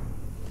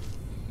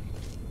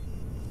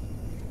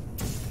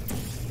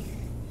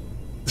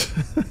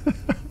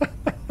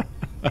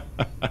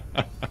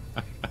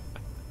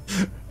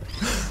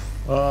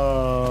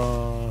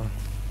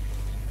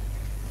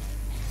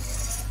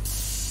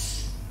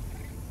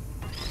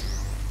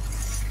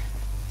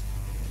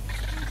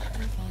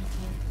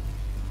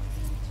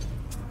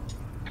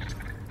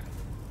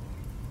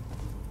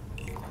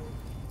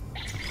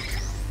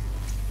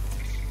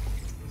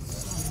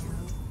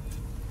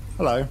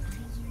 Hello.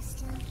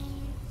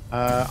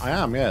 I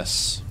am,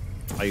 yes.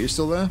 Are you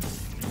still there?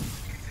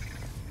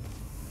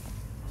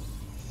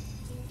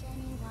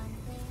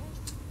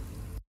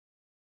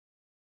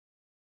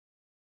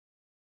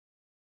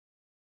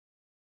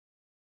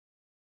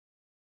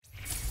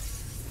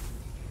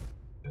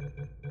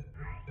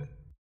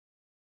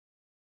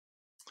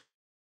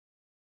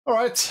 All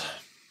right.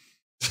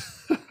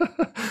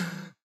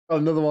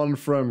 Another one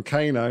from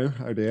Kano.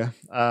 Oh dear.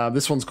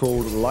 This one's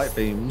called Light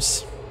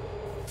Beams.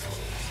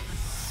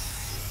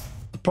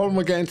 The problem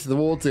with getting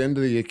towards the end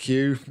of the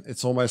queue,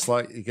 it's almost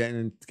like you're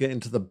getting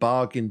into the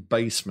bargain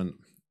basement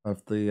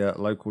of the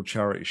local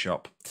charity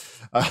shop.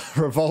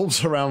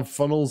 Revolves around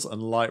funnels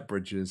and light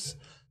bridges.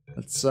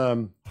 Let's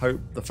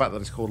hope the fact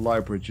that it's called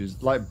light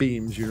bridges, light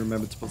beams. You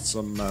remember to put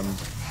some.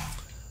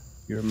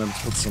 You remember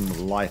to put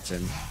some light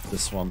in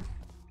this one.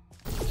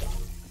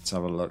 Let's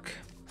have a look.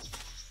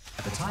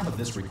 At the time of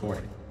this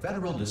recording,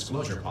 federal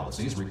disclosure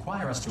policies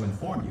require us to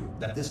inform you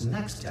that this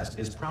next test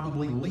is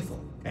probably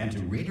lethal and to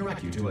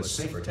redirect you to a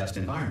safer test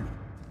environment.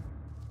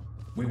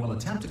 We will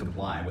attempt to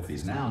comply with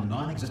these now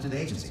non-existent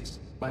agencies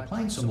by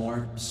playing some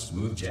more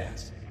smooth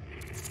jazz.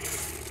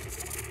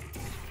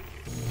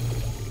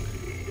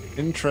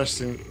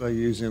 Interesting, they're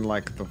using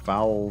like the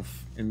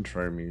Valve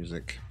intro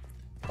music.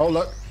 Oh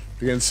look,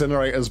 The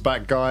incinerator's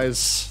back,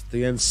 guys.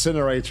 The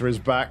incinerator is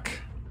back.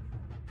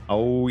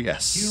 Oh,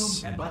 yes.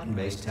 Cube and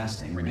button-based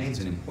testing remains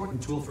an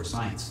important tool for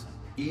science,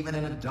 even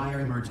in a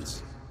dire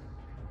emergency.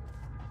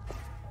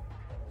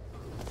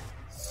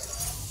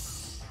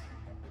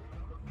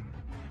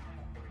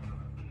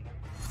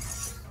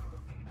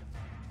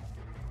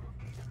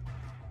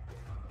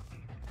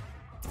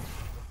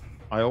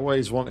 I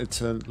always wanted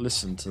to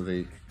listen to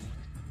the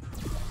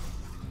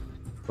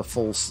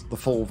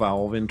full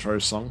Valve intro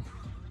song.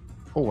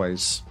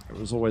 Always. It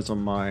was always on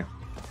my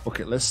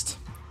bucket list.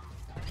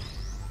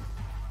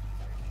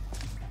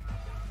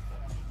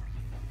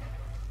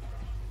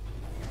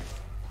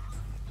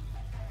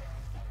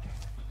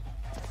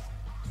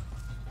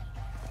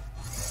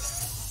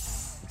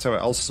 So what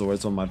else is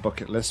always on my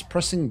bucket list?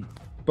 Pressing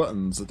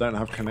buttons that don't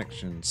have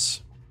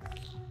connections.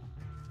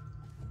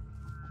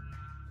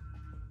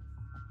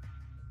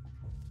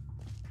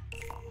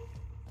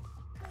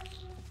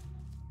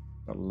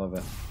 I love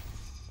it.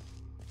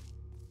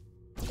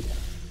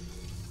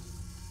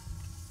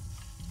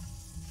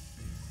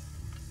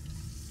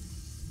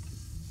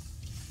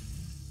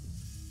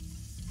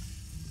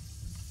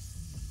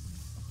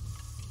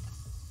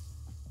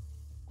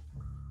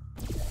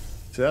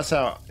 See, that's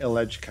how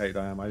ill-educated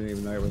I am. I didn't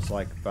even know it was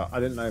like that. I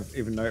didn't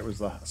even know it was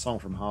the song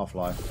from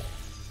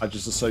Half-Life. I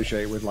just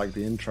associate it with like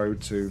the intro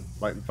to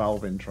like the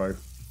Valve intro.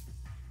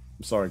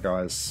 I'm sorry,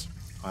 guys.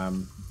 I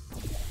am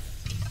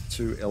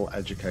too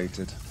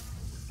ill-educated.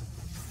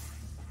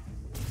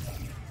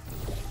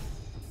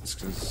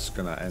 It's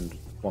gonna end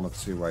one of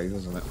two ways,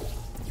 isn't it?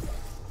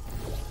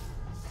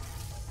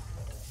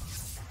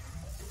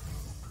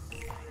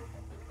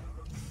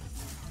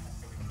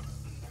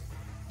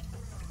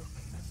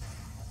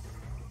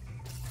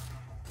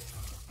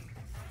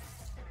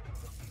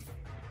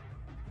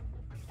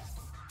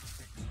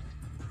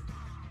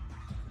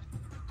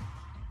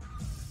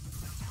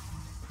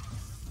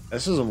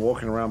 This isn't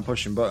walking around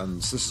pushing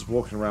buttons. This is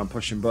walking around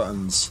pushing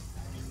buttons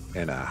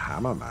in a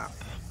hammer map.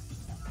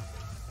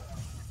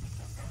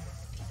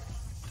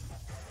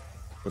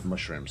 With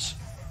mushrooms.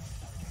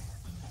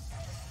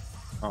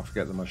 Can't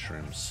forget the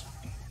mushrooms.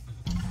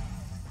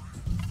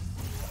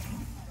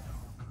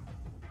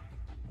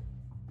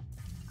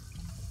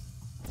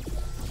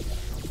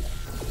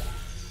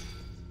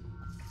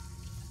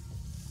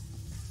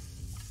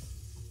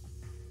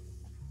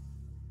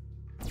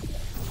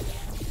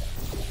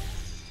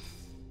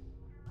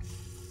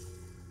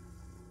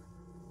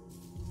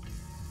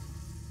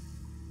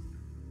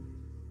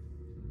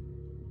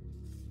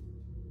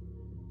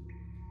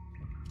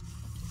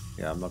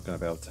 Yeah, I'm not going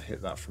to be able to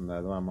hit that from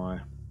there, though, am I?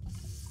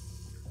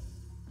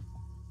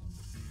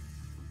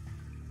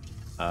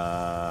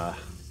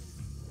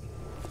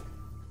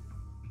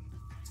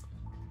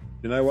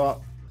 You know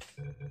what?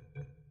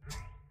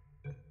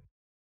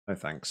 No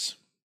thanks.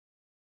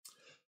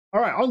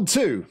 All right, on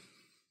to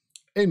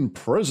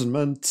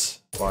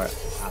Imprisonment by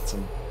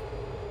Atom.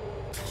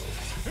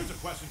 Here's a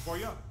question for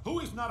you.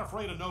 Who is not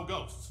afraid of no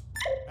ghosts?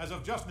 As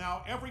of just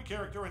now, every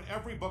character in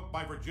every book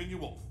by Virginia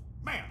Woolf.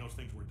 Man, those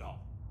things were dull.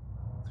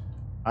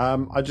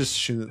 I just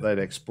assumed that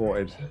they'd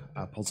exported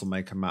a Puzzle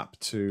Maker map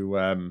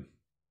to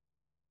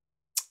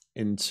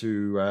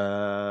into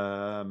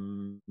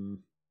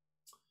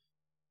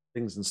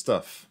things and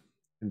stuff,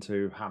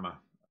 into Hammer,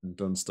 and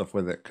done stuff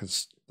with it,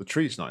 because the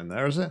tree's not in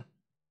there, is it?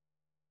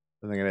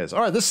 I think it is.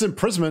 All right, this is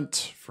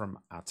Imprisonment from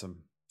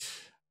Atom.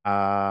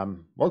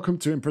 Welcome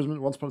to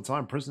Imprisonment. Once upon a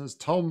time, prisoners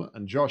Tom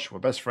and Josh were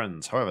best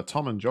friends. However,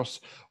 Tom and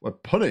Josh were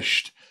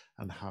punished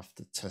and have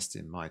to test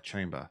in my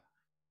chamber.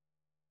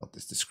 God,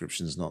 this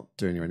description's not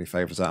doing you any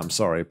favors. I'm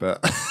sorry,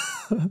 but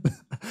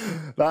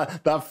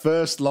that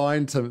first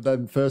line to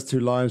then first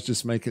two lines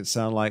just make it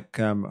sound like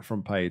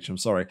front page. I'm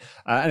sorry.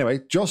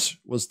 Anyway, Josh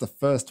was the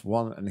first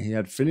one, and he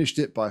had finished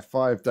it by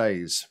 5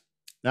 days.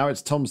 Now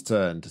it's Tom's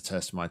turn to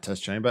test my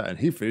test chamber, and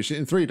he finished it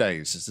in 3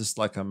 days. Is this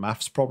like a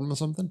maths problem or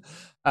something?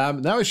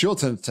 Now it's your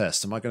turn to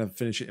test. Am I going to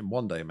finish it in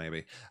 1 day,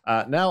 maybe?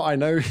 Now I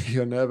know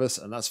you're nervous,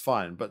 and that's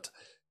fine, but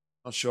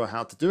not sure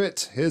how to do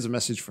it. Here's a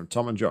message from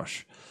Tom and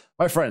Josh.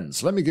 My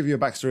friends, let me give you a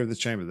backstory of this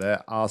chamber.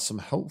 There are some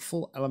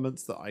helpful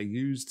elements that I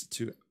used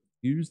to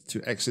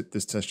exit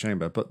this test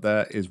chamber, but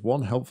there is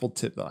one helpful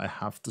tip that I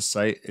have to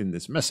say in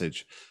this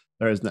message.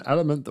 There is an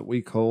element that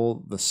we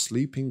call the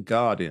Sleeping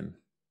Guardian.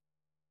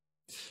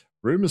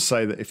 Rumors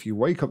say that if you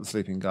wake up the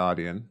Sleeping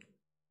Guardian,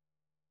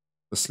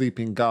 the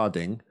Sleeping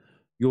Guarding,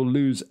 you'll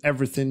lose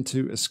everything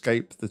to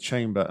escape the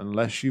chamber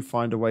unless you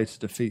find a way to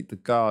defeat the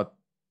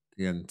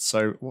Guardian.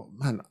 So, well,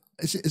 man,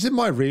 is it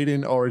my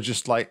reading, or is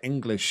just like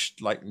English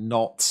like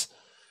not?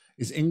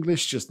 Is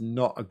English just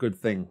not a good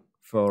thing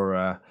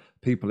for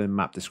people in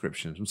map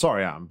descriptions? I'm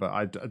sorry, Adam, but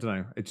I don't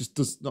know. It just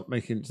does not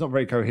making. It's not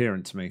very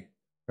coherent to me.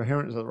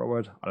 Coherent, is that the right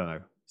word? I don't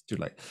know. It's too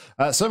late.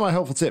 So my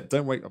helpful tip: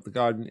 don't wake up the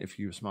Guardian if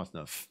you're smart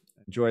enough.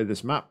 Enjoy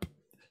this map.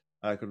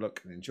 Good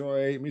luck and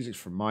enjoy. Music's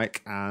from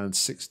Mike, and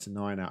 6 to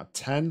 9 out of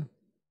 10.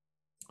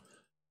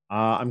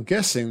 I'm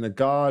guessing the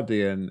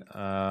Guardian,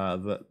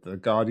 the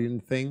Guardian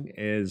thing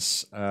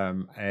is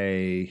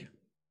a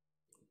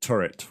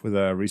turret with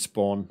a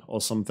respawn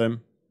or something.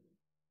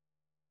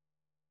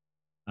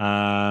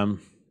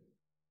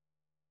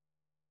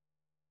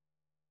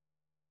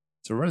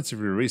 It's a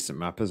relatively recent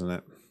map, isn't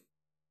it?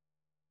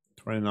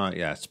 29,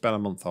 yeah, it's about a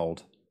month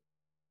old.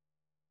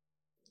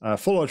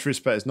 Full archery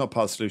spec is not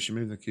part of the solution.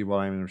 Moving the cube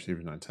while aiming and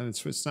receiving is not intended.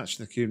 Switch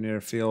snatching the cube near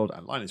a field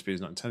and lightning speed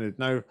is not intended.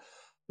 No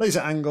laser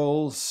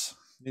angles,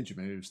 ninja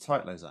moves,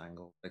 tight laser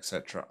angles,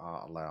 etc.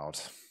 are allowed.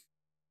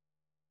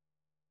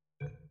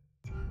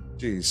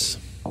 Jeez.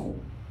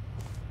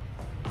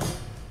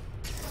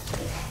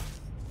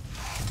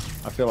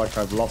 I feel like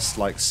I've lost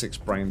like 6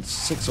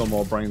 or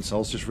more brain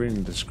cells just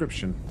reading the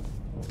description.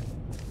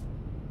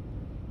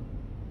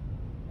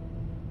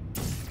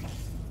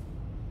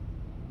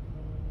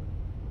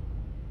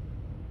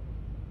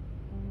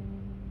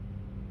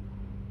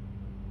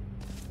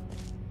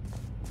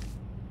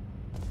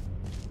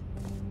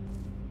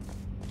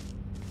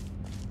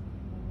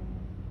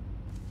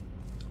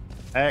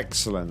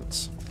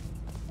 Excellent.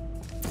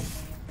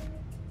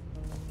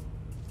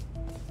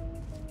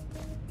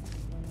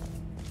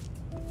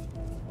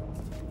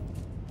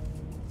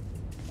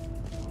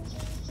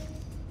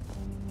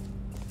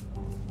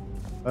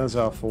 There's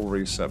our full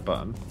reset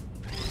button.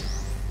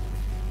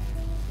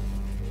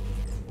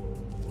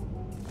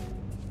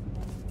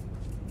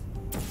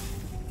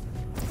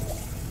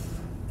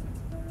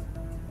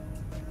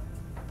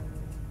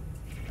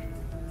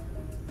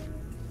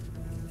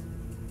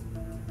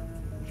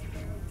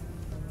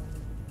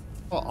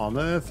 What on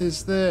earth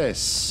is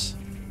this?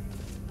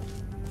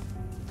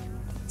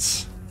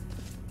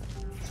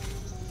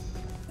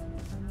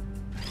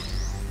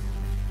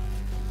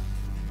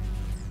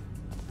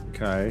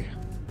 Okay.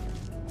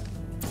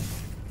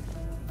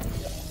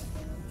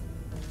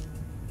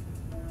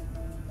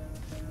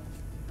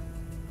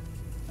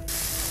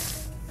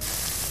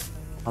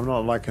 I'm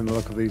not liking the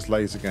look of these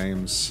laser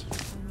games.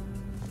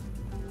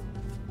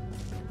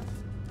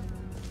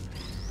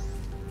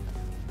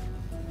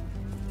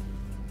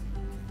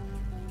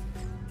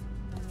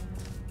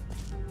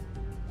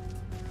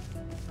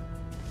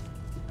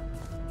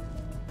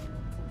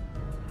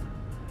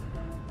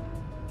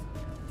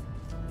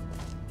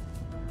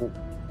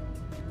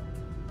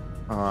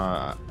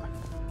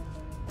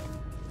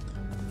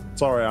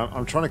 Sorry,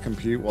 I'm trying to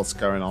compute what's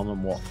going on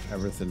and what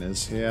everything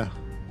is here.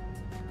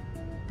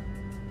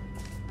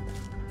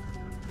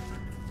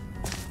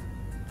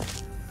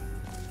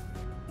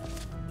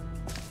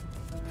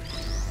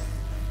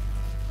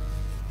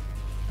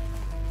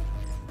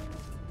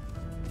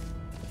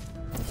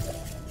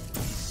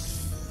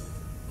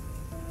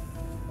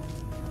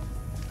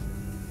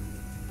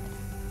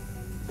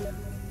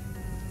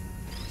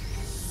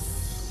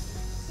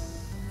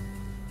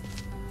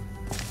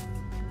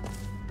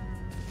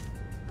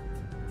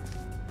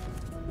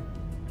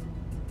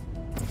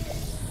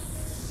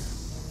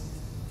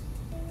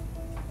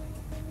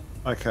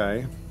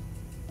 Okay.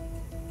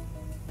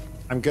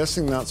 I'm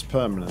guessing that's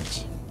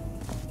permanent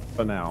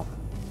for now.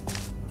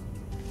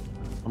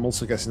 I'm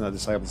also guessing that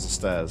disables the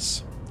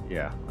stairs.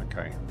 Yeah,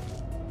 okay.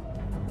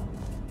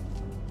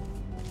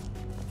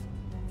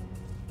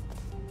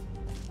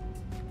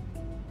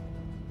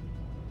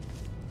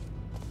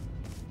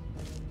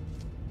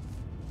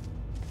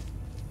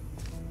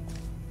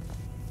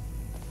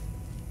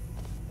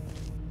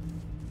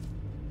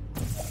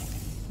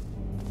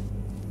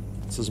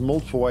 So there's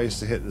multiple ways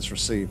to hit this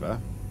receiver.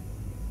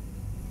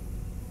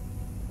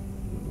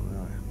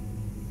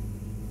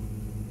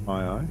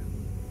 Aye.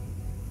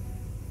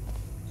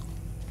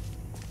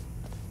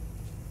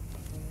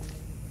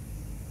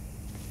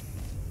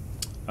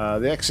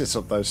 The exits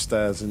up those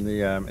stairs in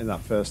the in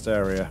that first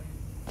area.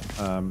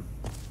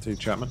 To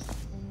Chapman.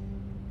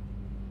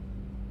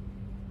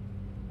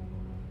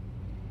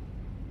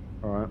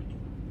 All right.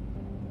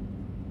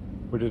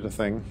 We did a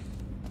thing.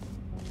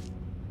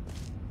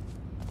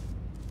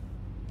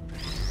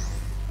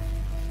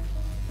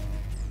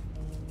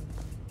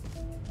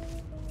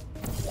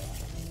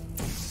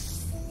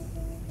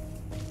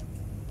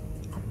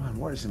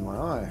 What is in my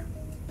eye?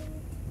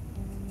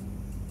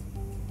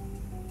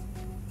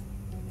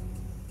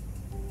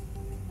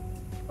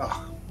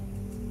 Ah.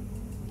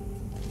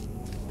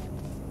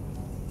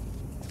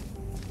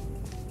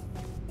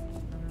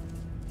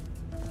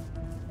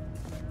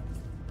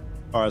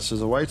 Alright, so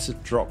there's a way to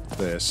drop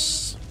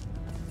this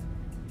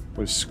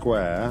with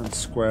square, and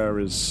square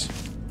is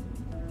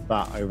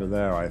that over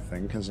there, I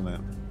think, isn't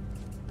it?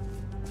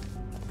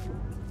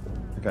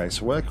 Okay,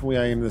 so where can we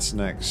aim this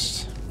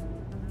next?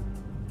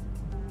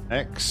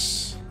 X.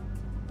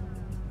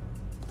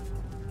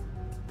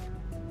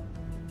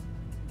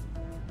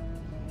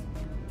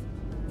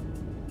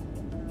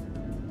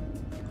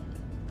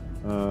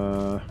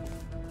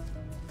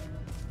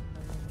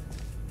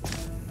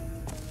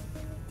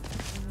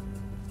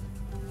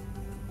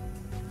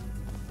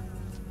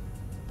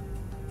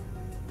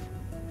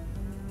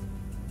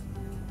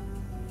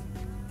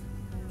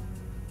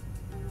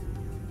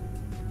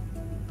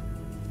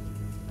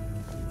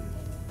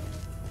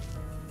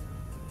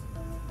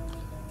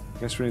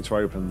 Guess we need to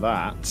open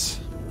that.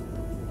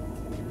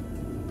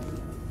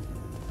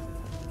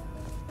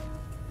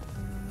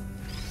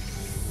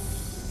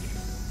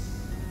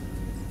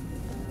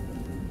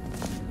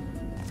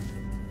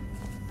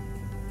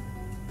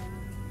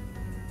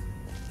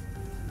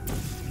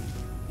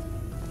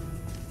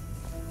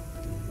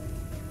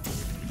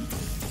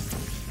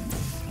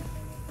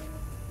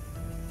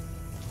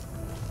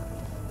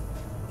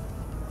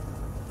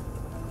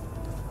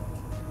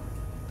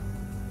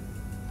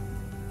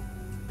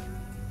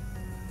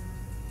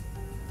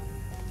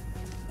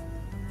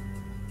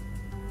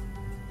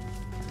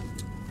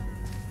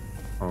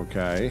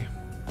 Okay.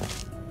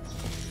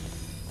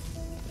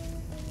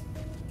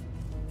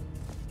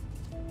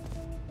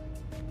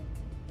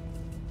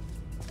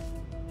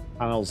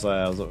 Panels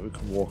there that we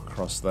can walk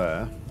across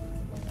there.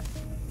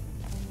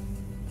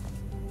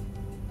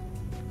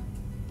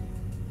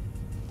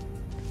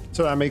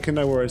 So I'm making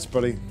no worries,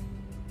 buddy.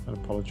 I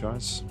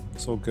apologise.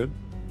 It's all good.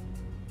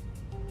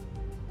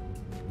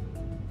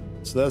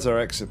 So there's our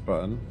exit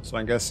button. So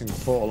I'm guessing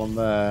portal on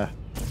there,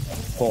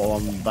 portal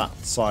on that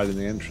side in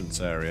the entrance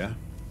area.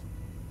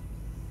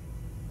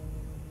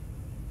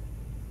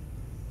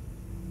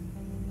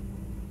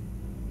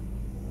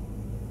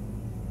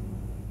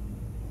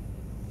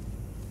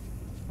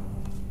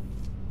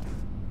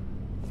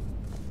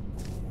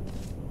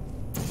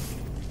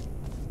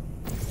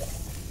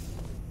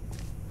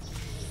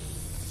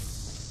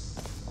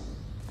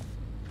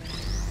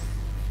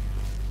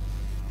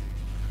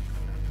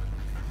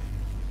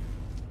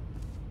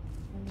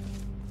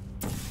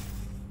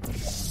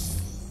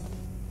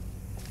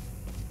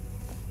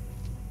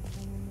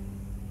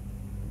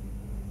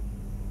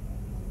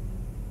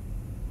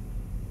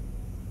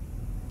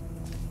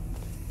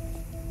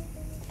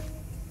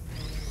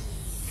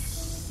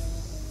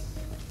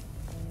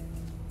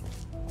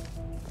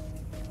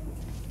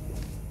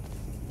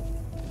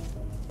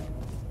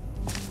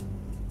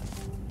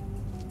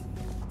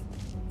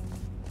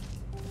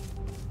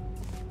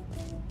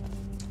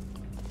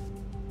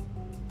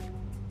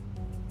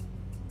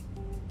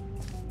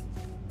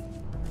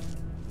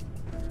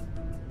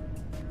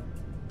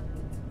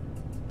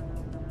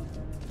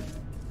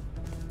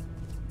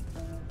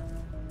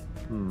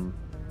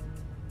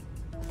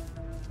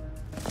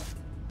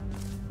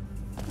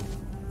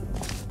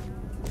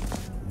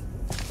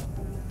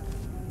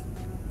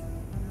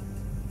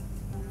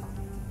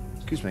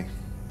 Excuse me.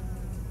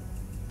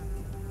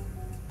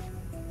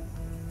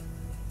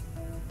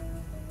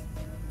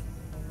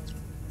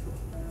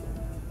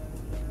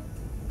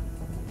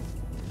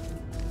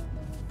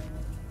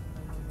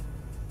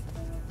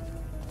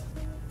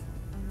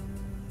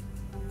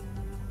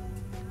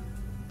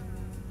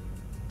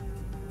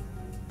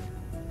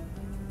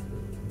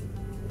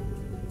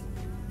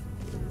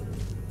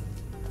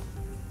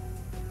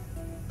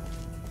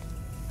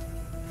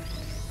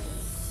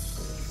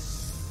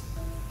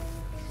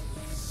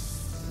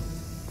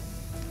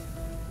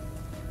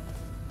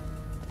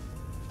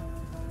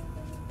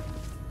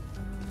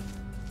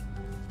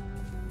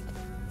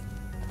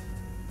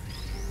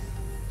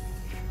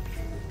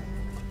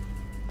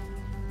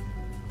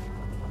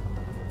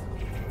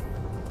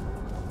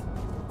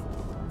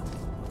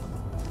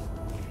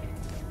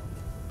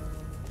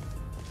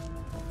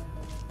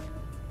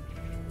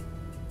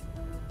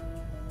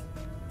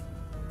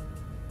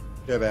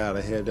 Get out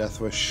of here,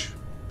 Deathwish.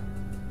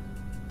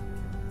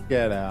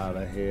 Get out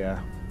of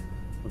here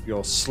with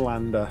your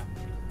slander.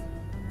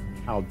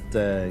 How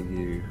dare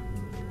you?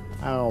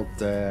 How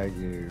dare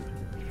you?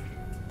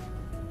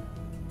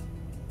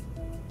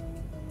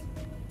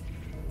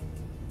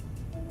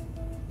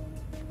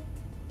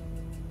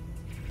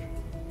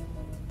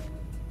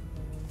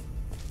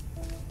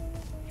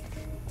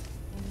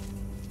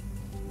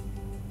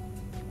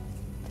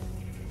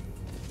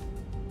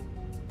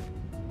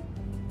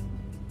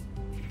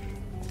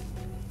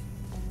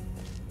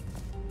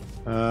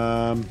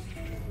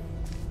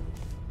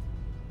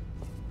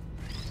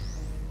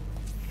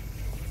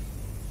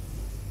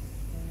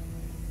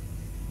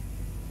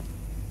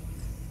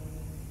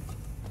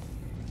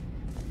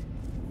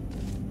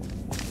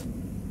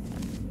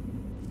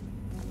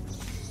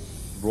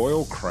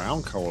 Royal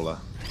Crown Cola.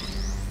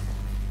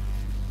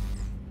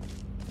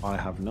 I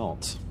have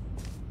not.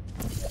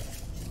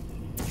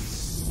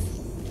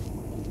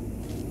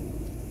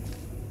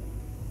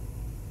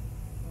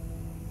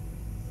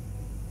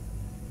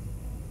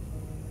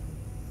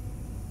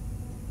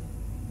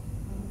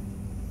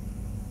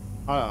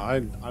 I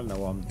don't know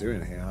what I'm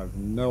doing here. I have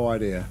no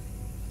idea.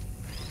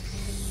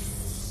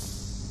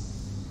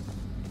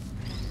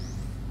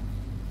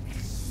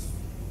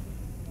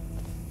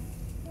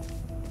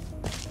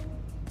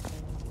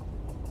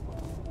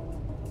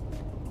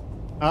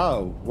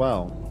 Oh,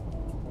 well.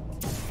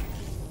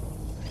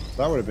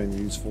 That would have been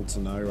useful to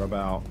know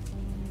about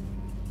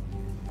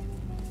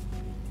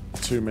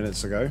 2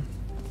 minutes ago.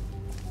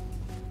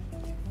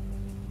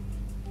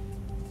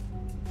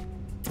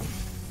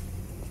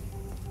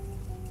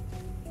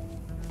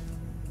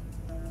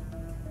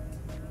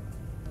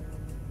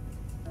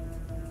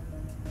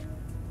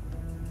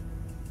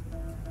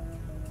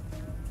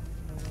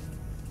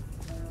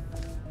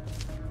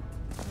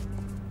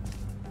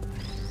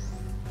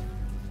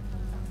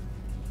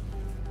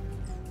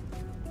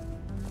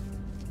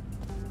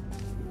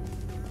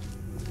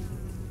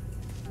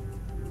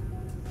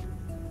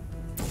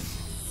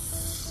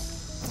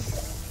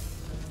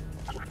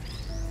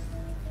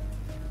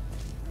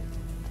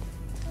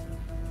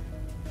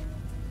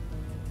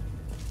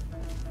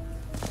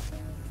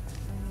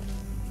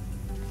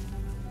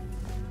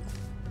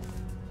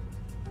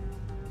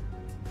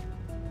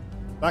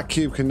 That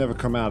cube can never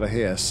come out of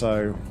here,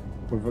 so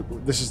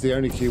this is the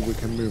only cube we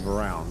can move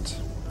around.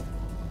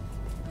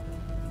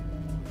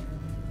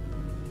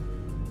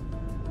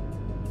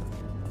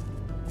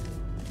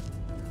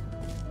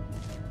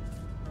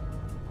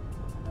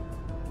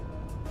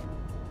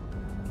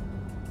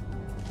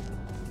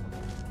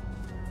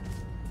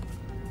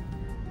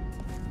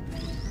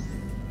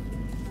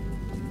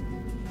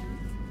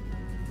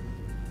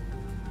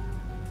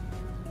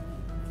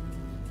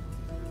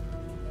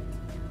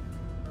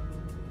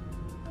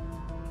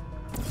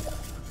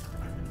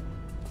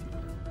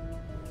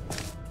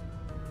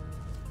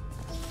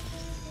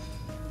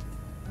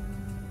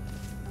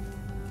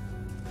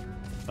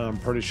 And I'm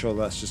pretty sure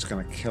that's just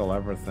going to kill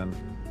everything.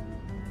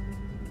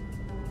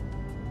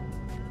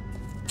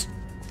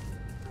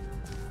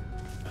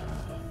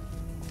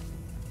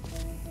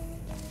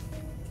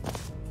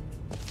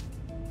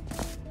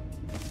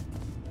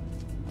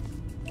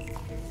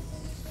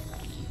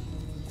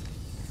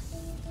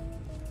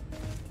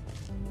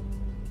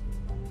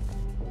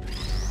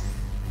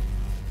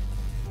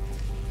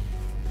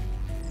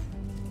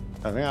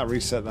 I think I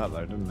reset that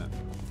though, didn't it?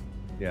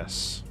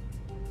 Yes.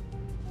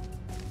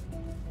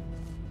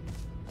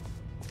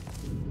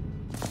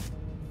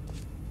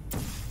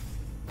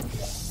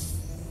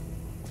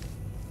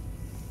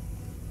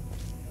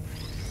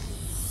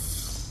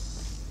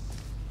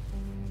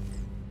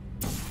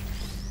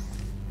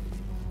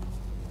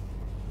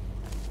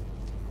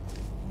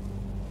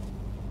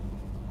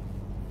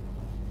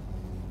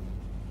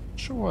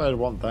 Sure why I'd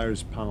want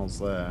those panels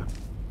there,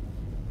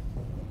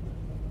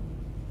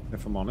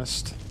 if I'm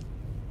honest.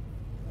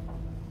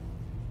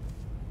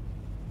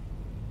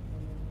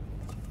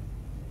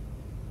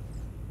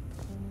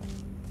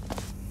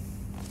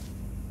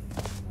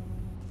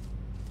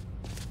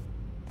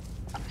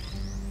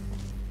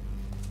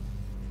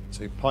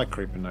 See, Pie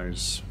Creeper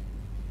knows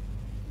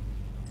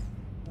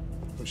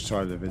which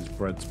side of his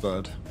bread's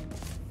bud.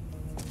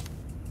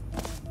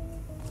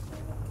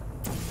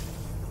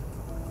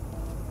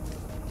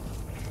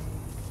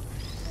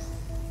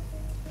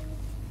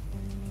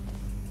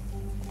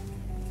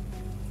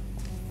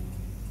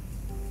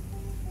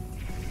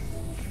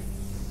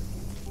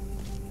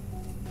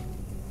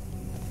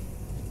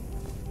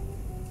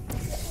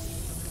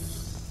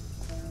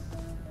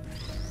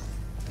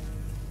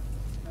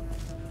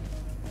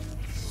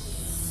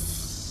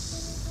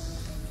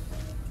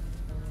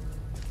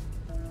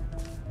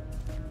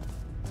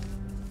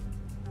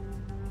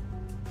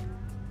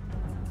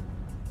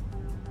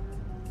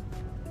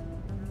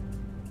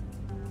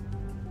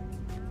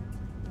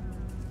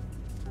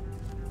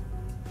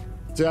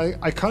 See,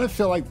 I kind of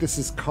feel like this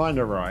is kind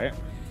of right.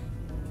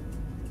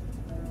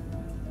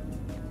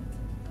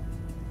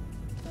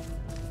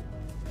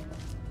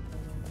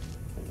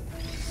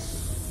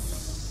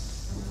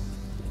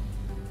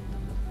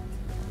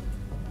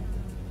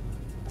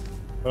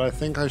 But I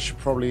think I should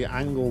probably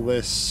angle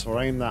this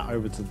or aim that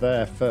over to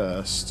there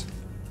first,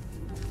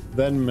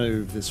 then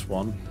move this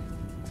one.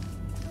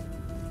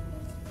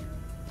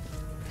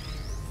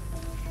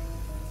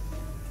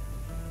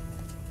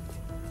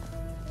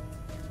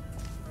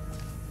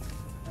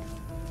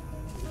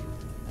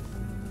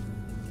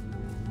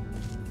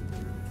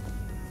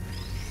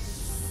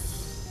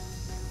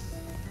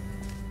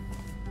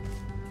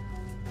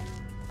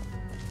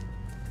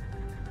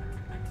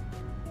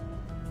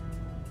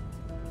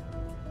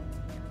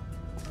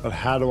 But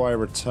how do I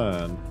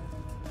return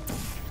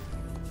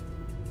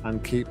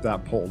and keep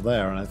that portal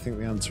there? And I think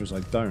the answer is I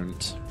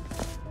don't.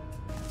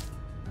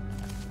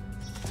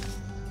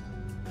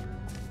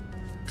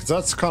 Because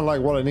that's kind of like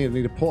what I need. I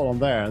need a portal on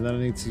there, and then I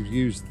need to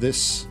use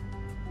this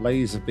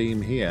laser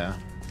beam here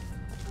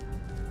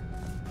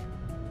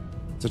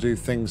to do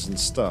things and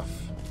stuff.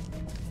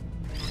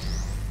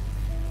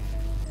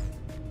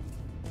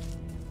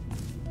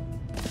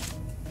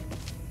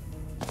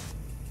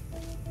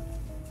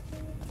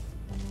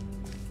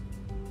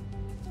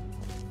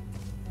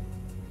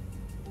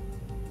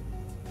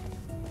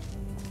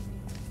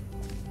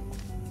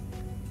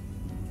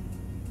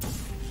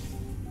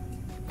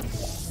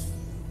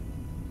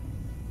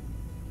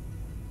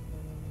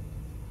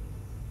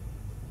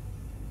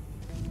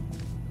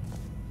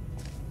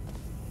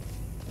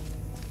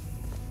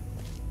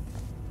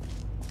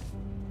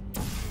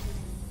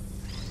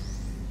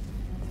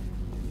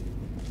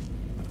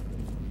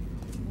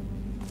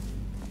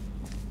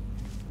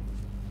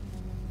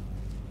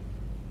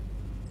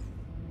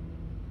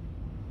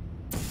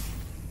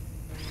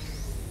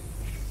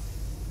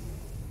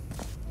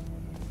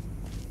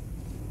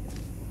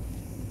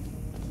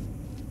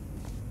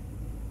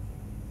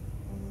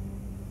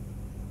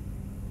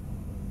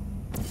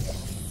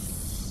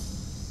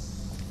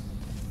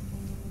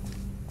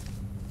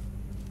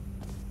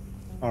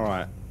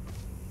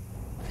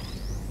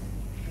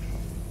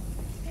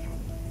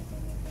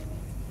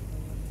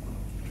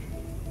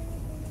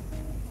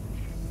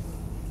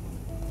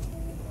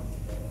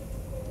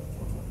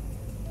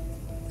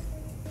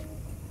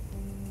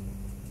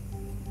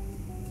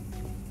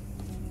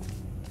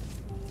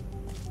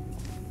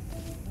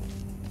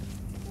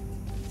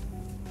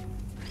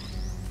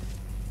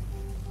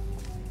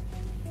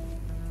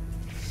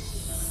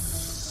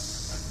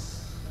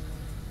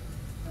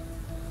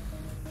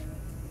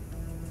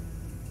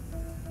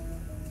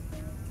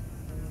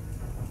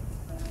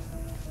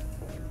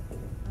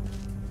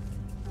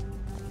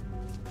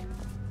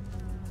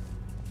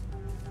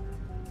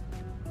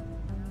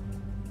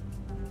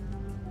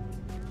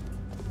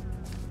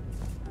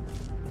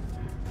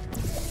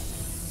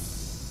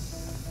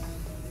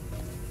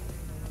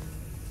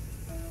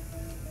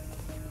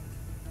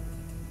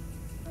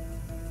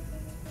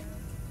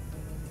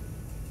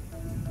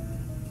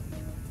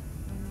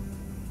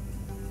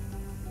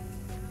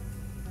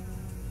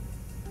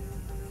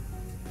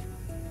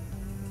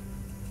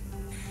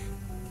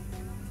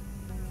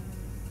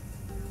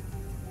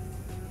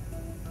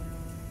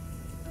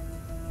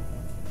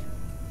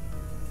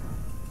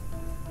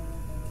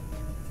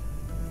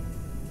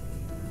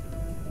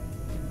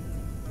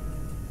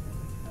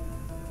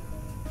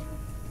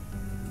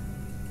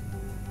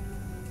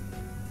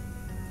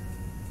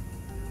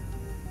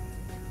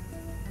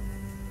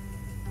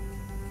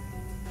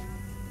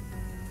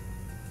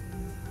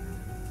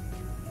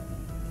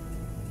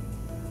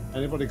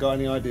 Anybody got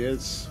any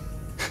ideas?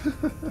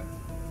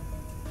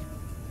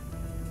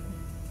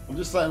 I'm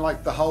just saying,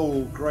 like, the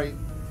whole great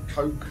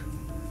Coke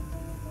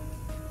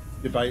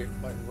debate,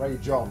 like Ray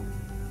John.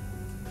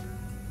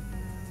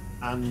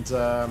 And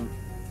I'm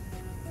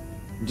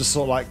just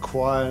sort of like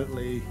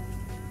quietly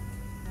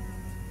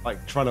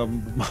like trying to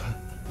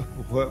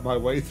work my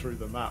way through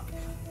the map,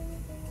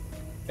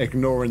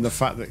 ignoring the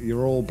fact that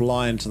you're all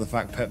blind to the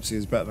fact Pepsi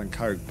is better than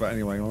Coke. But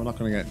anyway, we're not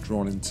going to get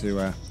drawn into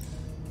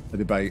the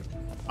debate.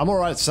 I'm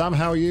alright, Sam,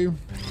 how are you?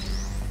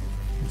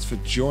 Thanks for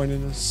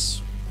joining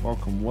us.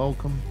 Welcome,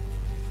 welcome.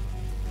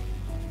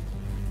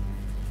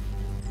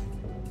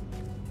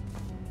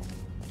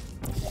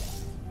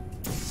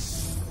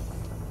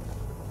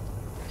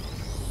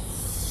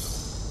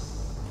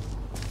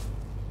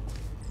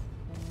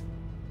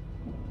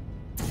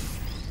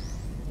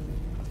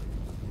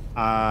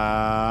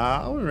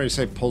 I wouldn't really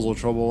say puzzle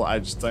trouble. I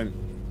just don't.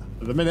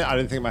 At the minute, I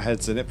don't think my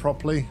head's in it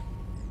properly.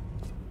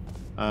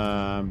 But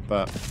I'm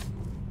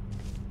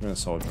gonna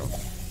soldier on.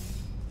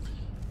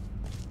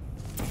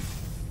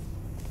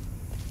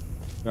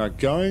 We are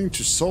going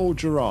to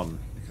soldier on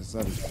because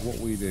that is what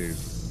we do.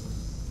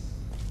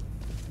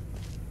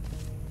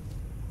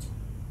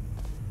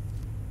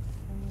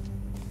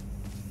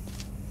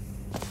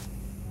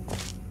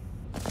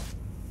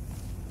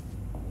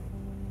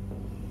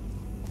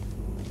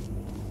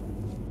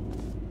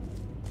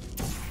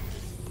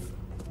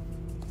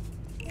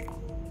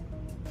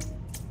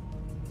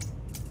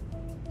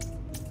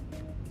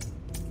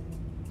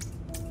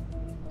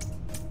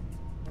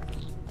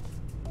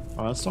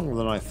 Oh, that's longer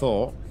than I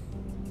thought.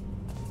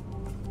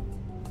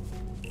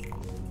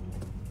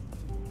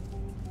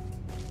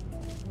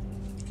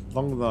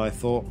 Longer than I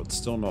thought, but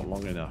still not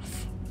long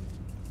enough.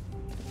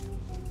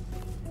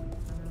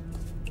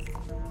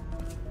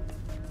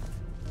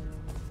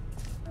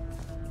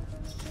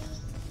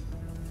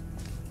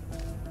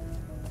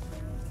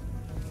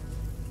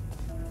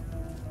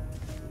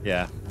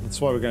 Yeah, that's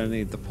why we're going to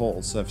need the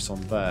portal surface on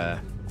there.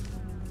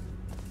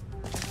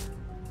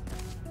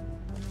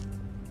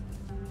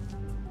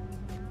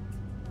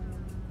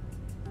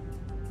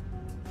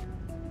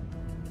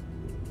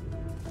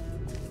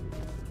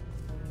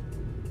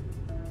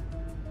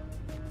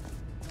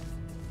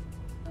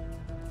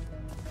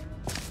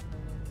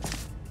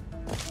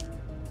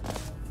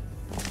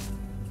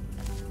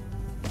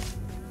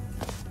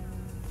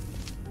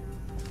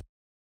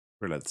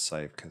 Reload the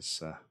save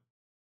because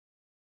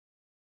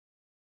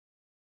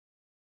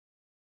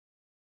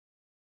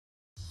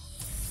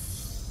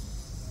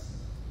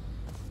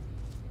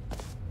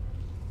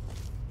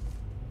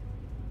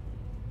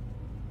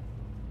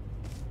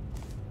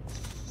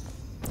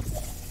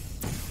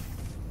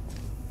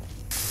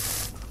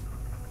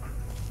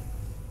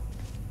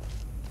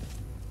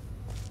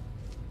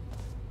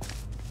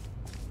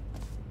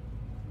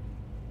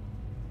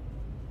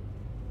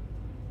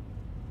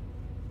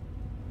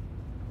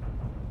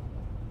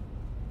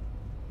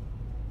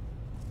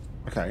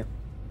okay.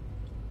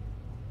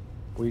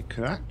 We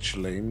could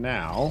actually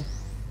now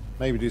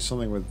maybe do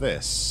something with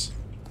this.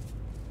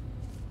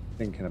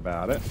 Thinking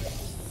about it.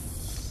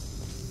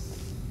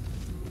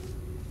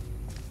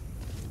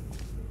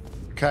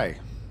 Okay.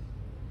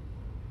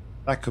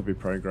 That could be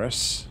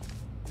progress.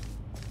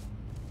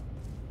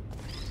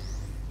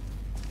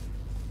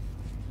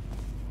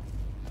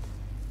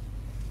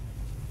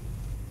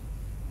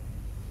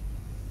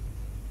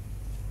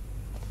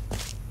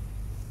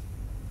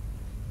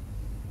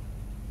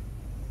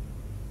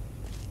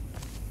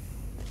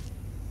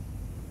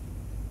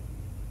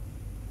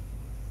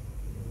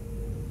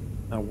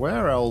 Now,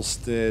 where else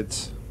did...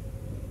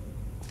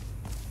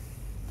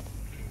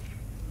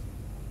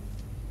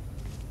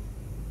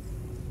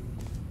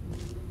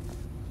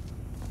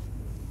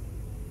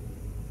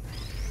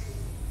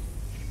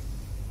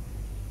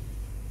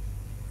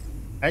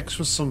 X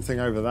was something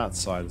over that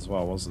side as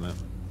well, wasn't it?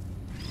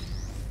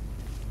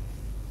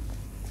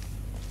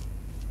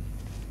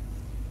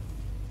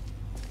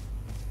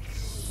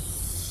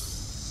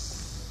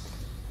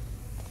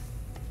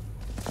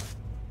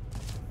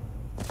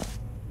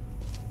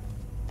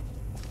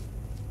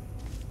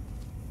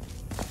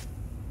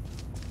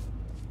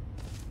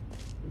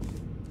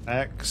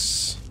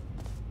 X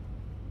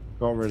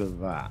got rid of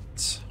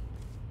that.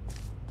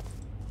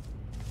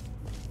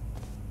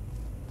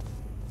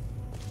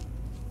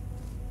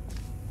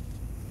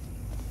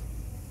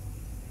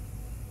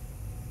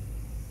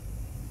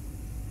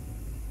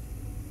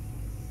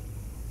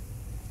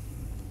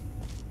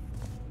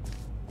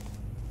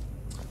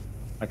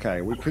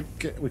 Okay, we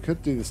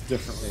could do this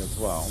differently as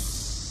well.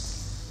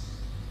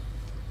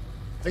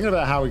 Thinking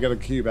about how we get a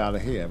cube out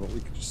of here, but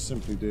we could just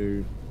simply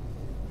do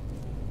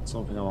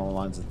something along the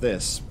lines of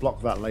this.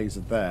 Block that laser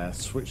there.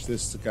 Switch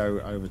this to go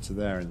over to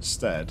there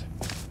instead.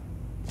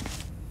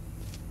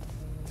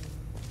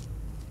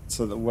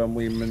 So that when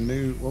we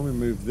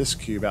move this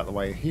cube out the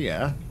way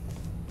here,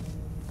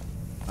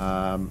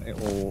 it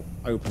will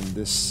open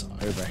this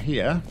over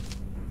here.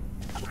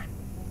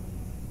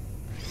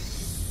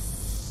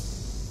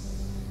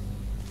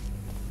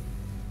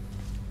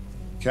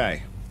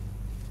 Okay.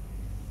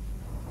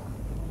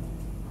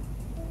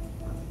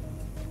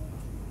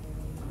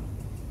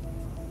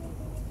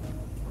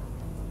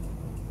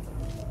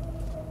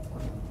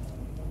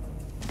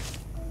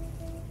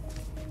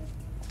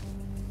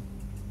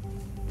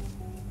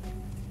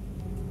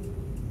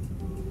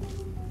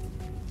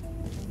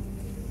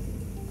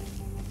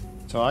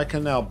 So I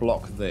can now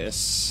block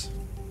this.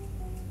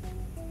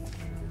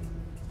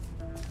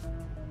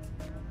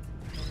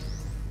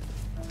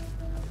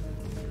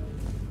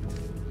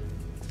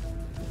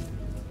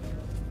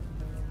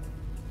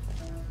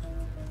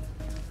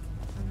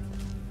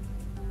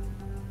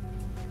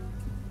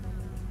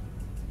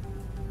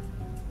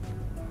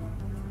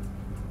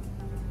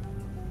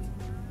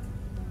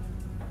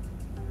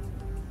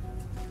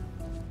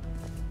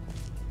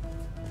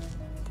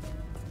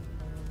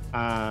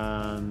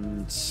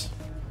 And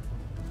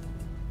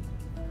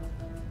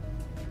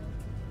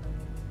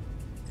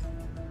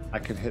I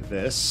can hit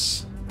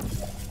this.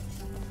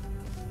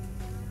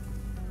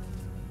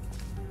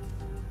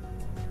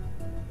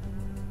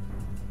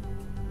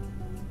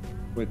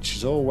 Which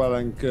is all well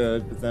and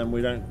good, but then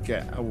we don't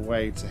get a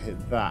way to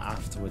hit that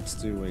afterwards,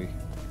 do we?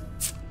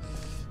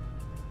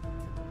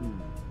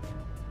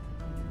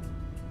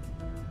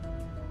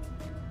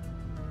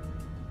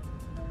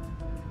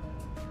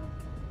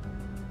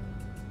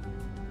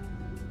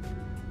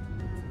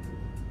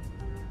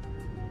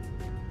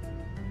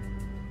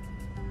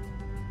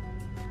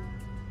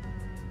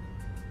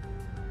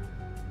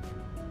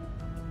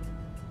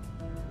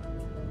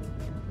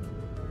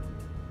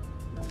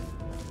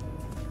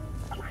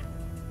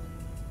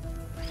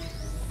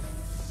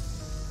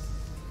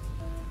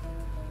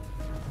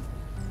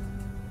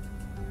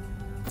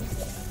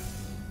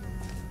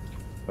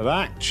 But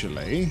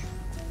actually,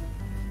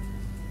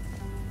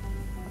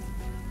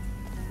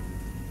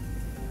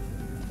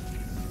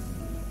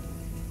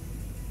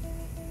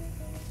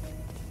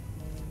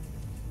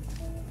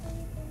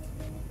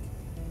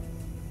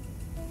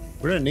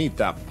 we don't need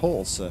that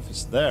portal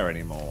surface there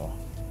anymore,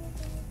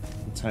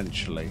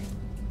 potentially.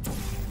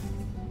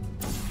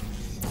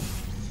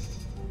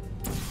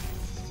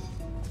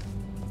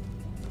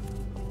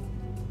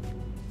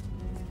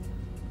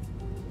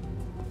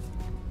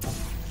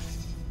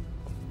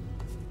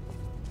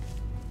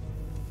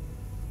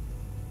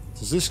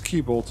 Does this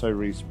cube auto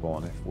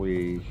respawn if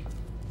we...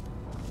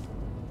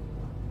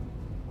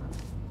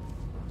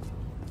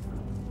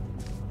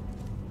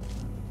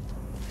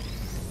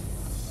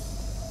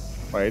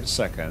 Wait a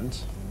second.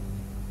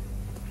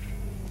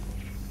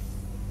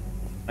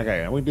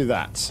 Okay, we do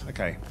that.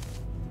 Okay.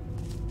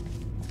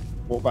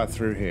 Walk back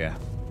through here.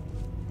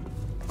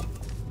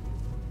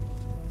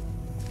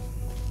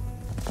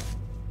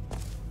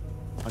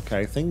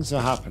 Okay, things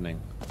are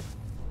happening.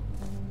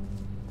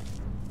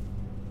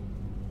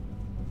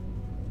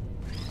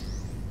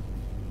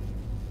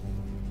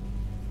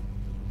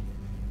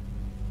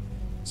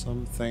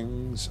 Some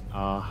things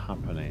are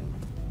happening.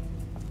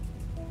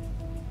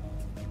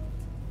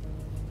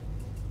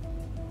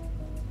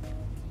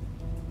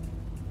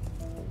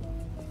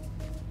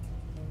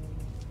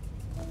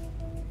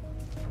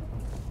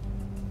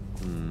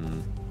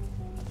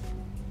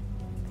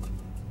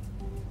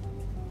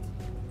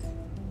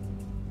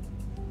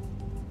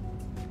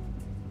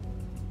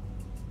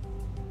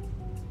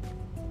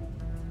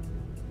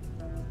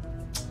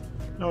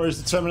 No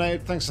worries, the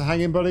Terminator. Thanks for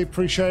hanging, buddy.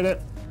 Appreciate it.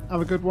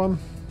 Have a good one.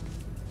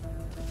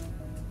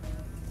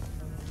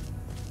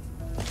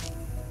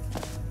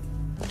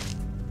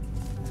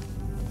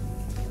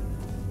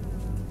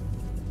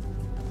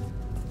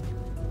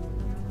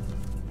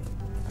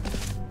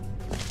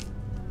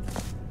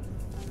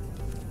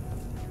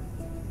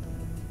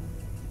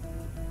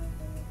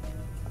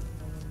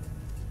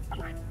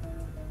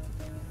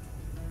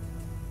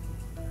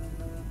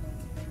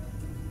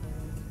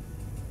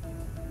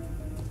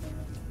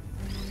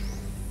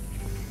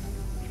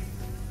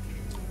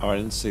 Oh, I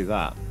didn't see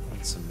that.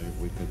 That's a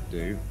move we could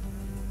do.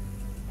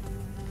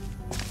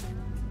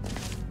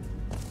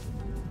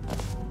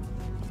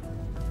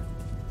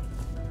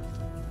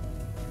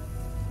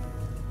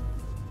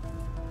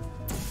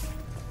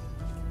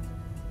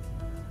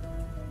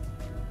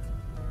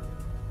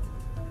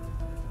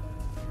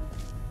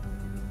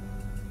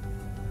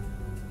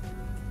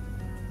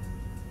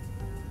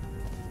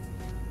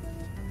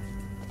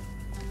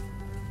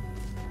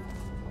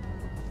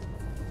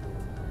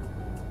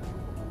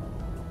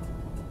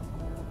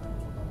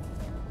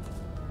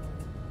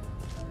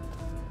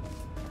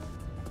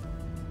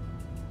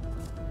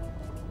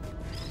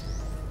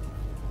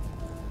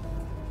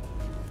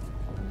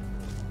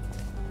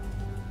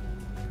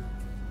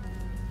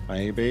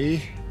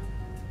 Maybe.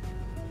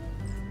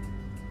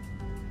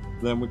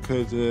 Then we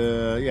could,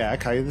 yeah,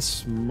 okay,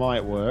 this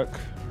might work.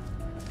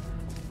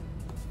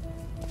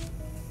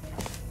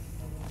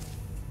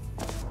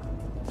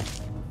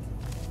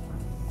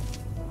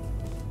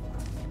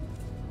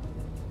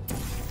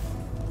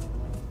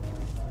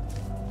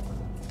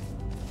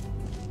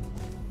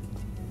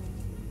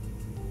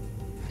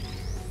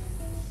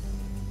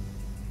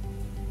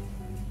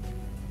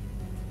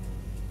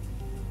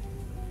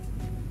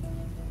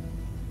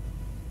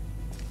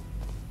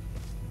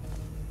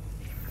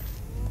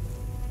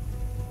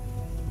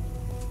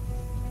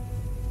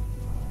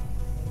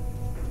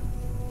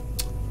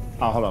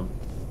 Oh, hold on.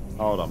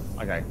 Hold on.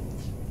 Okay.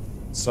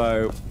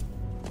 So,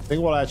 I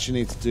think what I actually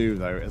need to do,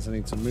 though, is I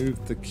need to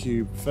move the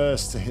cube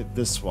first to hit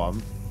this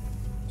one.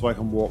 So I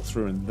can walk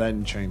through and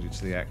then change it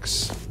to the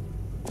X.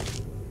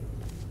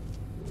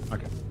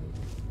 Okay.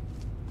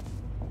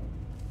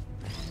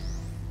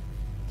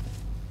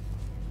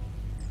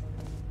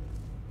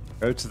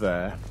 Go to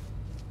there.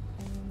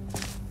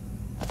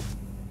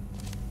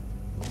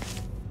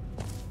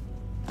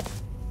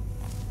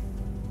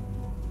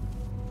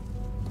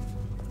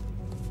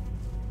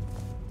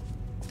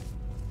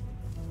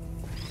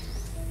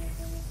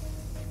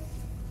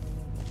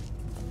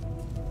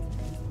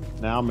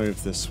 Now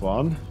move this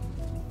one.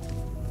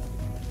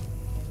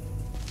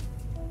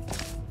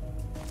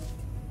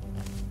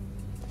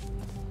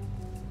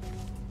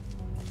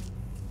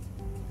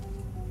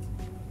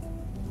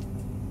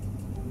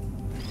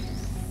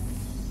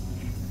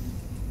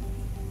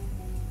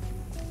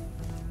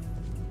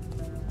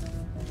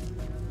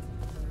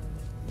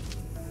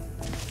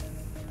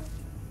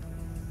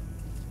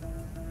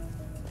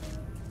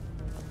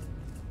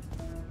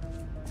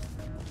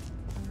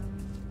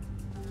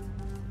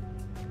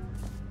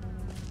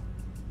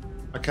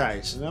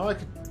 Okay, so now I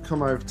could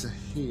come over to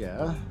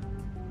here.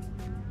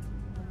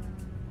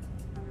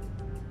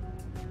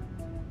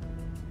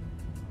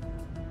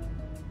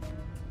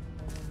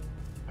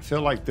 I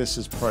feel like this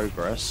is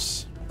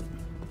progress.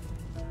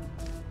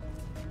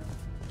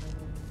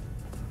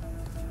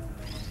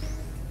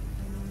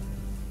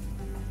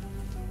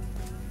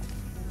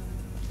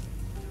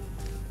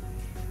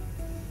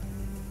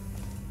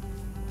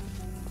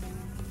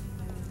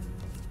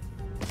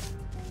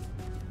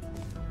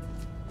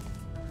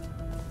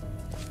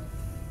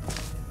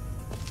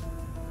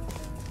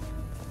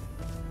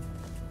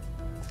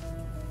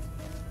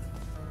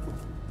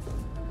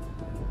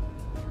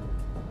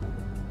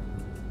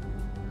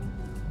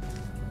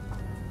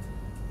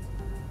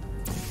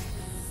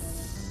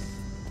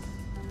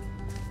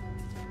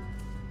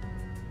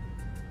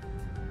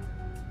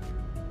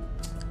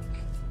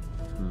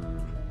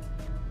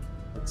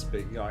 That's a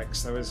bit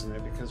yikes though, isn't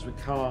it? Because we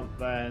can't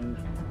then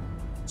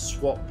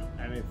swap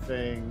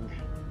anything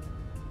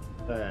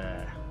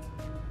there.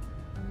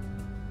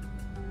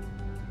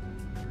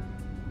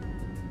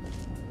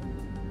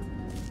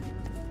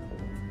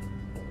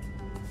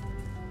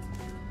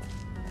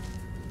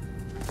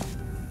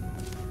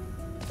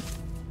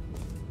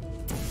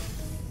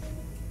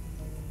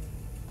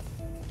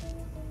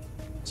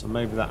 So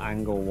maybe that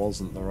angle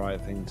wasn't the right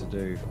thing to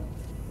do.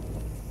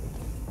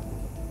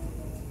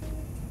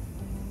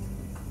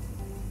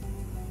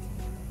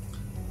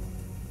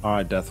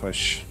 Alright,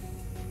 Deathwish.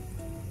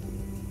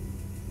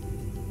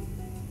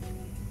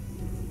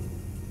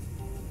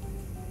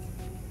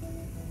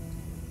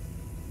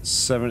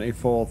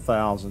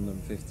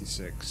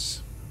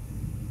 $74,056.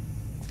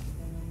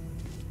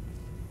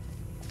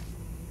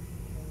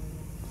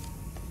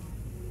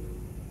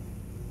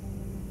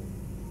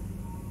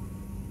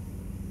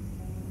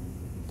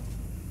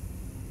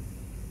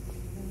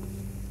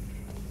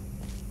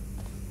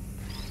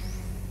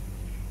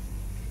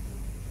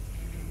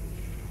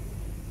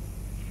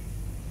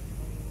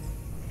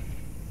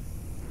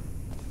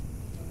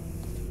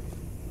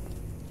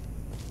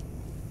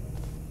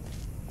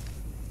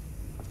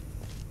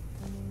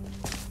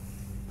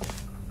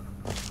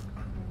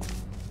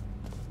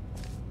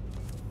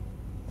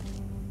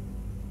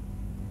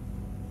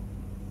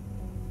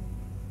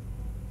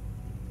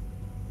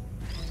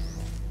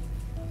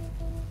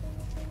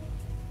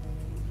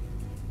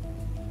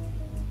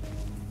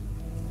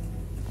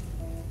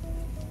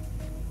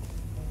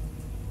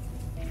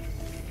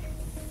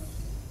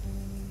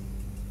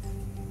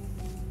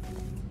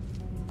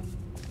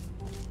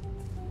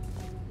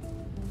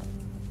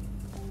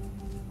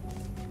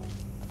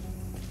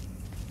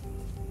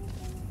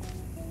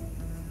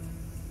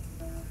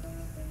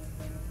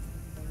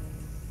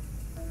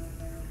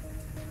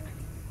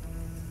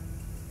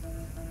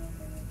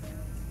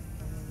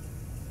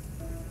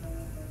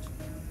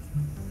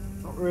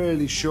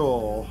 Really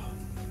sure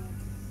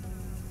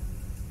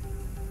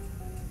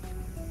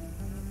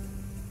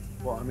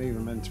what I'm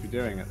even meant to be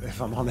doing,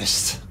 if I'm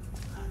honest.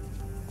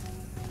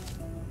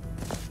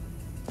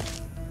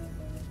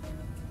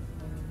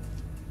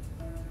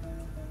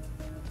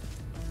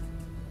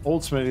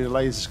 Ultimately, the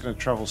laser's going to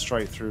travel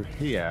straight through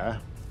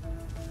here.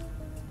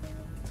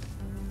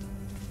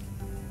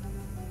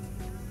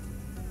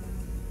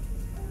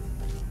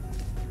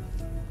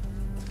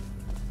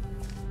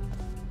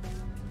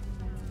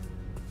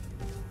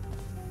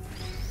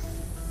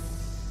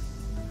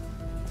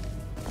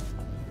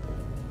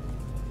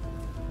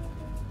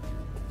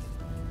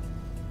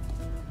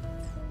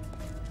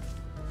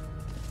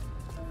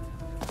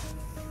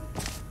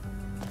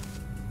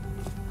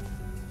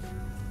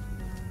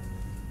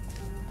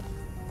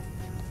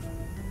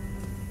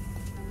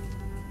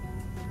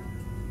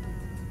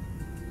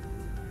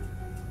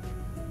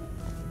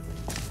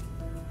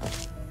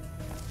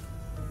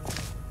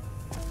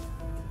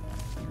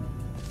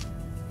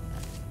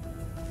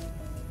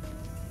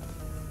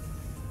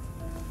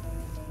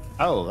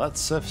 Oh, that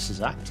surface is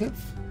active?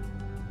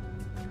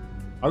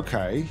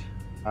 Okay.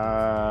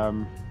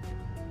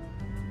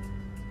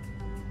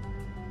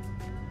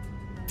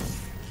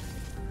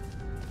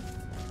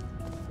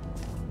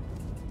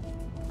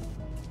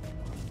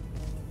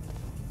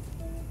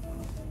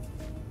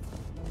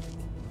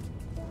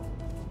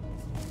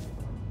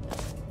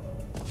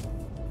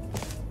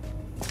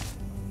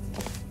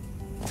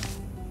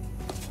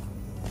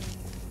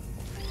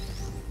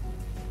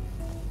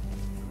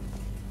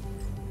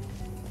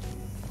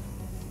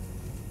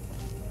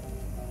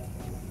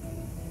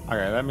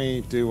 Okay, let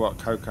me do what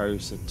Coco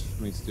said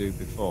for me to do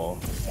before.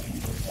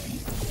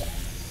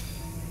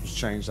 Just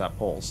change that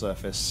portal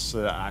surface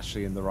so that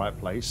actually in the right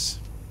place.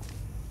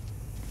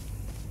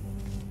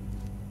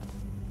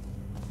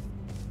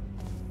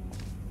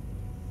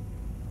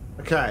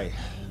 Okay.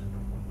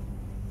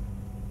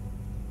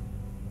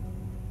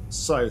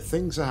 So,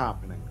 things are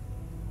happening.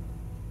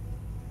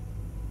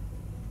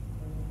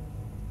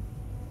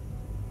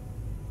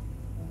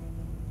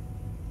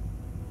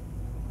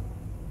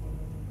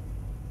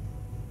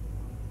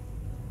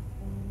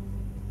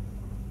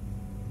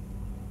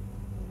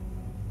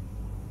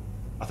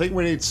 I think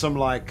we need some,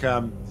 like,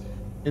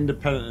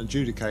 independent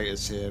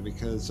adjudicators here,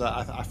 because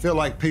I feel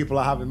like people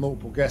are having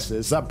multiple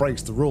guesses. That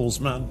breaks the rules,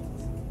 man.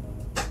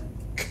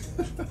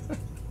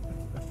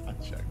 I'm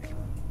joking.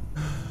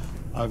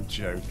 I'm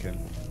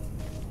joking.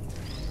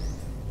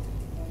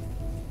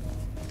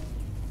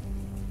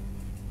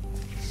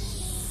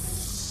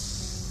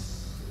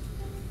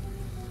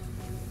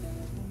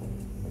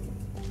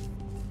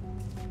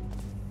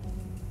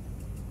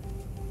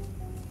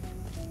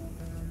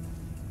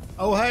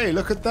 Oh, hey,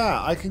 look at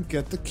that. I can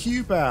get the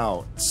cube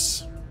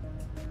out.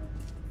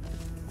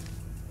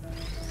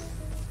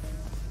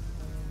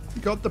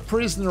 We got the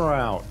prisoner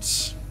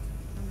out.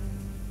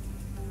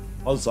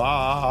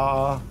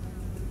 Huzzah!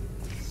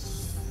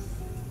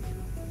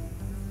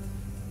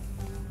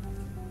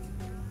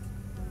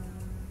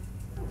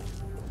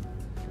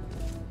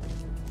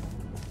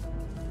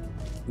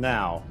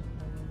 Now.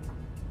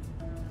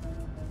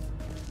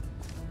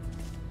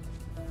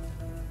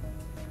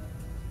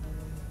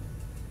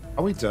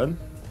 Are we done?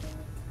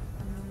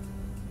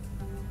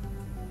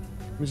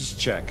 Let me just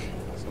check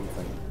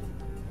something.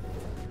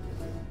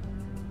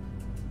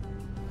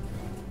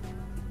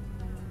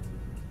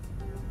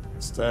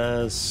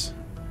 Stairs.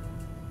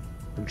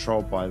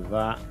 Controlled by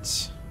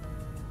that.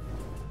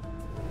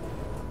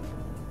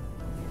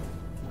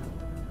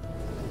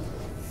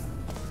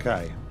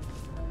 Okay.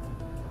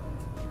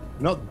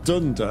 Not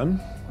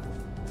done.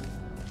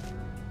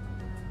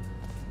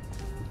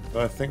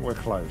 But I think we're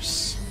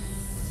close.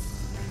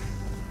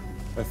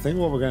 I think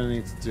what we're going to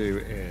need to do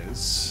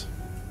is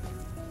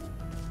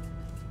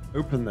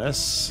open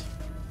this.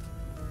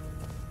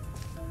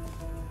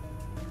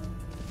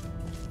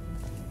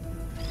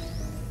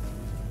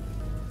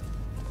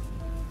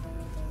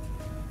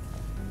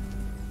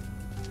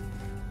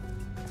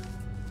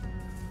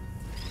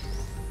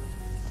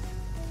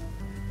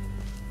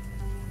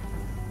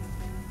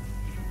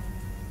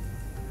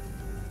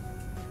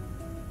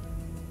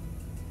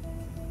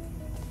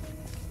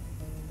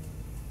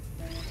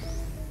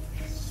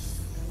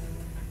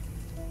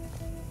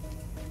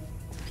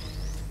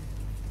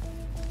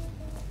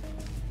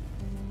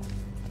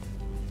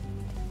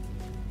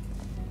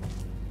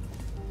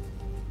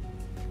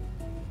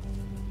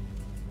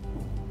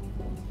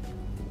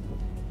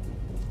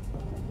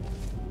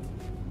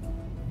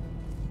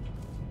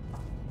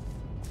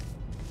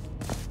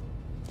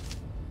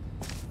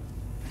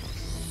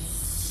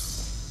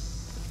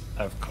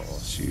 Of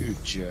course, you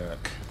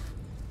jerk.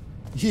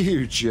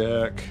 You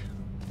jerk.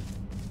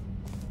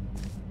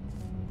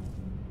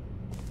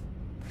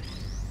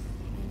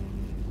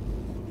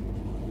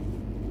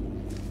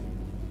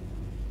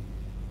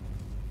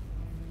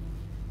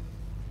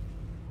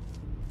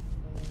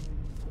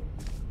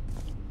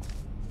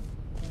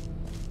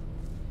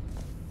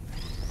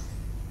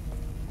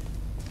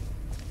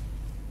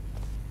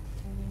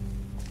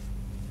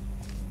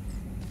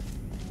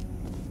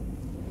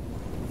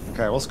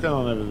 Okay, what's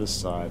going on over this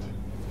side?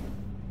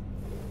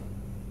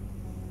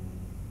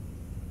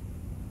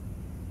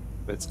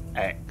 It's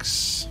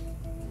X.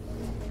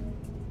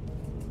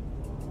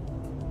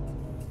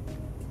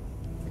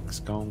 X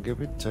gonna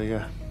give it to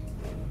you.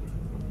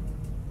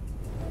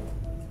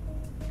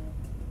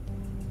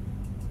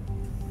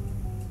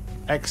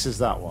 X is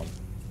that one.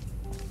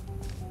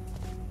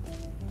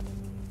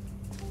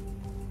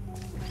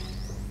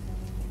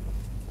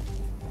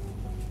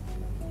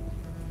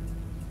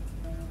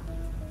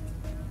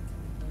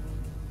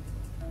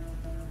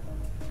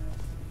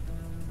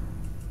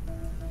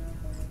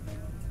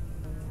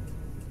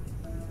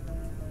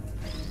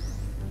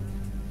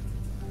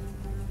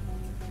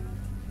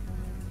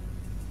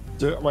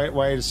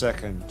 Wait a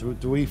second.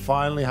 Do we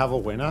finally have a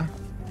winner?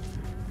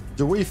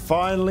 Do we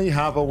finally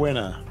have a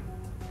winner?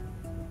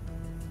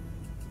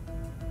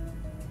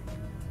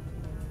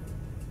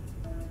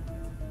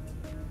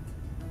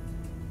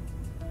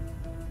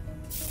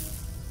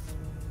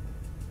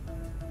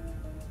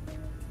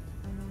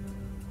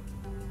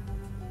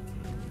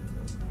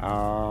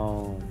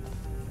 Oh.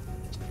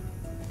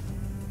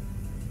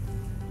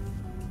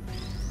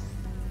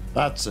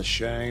 That's a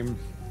shame.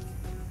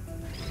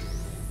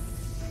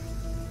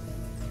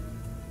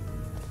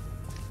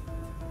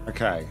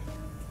 Okay.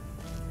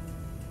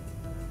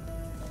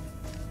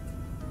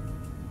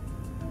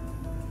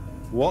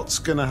 What's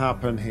gonna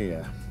happen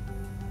here?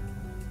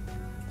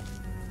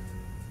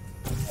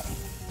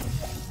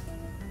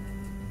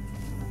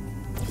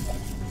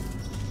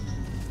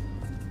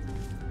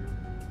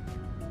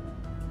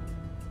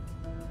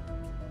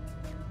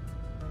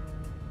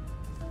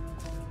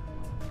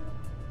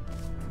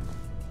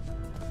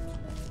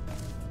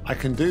 I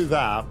can do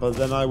that, but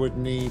then I would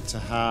need to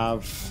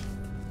have...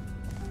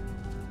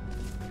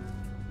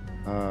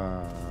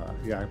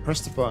 yeah, I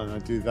press the button, I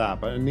do that,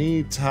 but I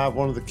need to have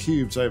one of the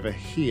cubes over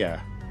here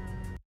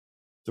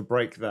to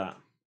break that.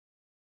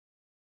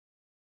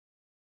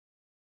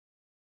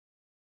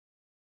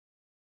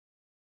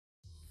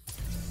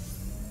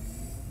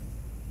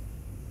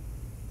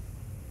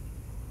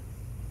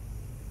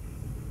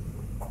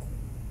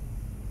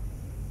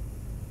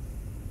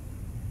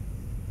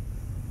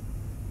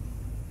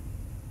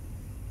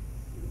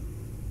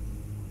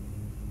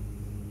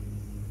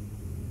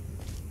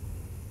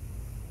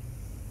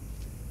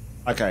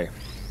 Okay.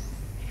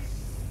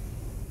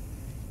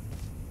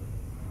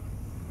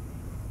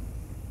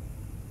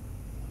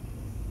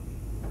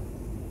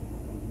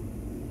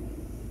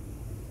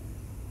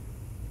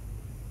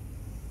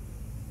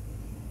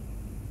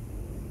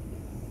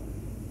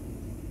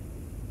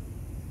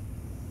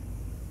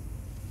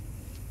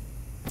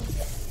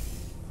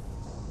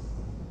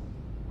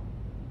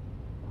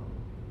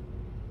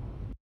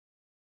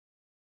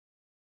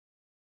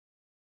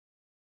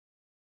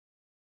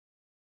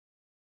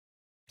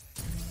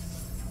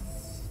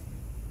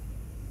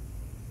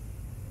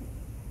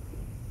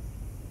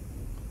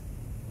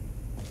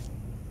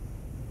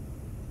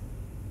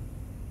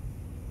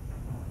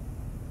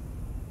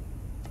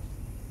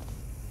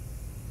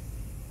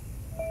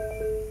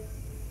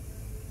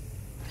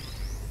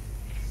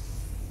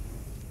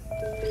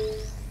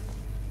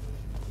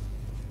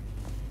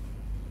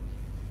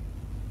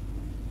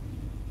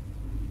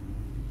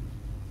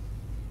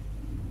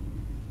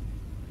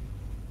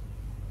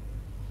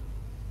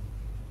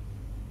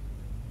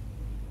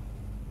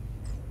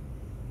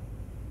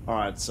 All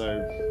right,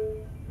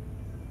 so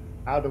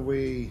how do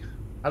we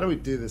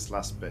do this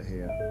last bit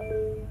here?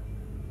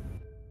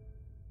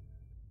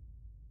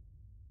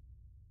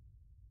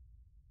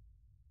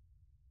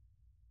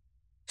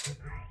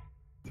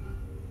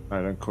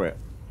 No, don't quit.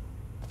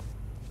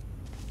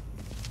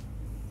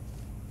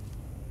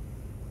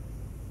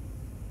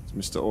 It's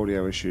Mr.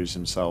 Audio Issues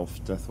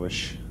himself,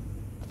 Deathwish.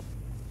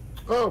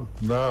 Oh,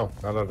 no,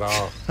 not at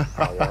all.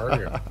 How are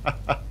you?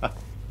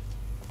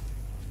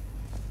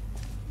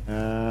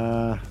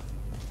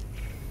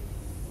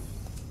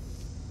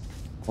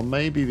 Well,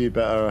 maybe be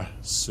better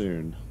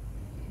soon.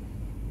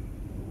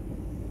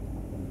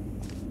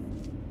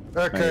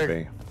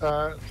 Okay.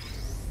 Maybe.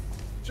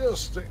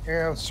 Just to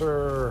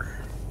answer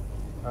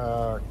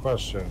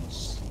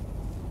questions.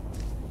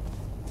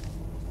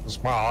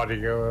 Is my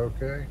audio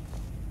okay?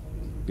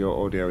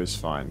 Your audio is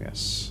fine,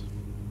 yes.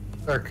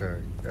 Okay.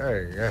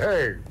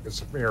 Hey,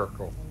 it's a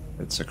miracle.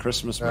 It's a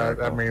Christmas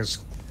miracle.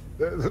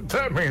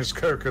 That means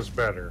Coco's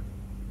better.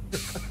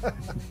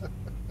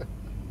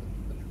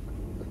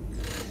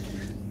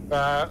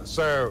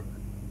 So,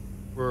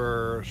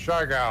 for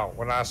Shy Gal,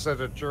 when I said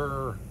that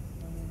your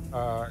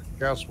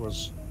guess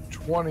was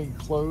 20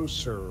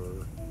 closer,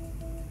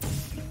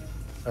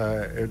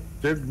 it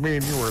didn't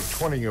mean you were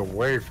 20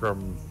 away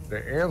from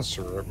the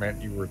answer. It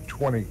meant you were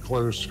 20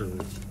 closer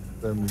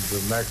than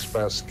the next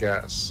best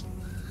guess.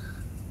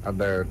 I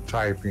know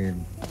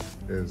typing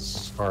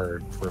is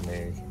hard for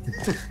me.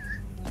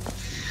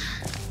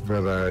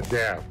 But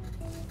yeah.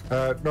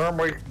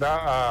 Normally,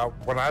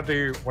 when I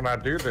do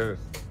the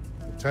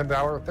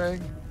 $10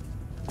 thing,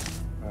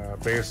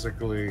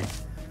 basically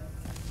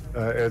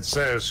it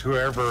says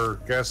whoever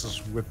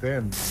guesses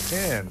within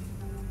 10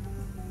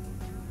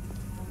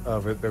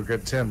 of it, they'll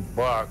get $10.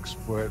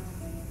 But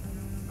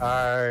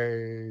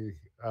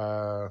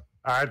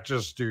I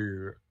just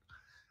do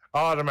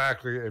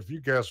automatically if you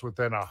guess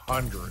within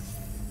 100.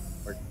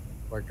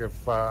 Like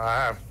if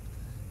I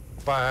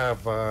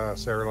have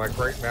say like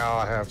right now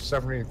I have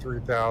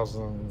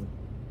 73,000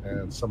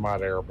 and some odd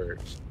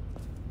airbags.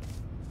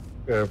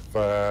 If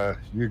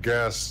you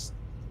guess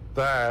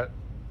that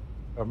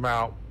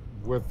amount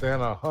within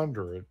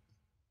 100,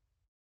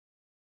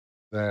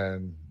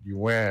 then you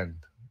win,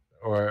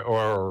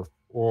 or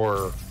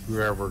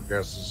whoever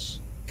guesses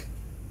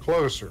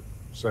closer.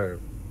 So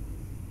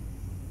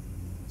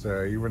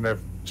even if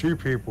two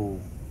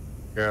people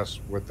guess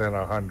within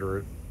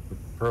 100, the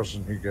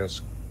person who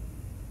gets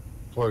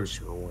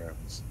closer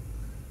wins.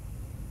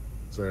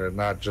 So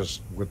not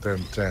just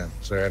within 10.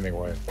 So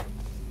anyway.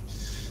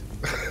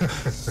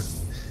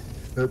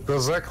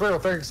 Does that clear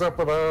things up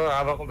at all?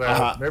 I don't know.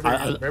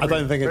 I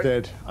don't think it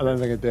did. I don't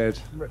think it did.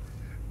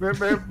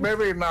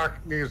 Maybe Nock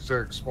needs to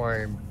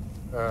explain.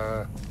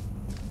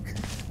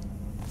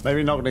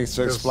 Maybe Nock needs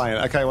to explain.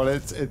 Okay, well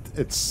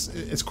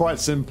it's quite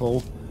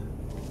simple.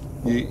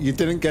 You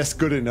didn't guess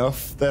good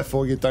enough,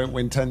 therefore you don't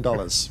win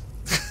 $10.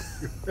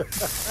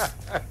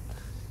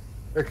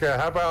 Okay,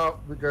 how about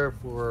we go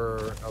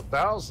for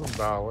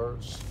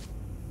 $1,000,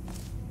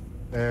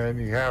 and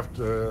you have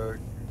to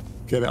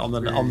get it on the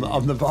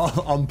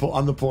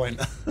point.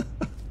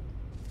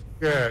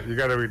 Yeah, you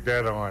got to be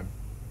dead on.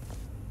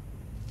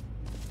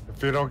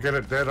 If you don't get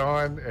it dead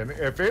on, and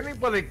if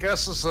anybody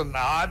guesses an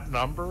odd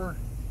number,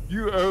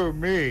 you owe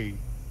me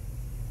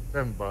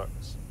 $10.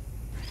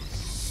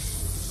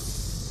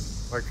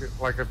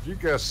 Like if you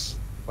guess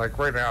Like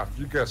right now, if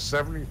you get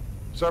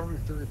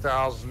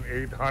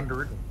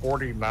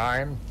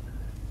 73,849,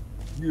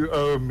 you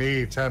owe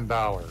me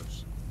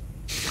 $10.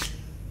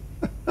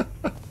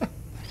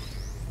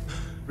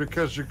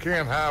 Because you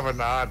can't have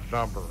an odd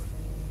number.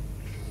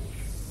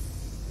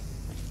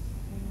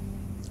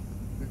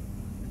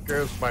 It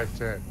goes by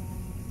 10.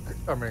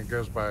 I mean, it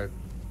goes by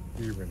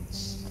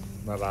evens,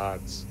 not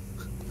odds.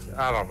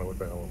 I don't know what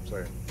the hell I'm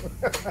saying.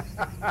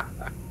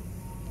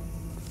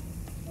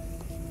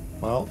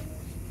 Well,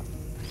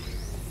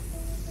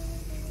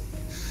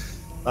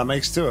 that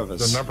makes two of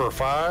us. The number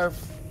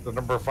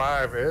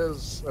five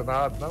is an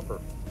odd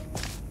number.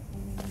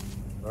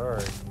 All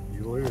right,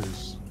 you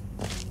lose.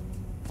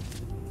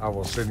 I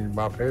will send you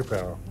my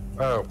PayPal.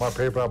 Oh, my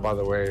PayPal, by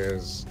the way,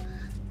 is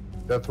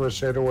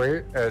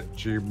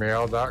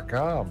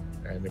deathwish808@gmail.com.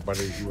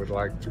 Anybody who would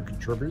like to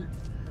contribute,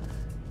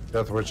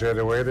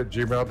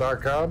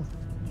 deathwish808@gmail.com.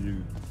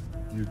 You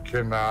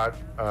cannot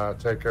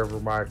take over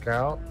my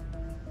account.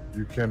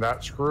 You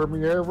cannot screw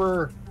me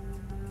over.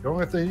 The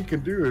only thing you can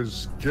do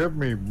is give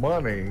me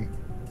money.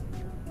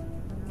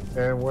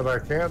 And what I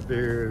can't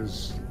do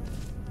is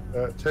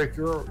take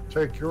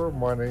your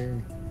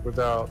money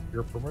without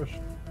your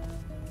permission.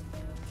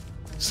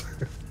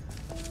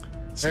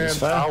 And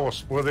fair. I will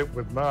split it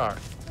with Nock.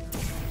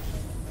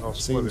 I'll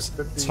split Seems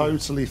it 50.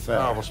 totally fair.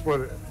 I will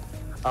split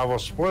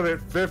it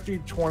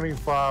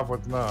 50-25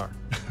 with Nock.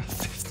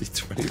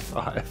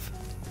 50-25.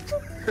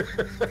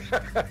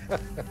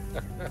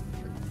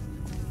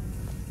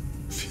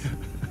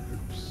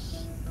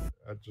 Oops.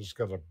 I just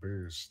got a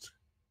boost.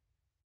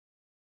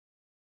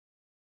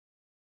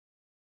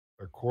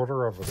 A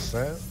quarter of a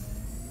cent?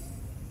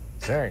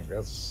 Dang,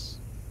 that's...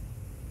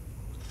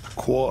 A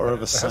quarter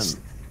of a cent.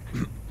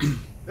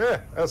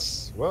 Yeah,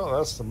 that's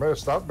the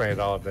most I've made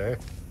all day.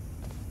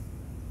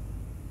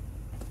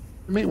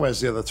 I mean, where's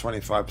the other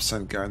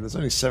 25% going? There's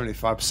only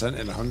 75%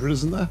 in 100,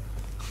 isn't there?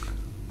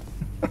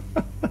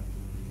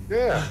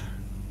 Yeah.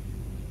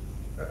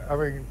 I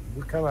mean,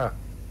 we kind of...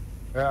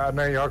 I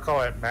know y'all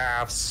call it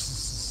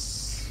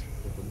maths.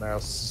 With the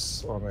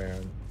maths on the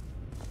end.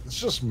 It's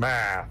just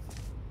math.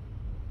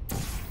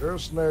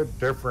 There's no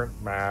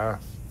different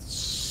math.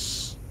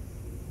 It's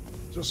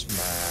just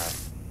math.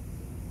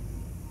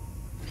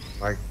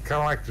 Like, kind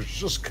of like there's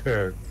just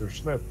Coke.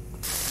 There's no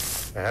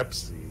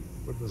Pepsi.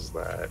 What is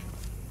that?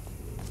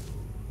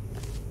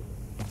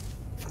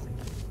 I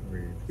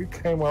mean, who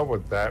came up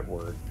with that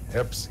word,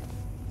 Pepsi?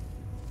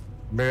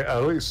 I mean,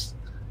 at least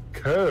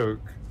Coke,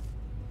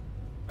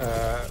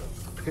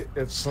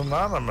 it's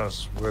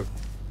synonymous with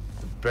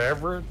the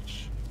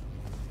beverage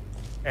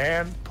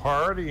and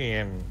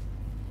partying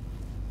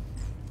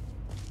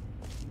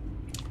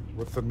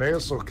with the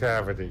nasal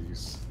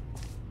cavities.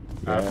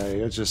 Yeah,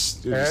 you're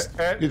just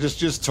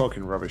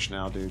talking rubbish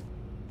now, dude.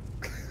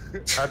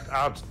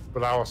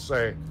 But I will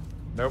say,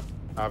 nope,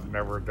 I've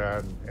never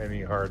done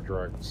any hard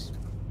drugs.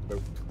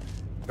 Nope.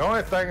 The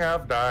only thing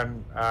I've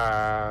done,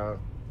 a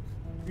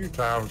few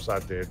times I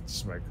did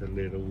smoke a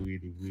little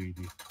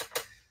weedy.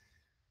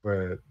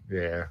 But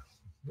yeah,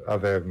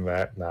 other than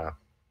that, no.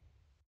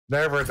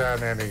 Never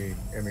done any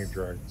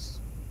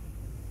drugs.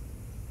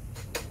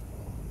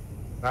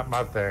 Not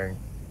my thing.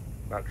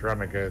 Not trying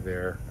to go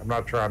there. I'm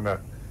not trying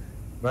to.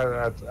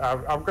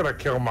 I'm going to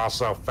kill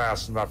myself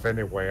fast enough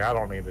anyway. I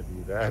don't need to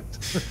do that.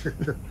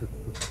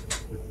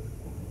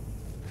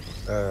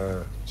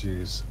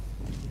 Jeez.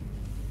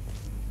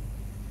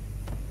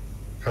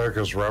 Coke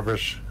is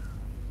rubbish.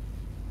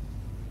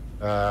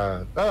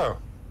 Did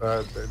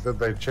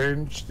they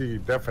change the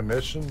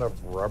definition of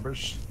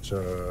rubbish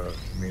to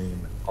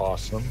mean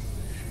awesome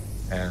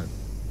and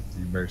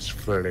the most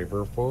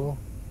flavorful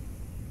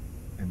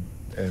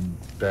and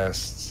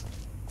best,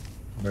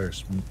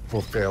 most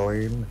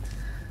fulfilling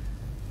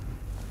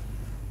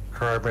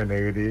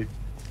carbonated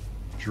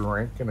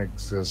drink in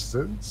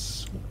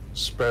existence,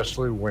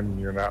 especially when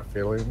you're not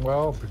feeling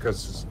well,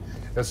 because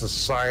it's a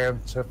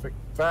scientific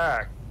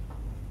fact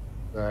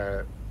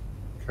that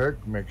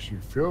Coke makes you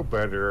feel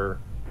better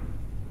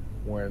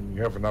when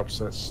you have an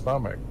upset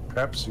stomach.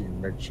 Pepsi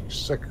makes you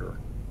sicker.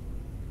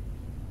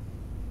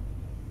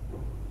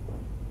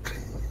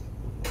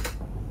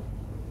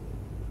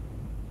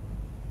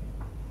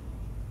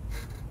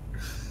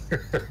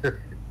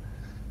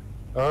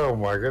 Oh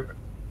my goodness.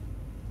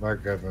 My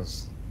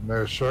goodness.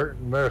 No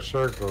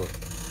circle.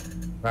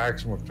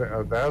 Maximum.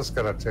 That's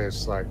gonna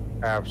taste like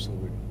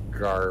absolute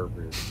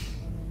garbage.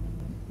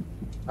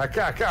 I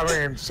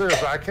mean,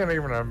 seriously, I can't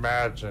even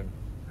imagine.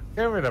 I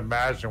can't even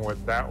imagine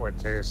what that would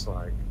taste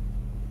like.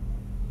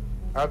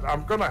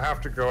 I'm gonna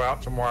have to go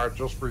out tomorrow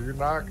just for you,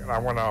 Nock, and I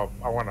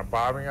wanna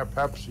buy me a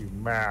Pepsi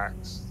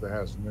Max that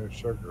has no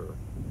sugar,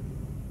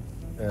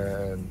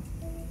 and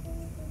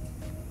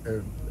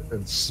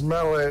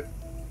smell it,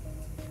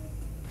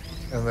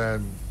 and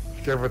then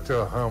give it to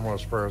a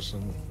homeless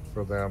person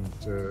for them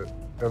to,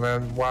 and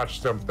then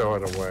watch them throw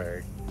it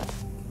away.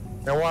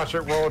 And watch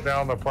it roll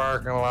down the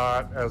parking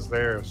lot as they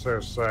are so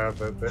sad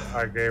that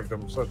I gave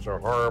them such a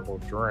horrible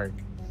drink.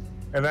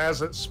 And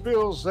as it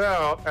spills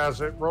out,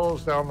 as it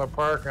rolls down the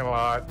parking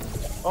lot,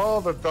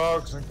 all the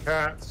dogs and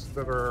cats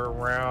that are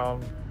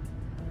around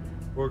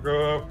will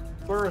go up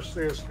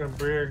thirsty as can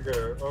be and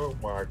go, "Oh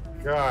my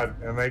God!"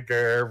 And they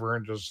go over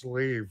and just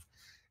leave,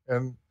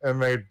 and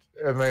they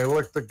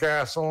lick the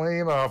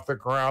gasoline off the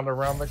ground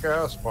around the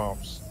gas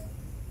pumps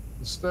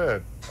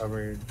instead. I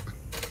mean,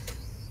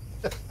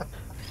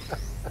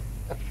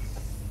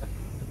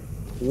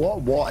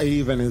 what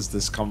even is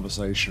this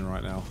conversation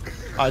right now?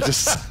 I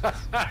just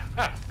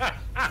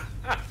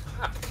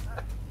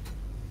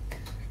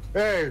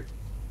hey,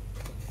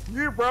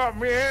 you brought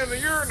me in,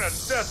 and you're in a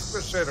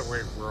Death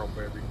Away world,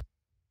 baby.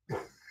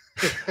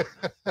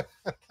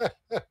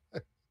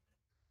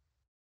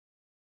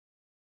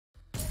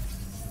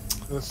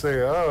 Let's see.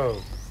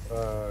 Oh,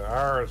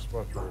 Iris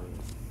must. Oh,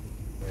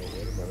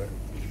 wait a minute.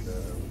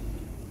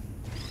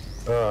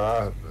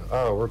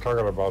 We're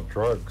talking about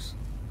drugs.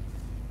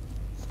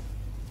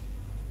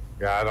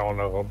 Yeah, I don't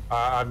know.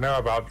 I know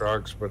about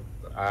drugs, but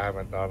I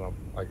haven't done them.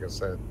 Like I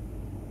said,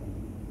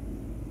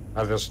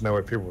 I just know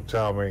what people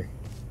tell me.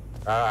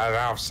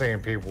 I've seen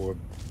people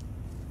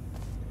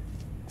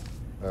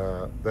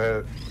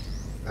that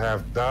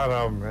have done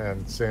them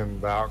and seen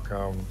the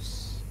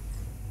outcomes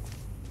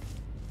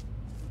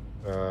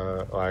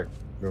like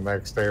the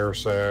next day or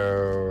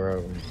so,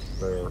 and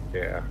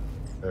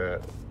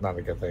they're not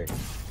a good thing.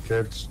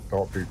 Kids,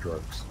 don't do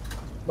drugs.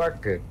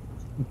 Not good.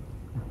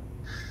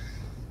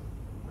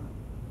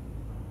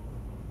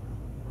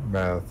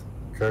 Math.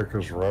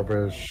 Coco's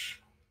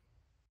rubbish.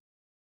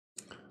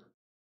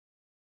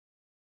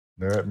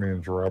 No, that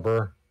means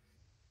rubber.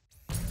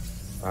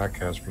 Nock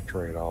has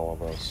betrayed all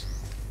of us.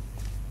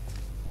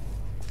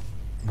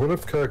 What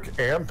if Coke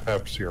and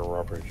Pepsi are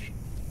rubbish?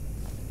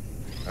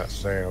 Not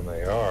saying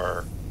they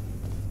are.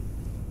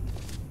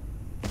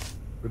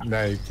 But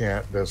now you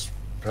can't diss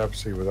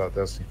Pepsi without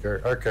dissing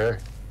Coke. Okay.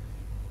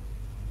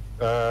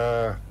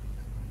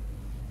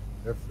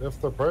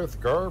 If they're both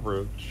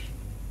garbage,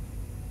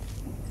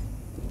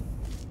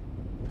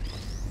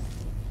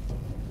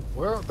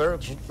 well,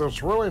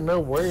 there's really no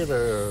way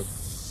to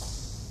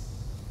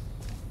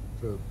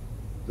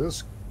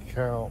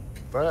discount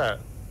that.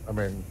 I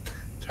mean,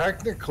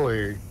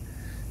 technically,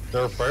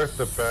 they're both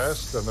the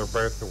best and they're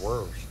both the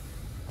worst.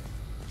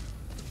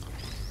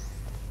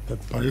 They're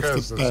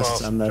both the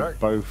best and they're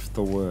both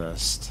the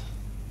worst.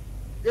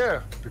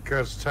 Yeah,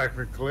 because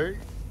technically,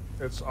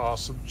 it's all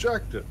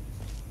subjective.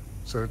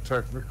 So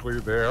technically,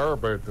 they are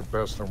both the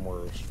best and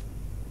worst.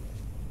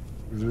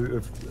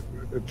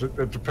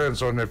 It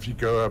depends on if you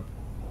go up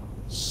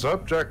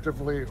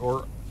subjectively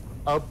or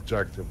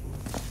objectively.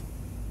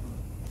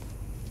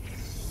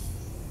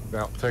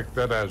 Now, take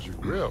that as you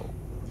will.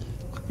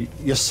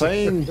 You're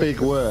saying big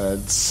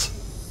words,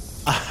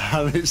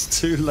 and it's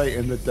too late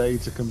in the day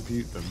to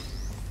compute them.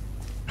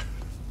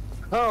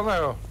 Oh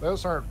no,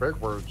 those aren't big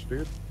words,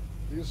 dude.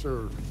 These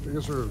are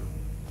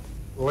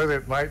late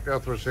at night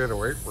death wish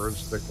 808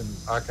 words that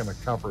I can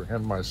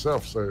comprehend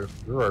myself. So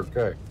you're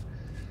okay.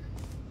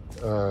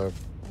 We're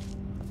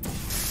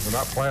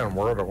not playing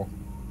Wordle.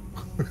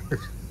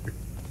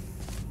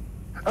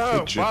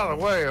 Oh, by the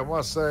way, I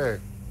must say,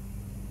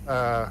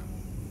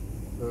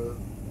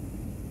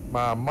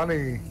 my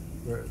money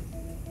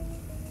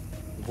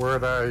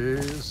word I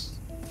used,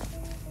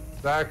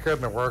 that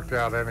couldn't have worked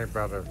out any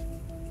better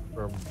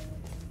from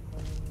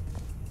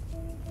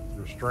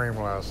your stream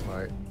last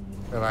night.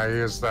 And I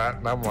used that,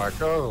 and I'm like,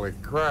 holy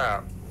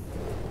crap.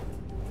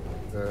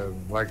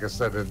 And like I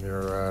said in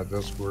your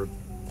Discord,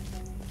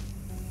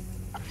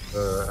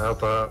 I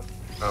thought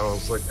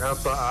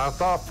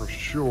for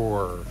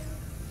sure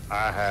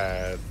I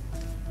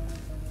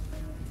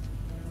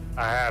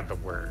had the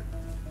word.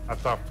 I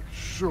thought for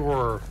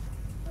sure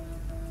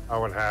I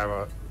would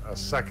have a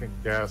second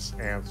guess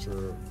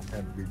answer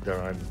and be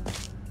done.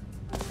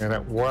 And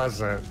it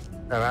wasn't.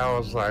 And I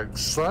was like,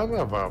 son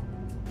of a...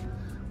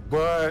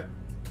 But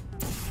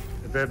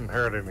it didn't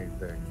hurt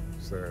anything.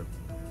 So,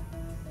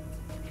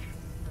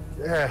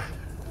 yeah.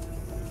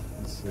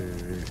 Let's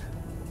see.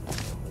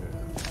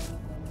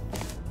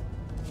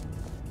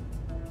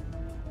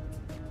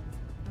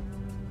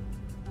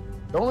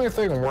 The only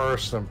thing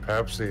worse than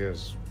Pepsi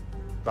is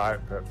Diet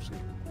Pepsi.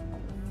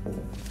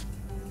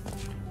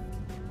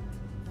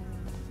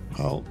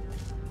 Well,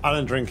 I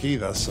don't drink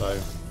either, so,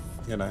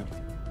 you know.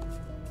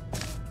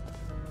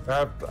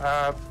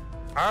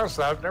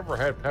 Honestly, I've never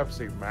had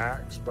Pepsi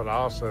Max, but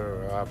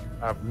also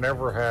I've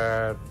never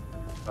had.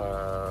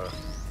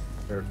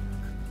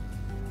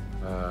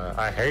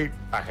 I hate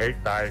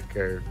Diet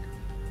Coke.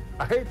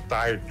 I hate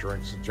diet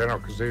drinks in general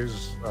because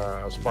these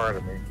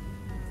aspartame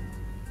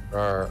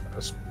or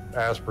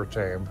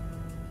aspartame.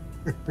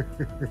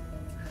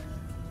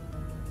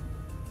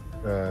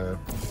 But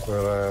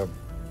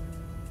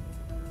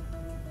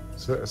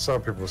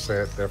some people say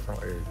it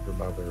differently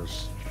than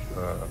others.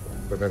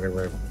 But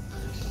anyway,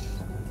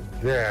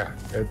 yeah,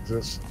 it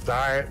just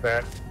diet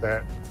that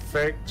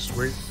fake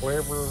sweet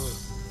flavor.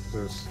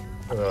 Just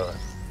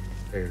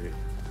hate it.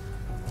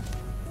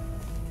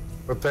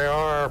 But they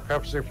are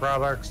Pepsi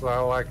products that I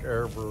like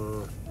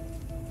over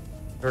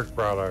Coke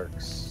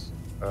products.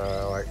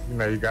 Like, you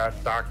know, you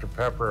got Dr.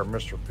 Pepper and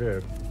Mr.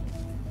 Pibb.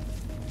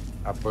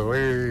 I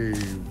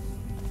believe,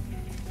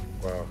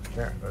 well,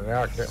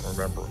 now I can't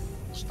remember.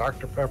 Is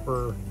Dr.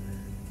 Pepper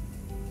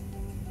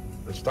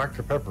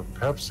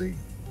Pepsi?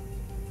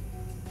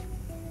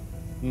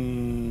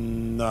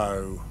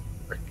 No.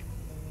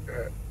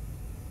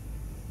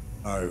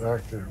 No.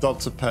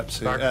 Dr.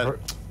 Pepsi.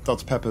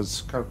 Dr.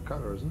 Pepper's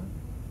Coca-Cola, isn't it?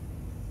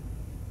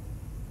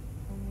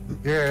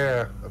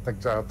 Yeah, I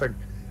think so.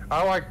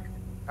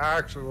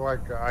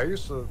 I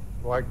used to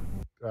like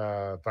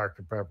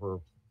Dr. Pepper.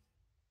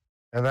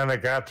 And then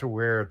it got to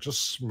where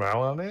just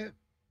smelling it,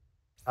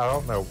 I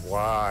don't know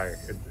why.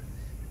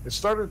 It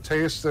started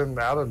tasting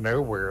out of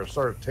nowhere. It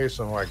started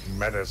tasting like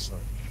medicine.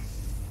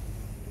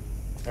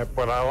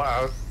 But I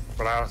like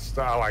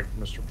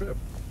Mr. Pibb.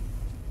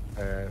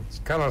 And it's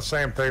kind of the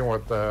same thing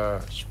with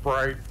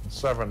Sprite and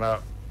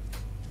 7-Up.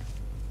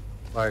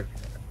 Like,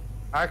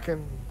 I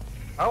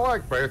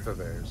like both of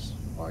those,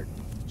 like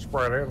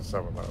Sprite and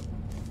 7-Up.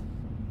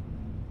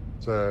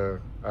 So,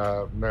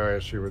 no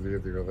issue with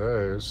either of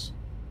those.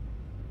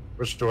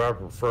 Which do I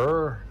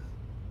prefer?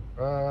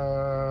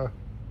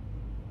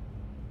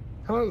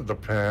 Kind of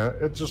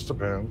depends. It just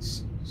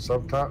depends.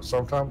 Sometimes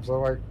I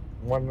like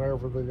one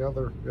over the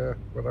other. Yeah,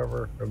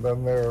 whatever. And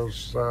then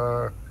there's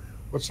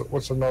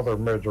what's another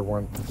major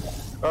one?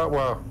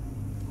 Well,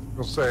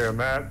 we'll say in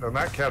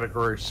that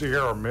category,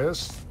 Sierra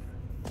Mist.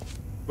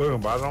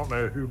 Boom. I don't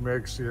know who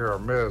makes Sierra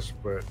Mist,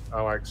 but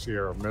I like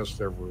Sierra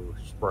Mist over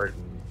Sprite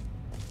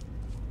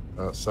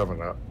and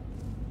 7-Up.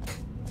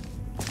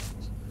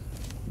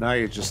 Now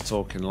you're just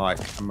talking like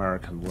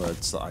American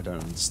words that I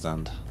don't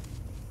understand.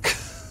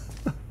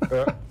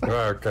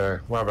 Okay,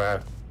 my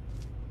bad.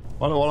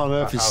 What on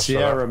earth is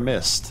Sierra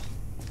Mist?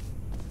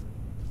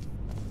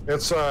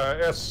 It's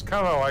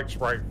kind of like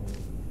Sprite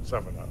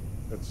 7-Up.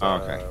 It's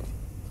okay.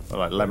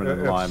 Like lemon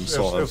and lime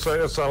sort of.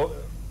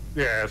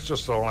 It's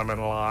just a lemon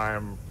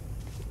lime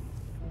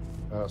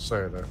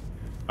soda.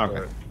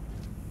 Okay.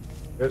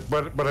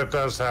 But it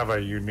does have a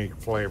unique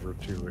flavor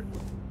to it,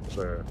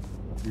 so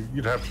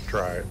you'd have to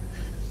try it.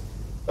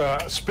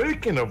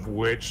 Speaking of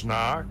which,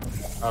 Nock,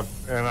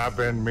 I've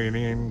been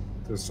meaning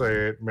to say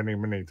it many,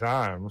 many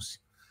times.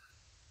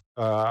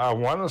 I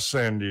want to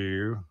send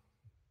you,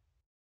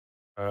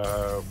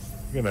 a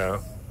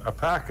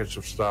package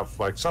of stuff,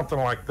 like something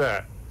like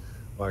that,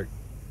 like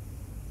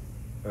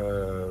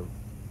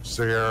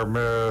Sierra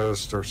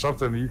Mist or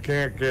something you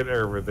can't get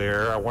over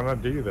there. I want to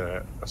do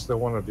that. I still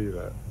want to do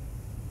that.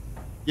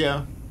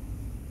 Yeah,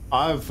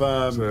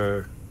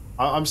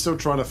 I'm still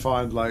trying to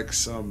find like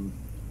some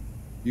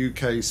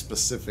UK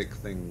specific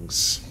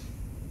things.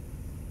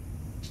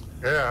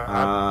 Yeah,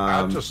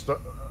 I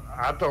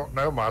don't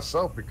know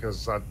myself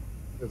because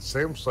it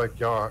seems like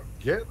y'all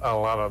get a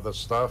lot of the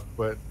stuff,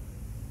 but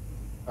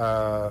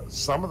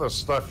some of the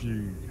stuff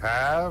you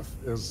have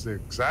is the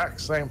exact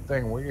same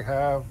thing we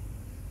have,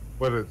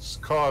 but it's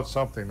called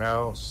something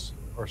else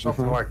or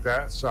something like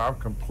that. So I'm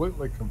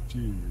completely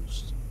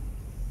confused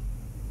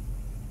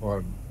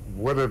on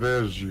what it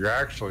is you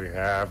actually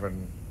have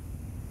and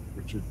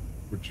what you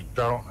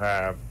don't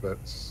have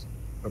that's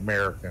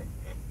American.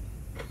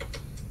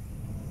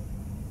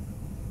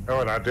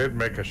 Oh, and I did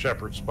make a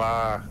shepherd's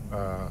pie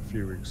a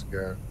few weeks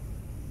ago.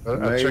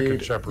 A chicken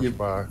shepherd's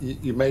pie.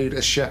 You made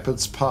a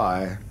shepherd's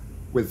pie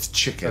with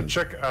chicken. A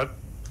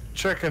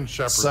chicken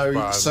shepherd's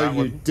pie. So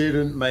you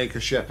didn't make a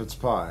shepherd's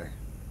pie.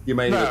 You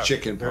made a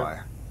chicken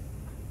pie.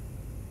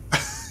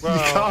 Well,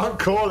 you can't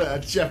call it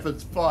a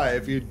shepherd's pie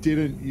if you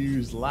didn't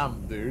use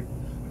lamb, dude.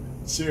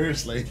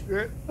 Seriously.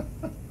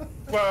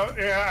 Well,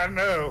 yeah, I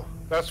know.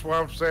 That's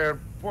what I'm saying.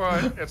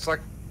 But it's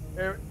like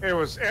it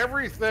was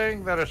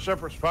everything that a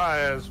shepherd's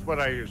pie is, but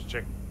I used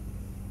chicken.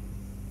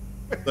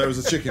 There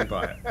was a chicken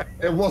pie.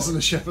 It wasn't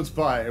a shepherd's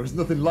pie. It was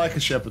nothing like a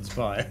shepherd's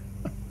pie.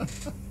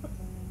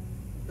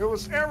 It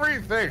was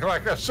everything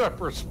like a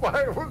shepherd's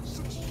pie. It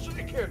was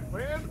chicken,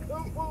 man.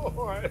 Come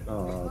on.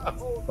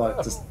 Oh,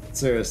 like, just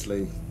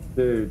seriously,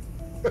 dude.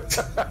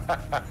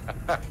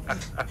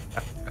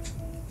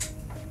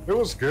 It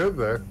was good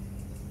though.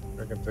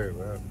 I can tell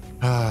you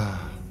that.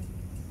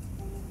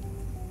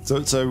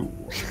 So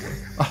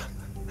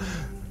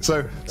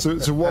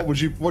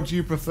what do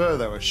you prefer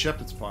though, a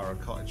shepherd's pie or a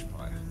cottage pie?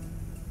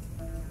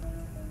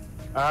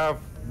 I've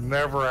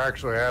never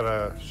actually had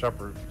a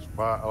shepherd's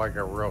pie, like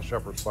a real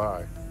shepherd's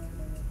pie.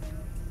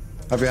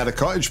 Have you had a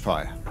cottage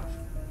pie?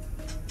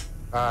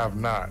 I have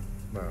not.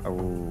 No.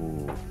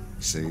 Oh,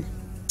 see.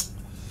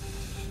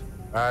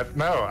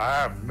 No,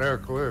 I have no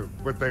clue,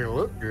 but they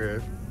look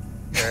good,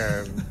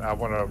 and I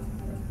want to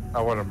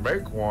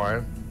make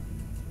one,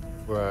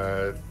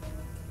 but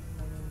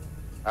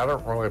I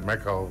don't really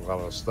make a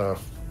lot of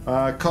stuff.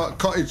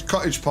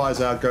 Cottage pie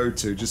is our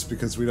go-to, just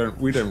because we don't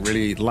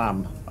really eat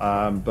lamb.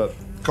 But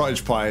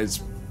cottage pie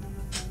is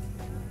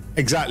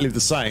exactly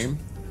the same,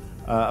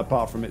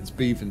 apart from it's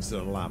beef instead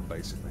of lamb,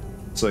 basically.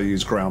 So you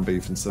use ground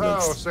beef instead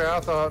of. Oh, see, I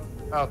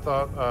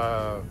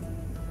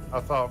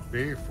thought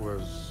beef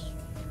was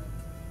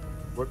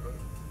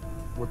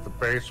what the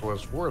base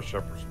was for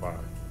shepherd's pie.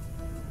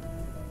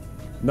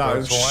 No,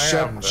 It's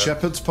lamb, then.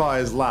 shepherd's pie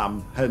is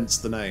lamb, hence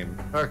the name.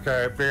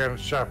 Okay, being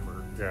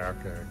shepherd. Yeah,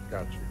 okay,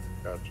 got you.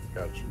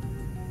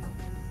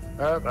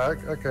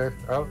 Okay,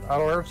 I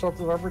learn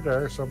something every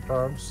day.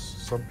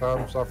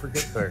 Sometimes I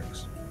forget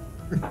things.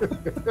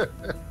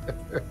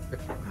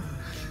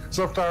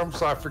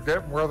 Sometimes I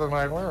forget more than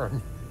I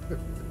learn.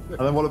 And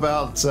then what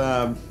about?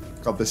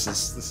 God, this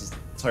is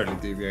totally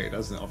deviated,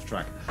 hasn't it? Off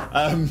track.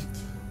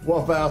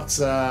 What about?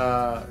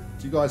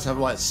 Do you guys have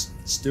like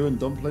stew and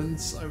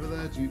dumplings over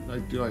there? Do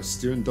you like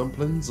stew and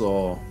dumplings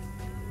or?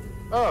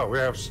 Oh, we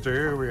have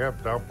stew, we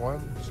have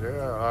dumplings.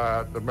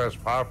 Yeah, the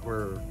most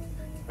popular,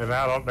 and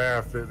I don't know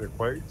if it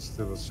equates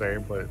to the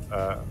same, but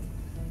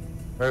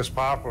most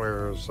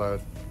popular is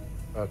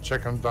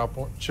chicken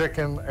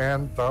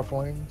and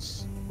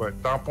dumplings.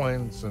 But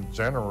dumplings in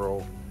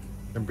general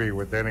can be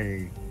with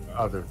any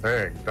other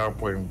thing.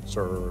 Dumplings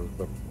are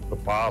the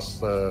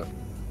pasta,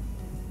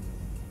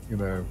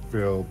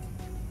 filled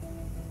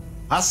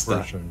Pasta?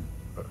 version.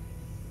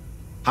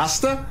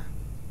 Pasta?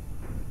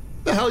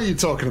 The hell are you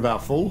talking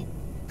about, fool?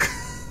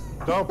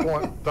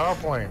 Dumpling,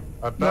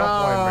 a dumpling,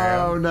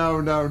 man.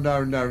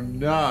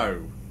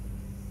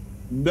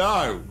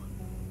 No.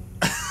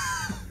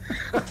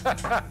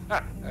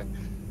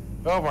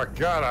 Oh my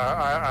God!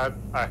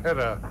 I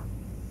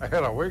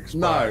had a weak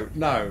spot.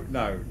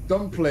 No.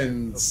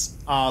 Dumplings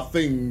are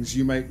things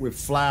you make with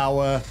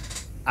flour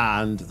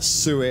and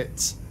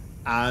suet,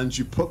 and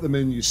you put them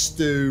in your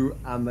stew,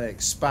 and they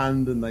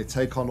expand and they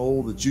take on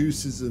all the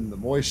juices and the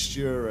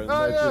moisture, and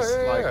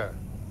they're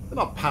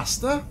not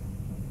pasta.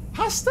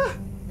 Pasta?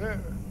 Yeah.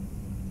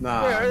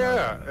 No.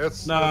 Yeah.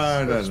 It's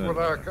No.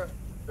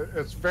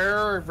 It's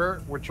very, very.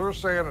 What you're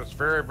saying is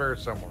very, very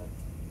similar.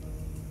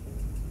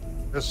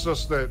 It's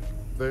just that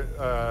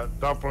the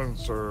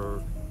dumplings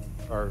are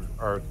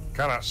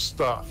kind of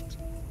stuffed.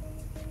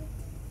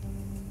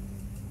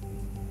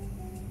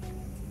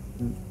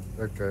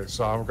 Okay,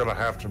 so I'm gonna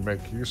have to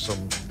make you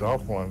some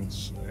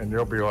dumplings, and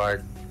you'll be like,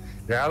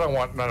 "Yeah, I don't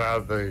want none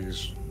of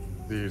these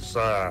this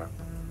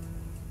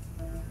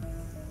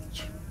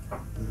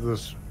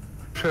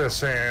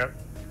pissant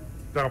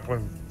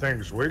dumpling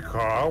things we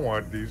call. I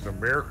want these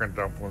American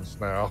dumplings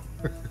now."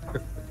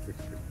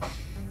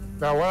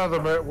 Now, one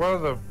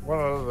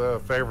of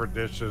the favorite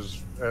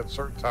dishes at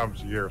certain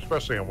times of year,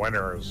 especially in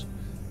winter, is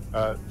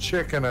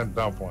chicken and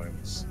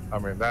dumplings. I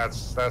mean,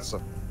 that's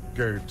a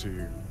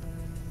go-to,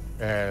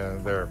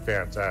 and they're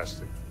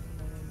fantastic.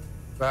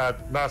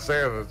 Not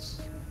saying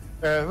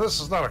and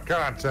this is not a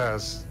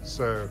contest,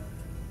 so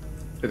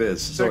It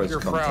is. It's take always your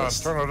a frown,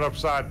 contest. turn it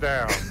upside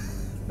down.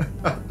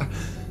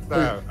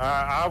 No,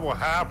 I will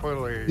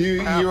happily.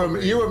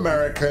 You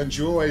Americans,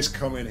 you always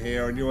come in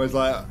here and you're always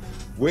like,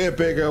 we're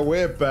bigger,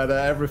 we're better,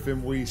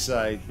 everything we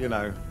say,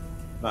 No.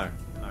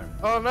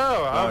 Oh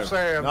no, I'm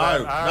saying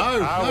that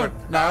I would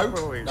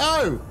happily.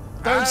 No,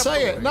 don't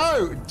say it.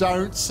 No,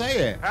 don't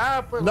say it.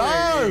 Happily.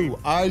 No,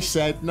 I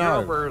said no.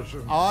 Your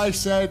version. I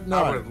said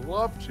no. I would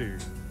love to.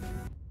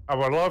 I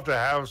would love to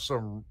have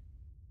some.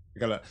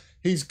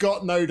 He's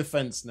got no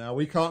defense now.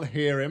 We can't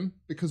hear him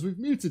because we've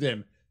muted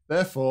him.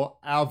 Therefore,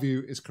 our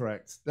view is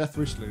correct.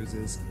 Deathwish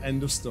loses.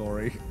 End of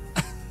story.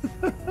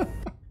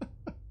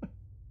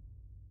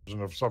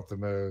 Of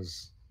something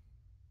is.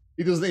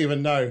 He doesn't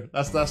even know.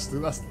 That's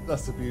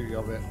the beauty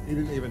of it. He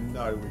didn't even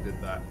know we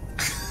did that.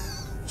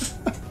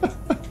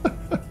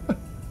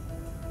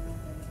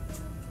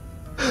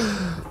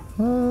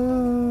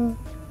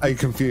 Are you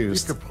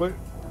confused? You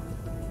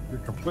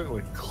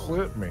completely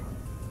clipped me.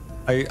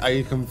 Are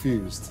you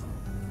confused?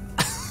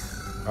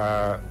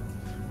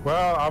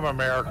 Well, I'm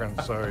American,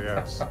 so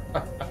yes.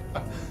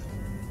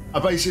 I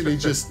basically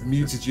just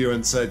muted you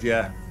and said,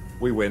 yeah,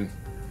 we win.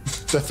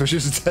 Deathwish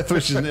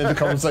isn't in the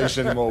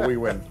conversation anymore. We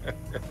win.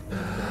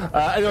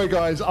 Anyway,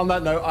 guys, on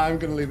that note, I'm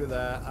going to leave it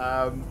there.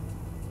 I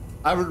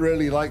haven't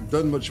really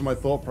done much of my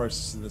thought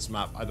process in this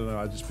map. I don't know.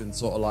 I've just been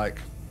sort of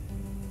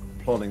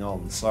plodding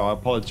on. So I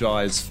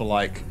apologise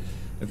for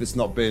if it's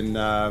not been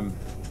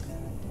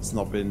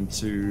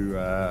too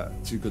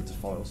good to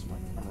follow. So my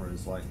camera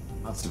is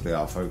massively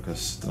out of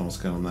focus. Don't know what's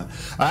going on there.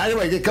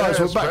 Anyway, guys,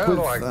 we're back with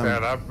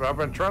that. I've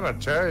been trying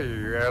to tell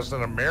you, as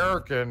an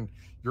American,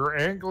 your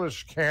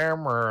English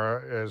camera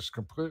is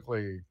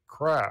completely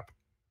crap.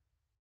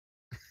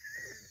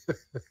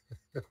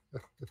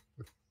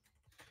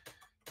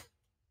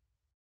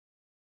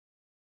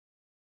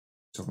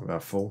 Talking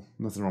about full.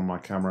 Nothing wrong with my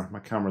camera. My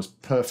camera's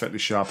perfectly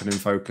sharp and in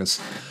focus.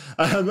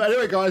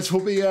 Anyway, guys,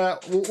 we'll be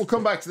we'll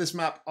come back to this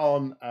map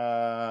on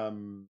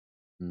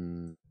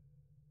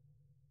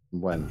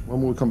when will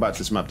we come back to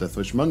this map,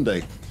 Deathwish?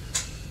 Monday.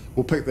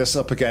 We'll pick this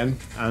up again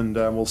and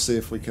we'll see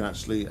if we can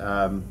actually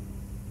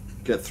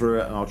get through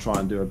it, and I'll try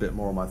and do a bit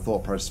more of my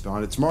thought process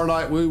behind it. Tomorrow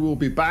night we will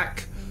be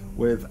back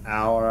with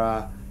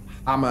our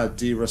hammer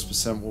D-Rust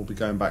percent. We'll be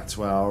going back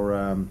to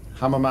our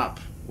hammer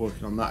map,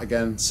 working on that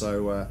again.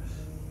 So if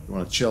you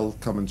want to chill,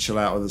 come and chill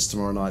out with us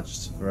tomorrow night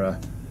just for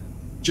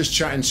just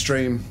chatting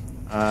stream.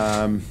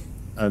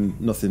 and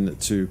nothing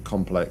too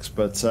complex.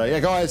 But yeah,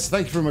 guys,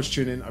 thank you very much for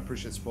tuning in. I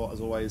appreciate the support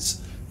as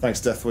always. Thanks,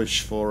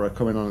 Deathwish, for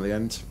coming on at the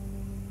end.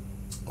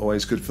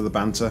 Always good for the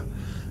banter.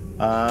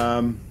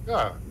 Yeah,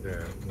 no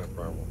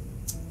problem.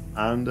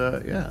 And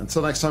yeah,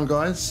 until next time,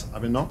 guys,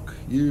 I've been Nock.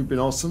 You've been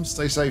awesome.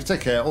 Stay safe,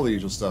 take care, all the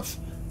usual stuff.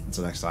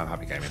 Until next time,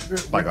 happy gaming.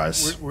 Bye,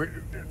 guys. We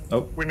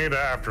need an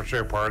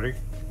after-show party.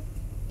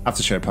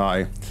 After show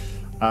party.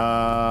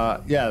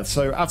 Yeah,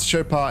 so after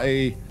show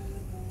party,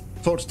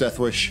 talk to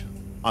Deathwish.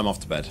 I'm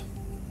off to bed.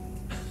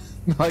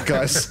 Night,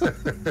 guys.